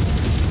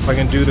 If I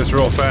can do this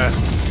real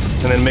fast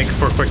and then make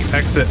for a quick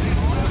exit.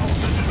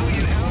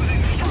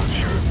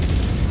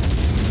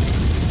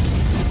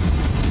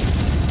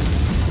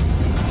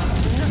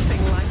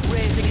 Nothing like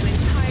raising an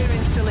entire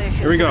installation.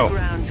 Here we go. To the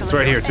ground to It's let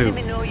right here, the too.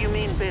 enemy know you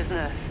mean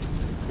business.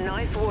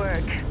 Nice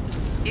work.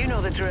 You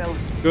know the drill.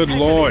 Good Head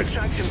to the lord.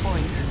 extraction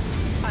point.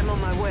 I'm on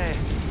my way.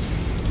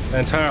 The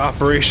entire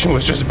operation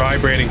was just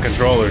vibrating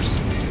controllers.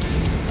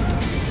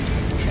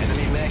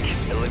 Enemy mech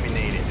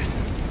eliminated.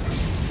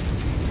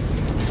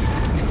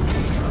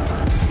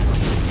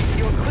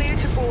 You're clear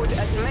to board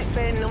at Mech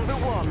Bay number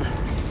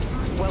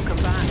 1. Welcome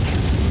back.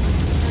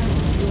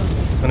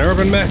 An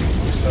urban mech?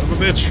 You son of a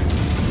bitch.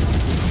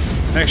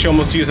 I actually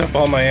almost used up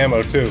all my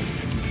ammo too.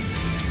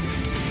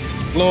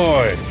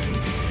 Lord.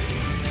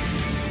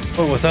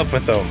 What was up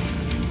with them?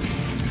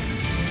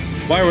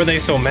 Why were they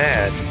so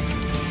mad?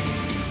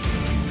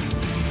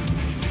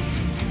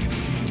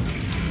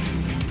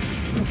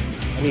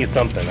 I need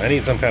something. I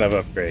need some kind of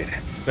upgrade.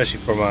 Especially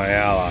for my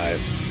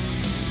allies.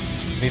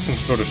 I need some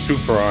sort of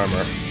super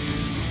armor.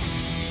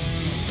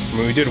 I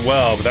mean, we did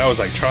well, but that was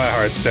like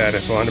try-hard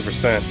status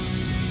 100%.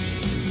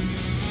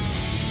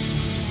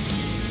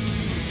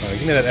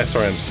 Give me that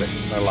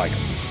SRM6. I like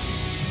him.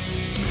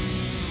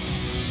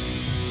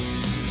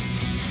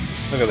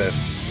 Look at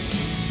this.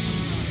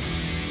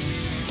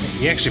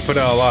 He actually put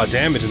out a lot of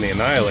damage in the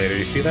Annihilator.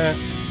 You see that?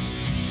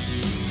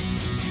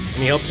 And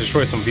he helped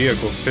destroy some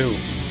vehicles too.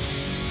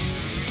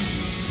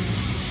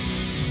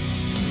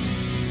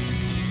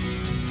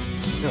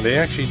 Yeah, they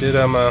actually did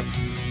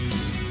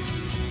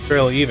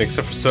fairly even,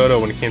 except for Soto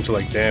when it came to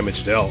like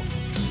damage dealt.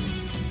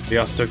 They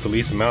also took the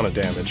least amount of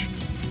damage.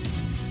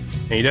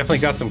 And he definitely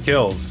got some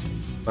kills,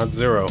 not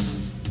zero.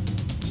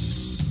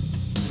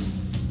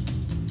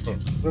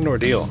 What an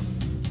ordeal.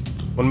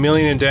 1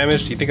 million in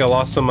damage. Do you think I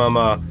lost some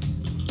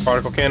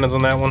particle cannons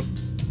on that one?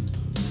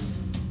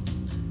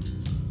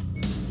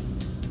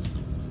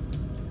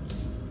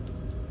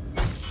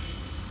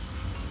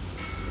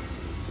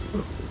 I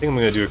think I'm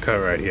gonna do a cut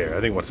right here.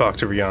 I think we'll talk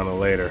to Rihanna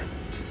later.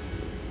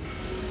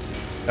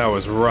 That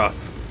was rough.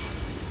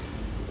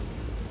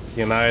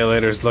 The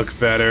Annihilators looked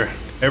better.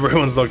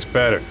 Everyone's looked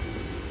better.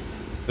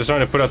 They're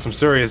starting to put out some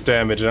serious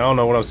damage, and I don't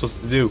know what I'm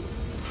supposed to do.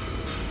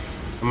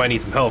 I might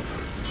need some help.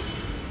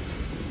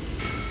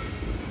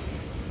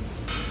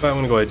 But I'm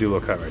gonna go ahead and do a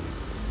little cut right now.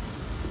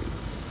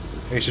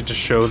 They should just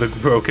show the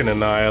broken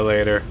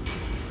Annihilator.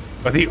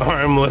 But the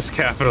armless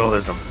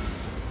capitalism.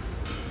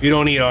 You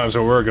don't need arms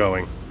where we're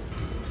going.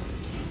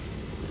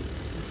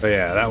 But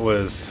yeah, that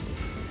was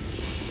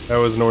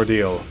an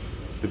ordeal,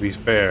 to be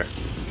fair.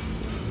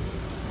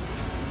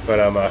 But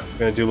I'm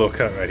gonna do a little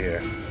cut right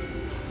here.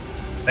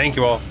 Thank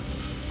you all.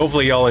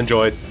 Hopefully y'all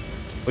enjoyed.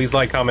 Please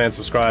like, comment, and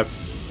subscribe.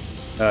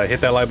 Hit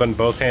that like button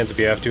both hands if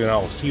you have to, and I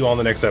will see you all in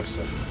the next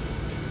episode.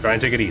 Try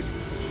and take it easy.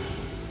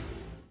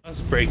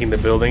 Us breaking the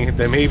building,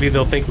 then maybe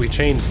they'll think we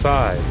changed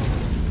sides.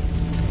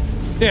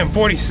 Damn,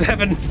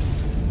 47!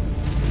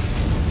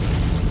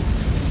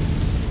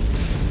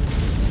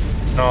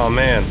 Oh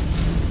man.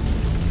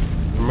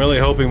 I'm really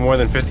hoping more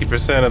than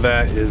 50% of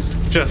that is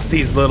just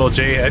these little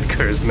J.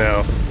 Edgars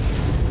now.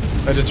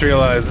 I just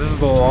realized this is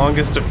the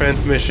longest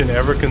defense mission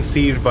ever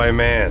conceived by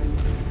man.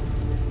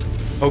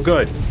 Oh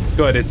good,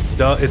 good, it's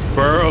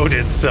burrowed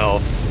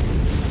itself.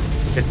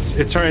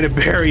 It's trying to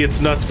bury its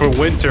nuts for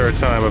winter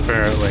time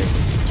apparently.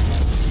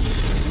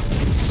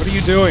 What are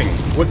you doing?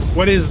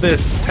 What is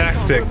this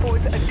tactic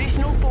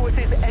Additional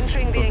forces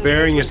entering the of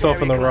burying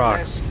yourself in the engagement area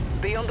rocks?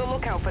 complex. Be on the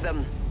lookout for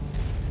them.